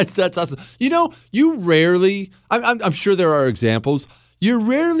you guys. That's awesome. You rarely, I'm sure there are examples, you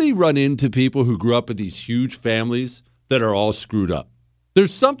rarely run into people who grew up in these huge families that are all screwed up.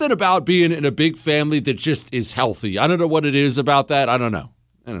 There's something about being in a big family that just is healthy. I don't know what it is about that. I don't know.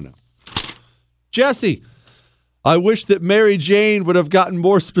 Jesse, I wish that Mary Jane would have gotten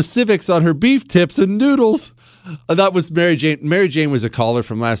more specifics on her beef tips and noodles. That was Mary Jane. Mary Jane was a caller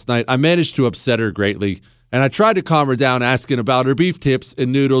from last night. I managed to upset her greatly, and I tried to calm her down asking about her beef tips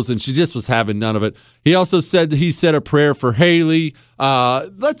and noodles, and she just was having none of it. He also said that he said a prayer for Haley.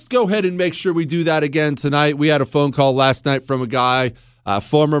 Let's go ahead and make sure we do that again tonight. We had a phone call last night from a guy,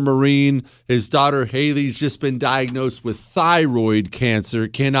 former Marine. His daughter Haley's just been diagnosed with thyroid cancer.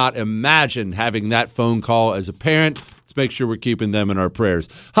 Cannot imagine having that phone call as a parent. Let's make sure we're keeping them in our prayers.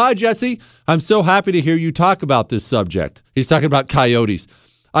 Hi, Jesse. I'm so happy to hear you talk about this subject. He's talking about coyotes.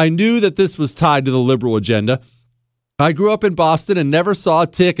 I knew that this was tied to the liberal agenda. I grew up in Boston and never saw a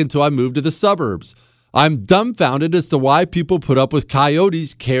tick until I moved to the suburbs. I'm dumbfounded as to why people put up with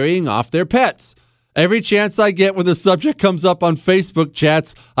coyotes carrying off their pets. Every chance I get when the subject comes up on Facebook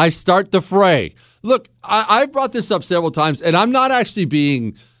chats, I start the fray. Look, I've brought this up several times, and I'm not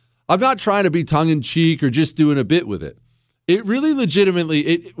trying to be tongue-in-cheek or just doing a bit with it. It really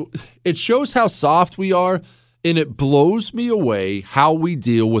legitimately, it shows how soft we are, and it blows me away how we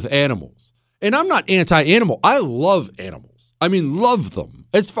deal with animals. And I'm not anti-animal. I love animals. Love them.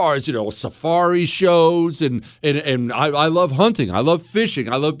 As far as, safari shows, and I love hunting. I love fishing.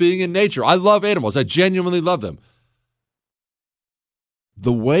 I love being in nature. I love animals. I genuinely love them.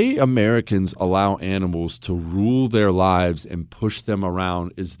 The way Americans allow animals to rule their lives and push them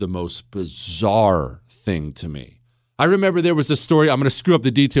around is the most bizarre thing to me. I remember there was a story, I'm going to screw up the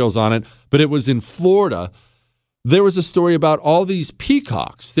details on it, but it was in Florida. There was a story about all these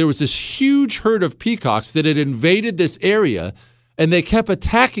peacocks. There was this huge herd of peacocks that had invaded this area, and they kept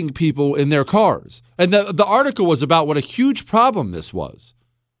attacking people in their cars. And the article was about what a huge problem this was.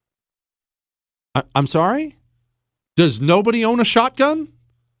 I'm sorry? Does nobody own a shotgun?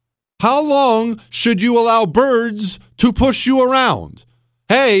 How long should you allow birds to push you around?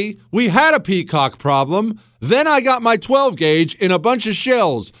 Hey, we had a peacock problem. Then I got my 12 gauge in a bunch of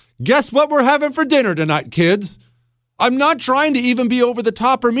shells. Guess what we're having for dinner tonight, kids? I'm not trying to even be over the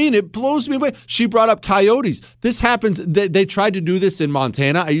top or mean. It blows me away. She brought up coyotes. This happens. They tried to do this in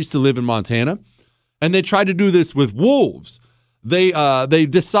Montana. I used to live in Montana. And they tried to do this with wolves. They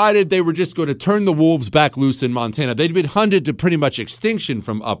decided they were just going to turn the wolves back loose in Montana. They'd been hunted to pretty much extinction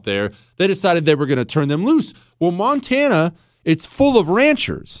from up there. They decided they were going to turn them loose. Well, Montana, it's full of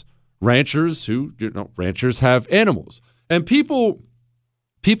ranchers. Ranchers have animals. And people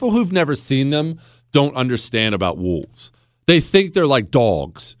who've never seen them don't understand about wolves. They think they're like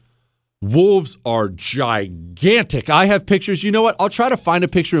dogs. Wolves are gigantic. I have pictures. You know what? I'll try to find a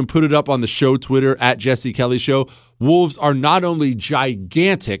picture and put it up on the show Twitter at Jesse Kelly Show. Wolves are not only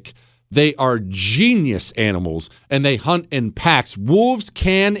gigantic, they are genius animals, and they hunt in packs. Wolves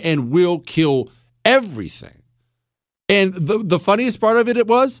can and will kill everything. And the funniest part of it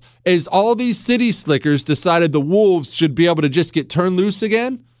is all these city slickers decided the wolves should be able to just get turned loose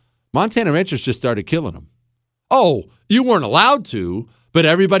again. Montana ranchers just started killing them. Oh, you weren't allowed to, but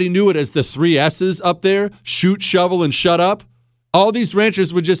everybody knew it as the 3 S's up there: shoot, shovel, and shut up. All these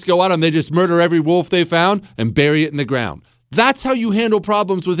ranchers would just go out and they just murder every wolf they found and bury it in the ground. That's how you handle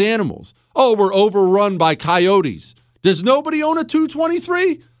problems with animals. Oh, we're overrun by coyotes. Does nobody own a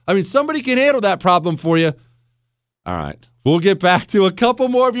 223? I mean, somebody can handle that problem for you. All right. We'll get back to a couple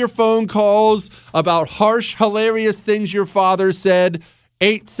more of your phone calls about harsh, hilarious things your father said.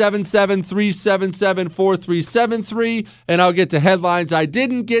 877-377-4373. And I'll get to headlines I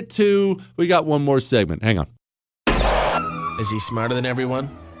didn't get to. We got one more segment. Hang on. Is he smarter than everyone?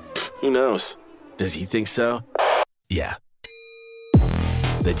 Who knows? Does he think so? Yeah.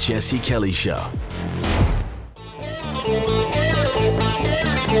 The Jesse Kelly Show.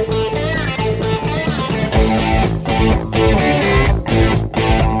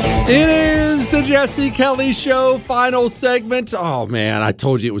 It is the Jesse Kelly Show, final segment. Oh, man, I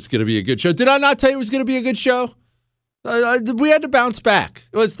told you it was going to be a good show. Did I not tell you it was going to be a good show? We had to bounce back.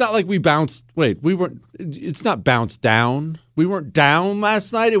 Well, it's not like we bounced. Wait, we weren't. It's not bounced down. We weren't down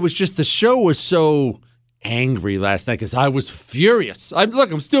last night. It was just the show was so angry last night because I was furious.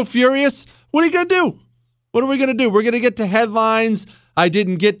 I'm still furious. What are you going to do? What are we going to do? We're going to get to headlines I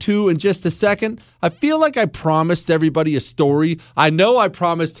didn't get to in just a second. I feel like I promised everybody a story. I know I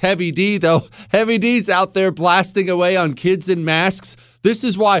promised Heavy D, though. Heavy D's out there blasting away on kids in masks. This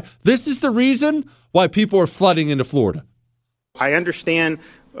is the reason why people are flooding into Florida. I understand,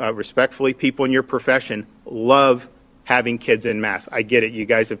 respectfully, people in your profession love having kids in masks. I get it. You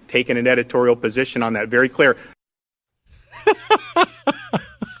guys have taken an editorial position on that. Very clear.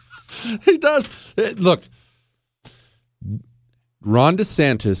 He does. Look, Ron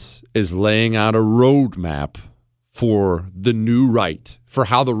DeSantis is laying out a roadmap for the new right, for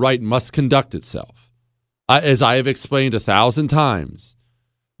how the right must conduct itself. As I have explained 1,000 times,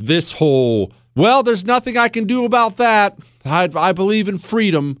 this whole, well, there's nothing I can do about that. I believe in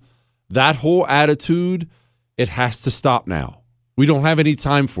freedom. That whole attitude, it has to stop now. We don't have any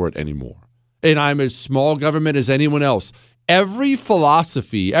time for it anymore. And I'm as small government as anyone else. Every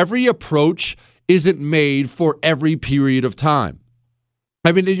philosophy, every approach isn't made for every period of time.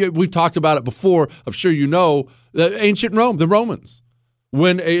 I mean, we've talked about it before. I'm sure you know, the ancient Rome, the Romans,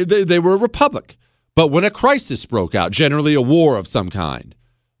 when they were a republic. But when a crisis broke out, generally a war of some kind,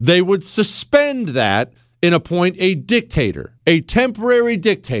 they would suspend that and appoint a dictator, a temporary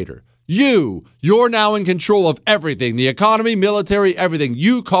dictator. You're now in control of everything, the economy, military, everything.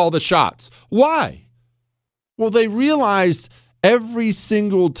 You call the shots. Why? Well, they realized every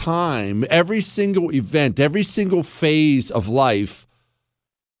single time, every single event, every single phase of life,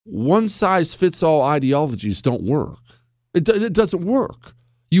 one-size-fits-all ideologies don't work. It doesn't work.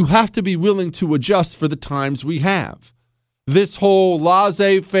 You have to be willing to adjust for the times we have. This whole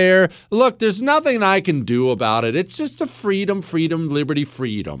laissez-faire, look, there's nothing I can do about it. It's just a freedom, liberty,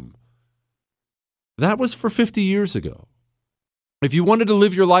 freedom. That was for 50 years ago. If you wanted to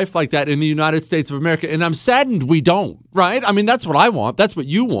live your life like that in the United States of America, and I'm saddened we don't, right? I mean, that's what I want. That's what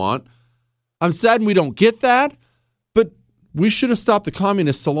you want. I'm saddened we don't get that, but we should have stopped the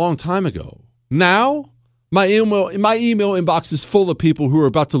communists a long time ago. Now, my email inbox is full of people who are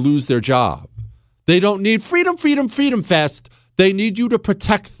about to lose their job. They don't need freedom fest. They need you to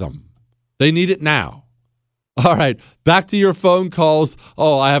protect them. They need it now. All right, back to your phone calls.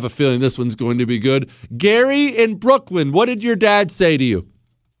 Oh, I have a feeling this one's going to be good. Gary in Brooklyn, what did your dad say to you?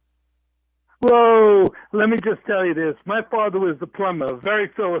 Whoa, let me just tell you this. My father was the plumber, very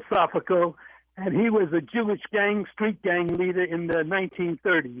philosophical, and he was a Jewish street gang leader in the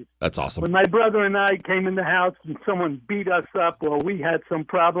 1930s. That's awesome. When my brother and I came in the house and someone beat us up or we had some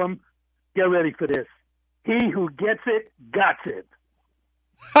problem, get ready for this. He who gets it, got it.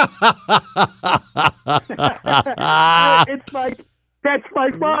 It's like, that's my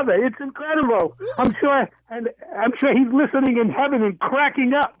father. It's incredible. I'm sure he's listening in heaven and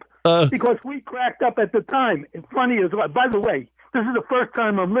cracking up. because we cracked up at the time. It's funny as well. By the way, this is the first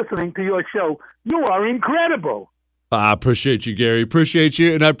time I'm listening to your show. You are incredible. I appreciate you, Gary. Appreciate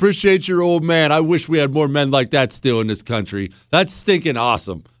you, and I appreciate your old man. I wish we had more men like that still in this country. That's stinking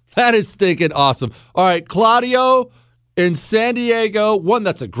awesome. That is stinking awesome. All right, Claudio in San Diego. One,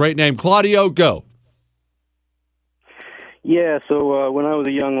 that's a great name. Claudio, go. Yeah, so when I was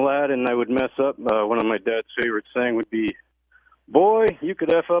a young lad and I would mess up, one of my dad's favorite saying would be, "Boy, you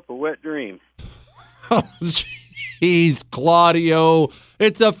could F up a wet dream." Oh, jeez, Claudio.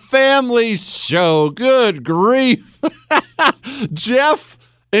 It's a family show. Good grief. Jeff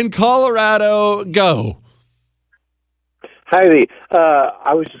in Colorado, go. Hi,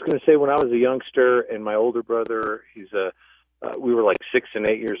 I was just going to say, when I was a youngster and my older brother, we were like 6 and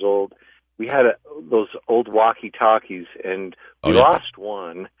 8 years old. We had those old walkie-talkies, and we lost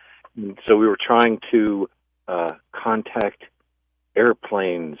one. And so we were trying to contact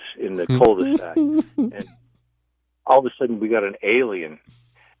airplanes in the cul-de-sac. And all of a sudden, we got an alien.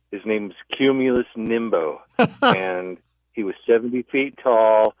 His name's Cumulus Nimbo, and he was 70 feet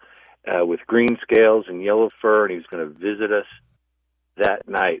tall, with green scales and yellow fur, and he was going to visit us that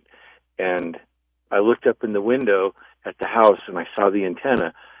night. And I looked up in the window at the house, and I saw the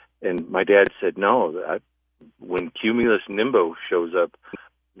antenna, and my dad said, no, when Cumulus Nimbo shows up,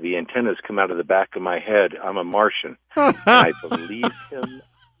 the antennas come out of the back of my head. I'm a Martian. And I believed him.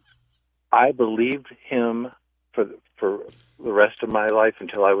 I believed him for the rest of my life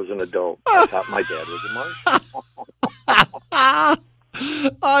until I was an adult. I thought my dad was a Martian.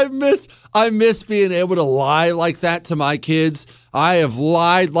 I miss being able to lie like that to my kids. I have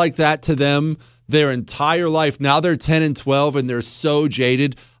lied like that to them their entire life. Now they're 10 and 12, and they're so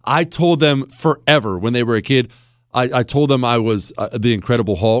jaded. I told them forever when they were a kid, I told them I was the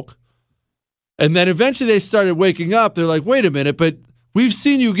Incredible Hulk. And then eventually they started waking up. They're like, wait a minute, but we've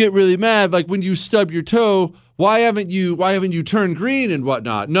seen you get really mad. Like when you stub your toe, why haven't you turned green and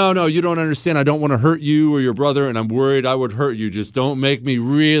whatnot? No, you don't understand. I don't want to hurt you or your brother, and I'm worried I would hurt you. Just don't make me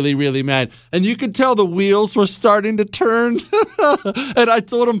really, really mad. And you could tell the wheels were starting to turn. And I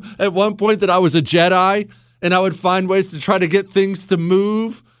told them at one point that I was a Jedi, and I would find ways to try to get things to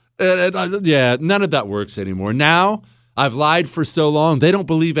move. None of that works anymore. Now, I've lied for so long, they don't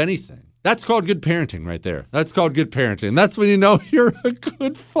believe anything. That's called good parenting right there. That's called good parenting. That's when you know you're a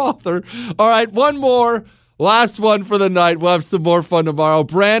good father. All right, one more. Last one for the night. We'll have some more fun tomorrow.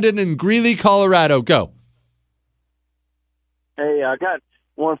 Brandon in Greeley, Colorado. Go. Hey, I got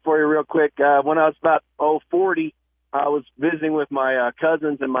one for you real quick. When I was about 40, I was visiting with my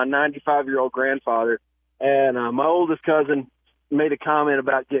cousins and my 95-year-old grandfather. And my oldest cousin made a comment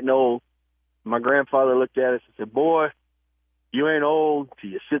about getting old. My grandfather looked at us and said, "Boy, you ain't old till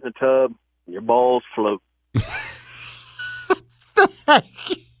you sit in the tub and your balls float."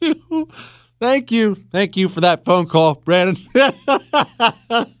 Thank you for that phone call, Brandon.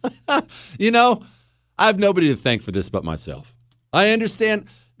 You know, I have nobody to thank for this but myself. I understand,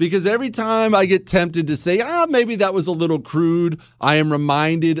 because every time I get tempted to say, maybe that was a little crude, I am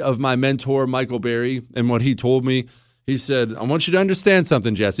reminded of my mentor, Michael Berry, and what he told me. He said, I want you to understand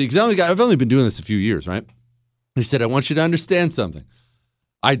something, Jesse, because I've only been doing this a few years, right? He said, I want you to understand something.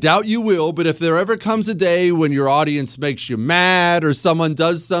 I doubt you will, but if there ever comes a day when your audience makes you mad or someone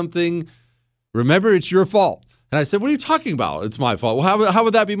does something, remember it's your fault. And I said, what are you talking about? It's my fault. Well, how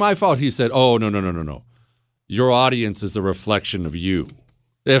would that be my fault? He said, oh, no. Your audience is a reflection of you.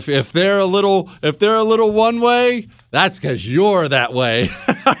 If they're a little one way, that's because you're that way.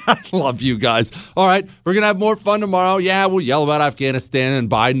 I love you guys. All right, we're going to have more fun tomorrow. Yeah, we'll yell about Afghanistan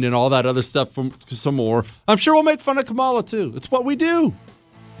and Biden and all that other stuff from some more. I'm sure we'll make fun of Kamala, too. It's what we do.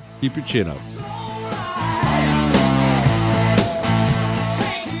 Keep your chin up.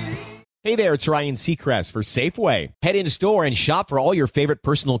 Hey there, it's Ryan Seacrest for Safeway. Head in store and shop for all your favorite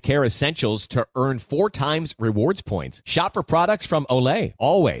personal care essentials to earn 4 times rewards points. Shop for products from Olay,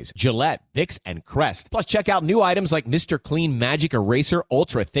 Always, Gillette, Vicks, and Crest. Plus, check out new items like Mr. Clean Magic Eraser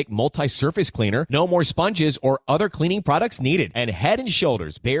Ultra Thick Multi-Surface Cleaner, no more sponges or other cleaning products needed. And Head &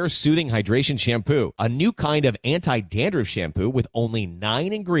 Shoulders Bare Soothing Hydration Shampoo, a new kind of anti-dandruff shampoo with only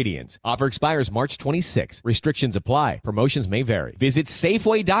 9 ingredients. Offer expires March 26. Restrictions apply. Promotions may vary. Visit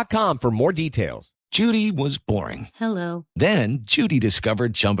Safeway.com for more details. Judy was boring. Hello. Then Judy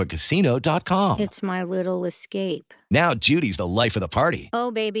discovered ChumbaCasino.com. It's my little escape. Now Judy's the life of the party.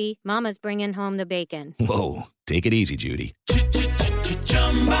 Oh, baby, mama's bringing home the bacon. Whoa, take it easy, Judy.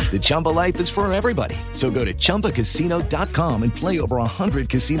 The Chumba life is for everybody. So go to ChumbaCasino.com and play over 100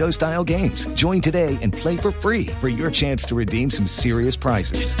 casino-style games. Join today and play for free for your chance to redeem some serious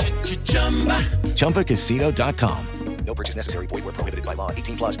prizes. ChumbaCasino.com. No purchase necessary. Void where prohibited by law.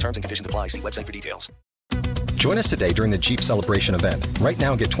 18 plus terms and conditions apply. See website for details. Join us today during the Jeep Celebration event. Right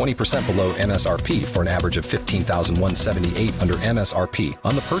now, get 20% below MSRP for an average of $15,178 under MSRP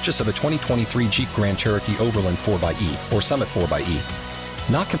on the purchase of a 2023 Jeep Grand Cherokee Overland 4xE or Summit 4xE.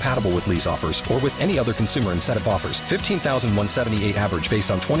 Not compatible with lease offers or with any other consumer incentive offers. $15,178 average based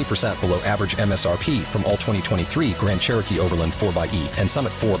on 20% below average MSRP from all 2023 Grand Cherokee Overland 4xE and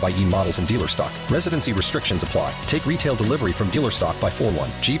Summit 4xE models in dealer stock. Residency restrictions apply. Take retail delivery from dealer stock by 4/1.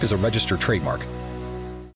 Jeep is a registered trademark.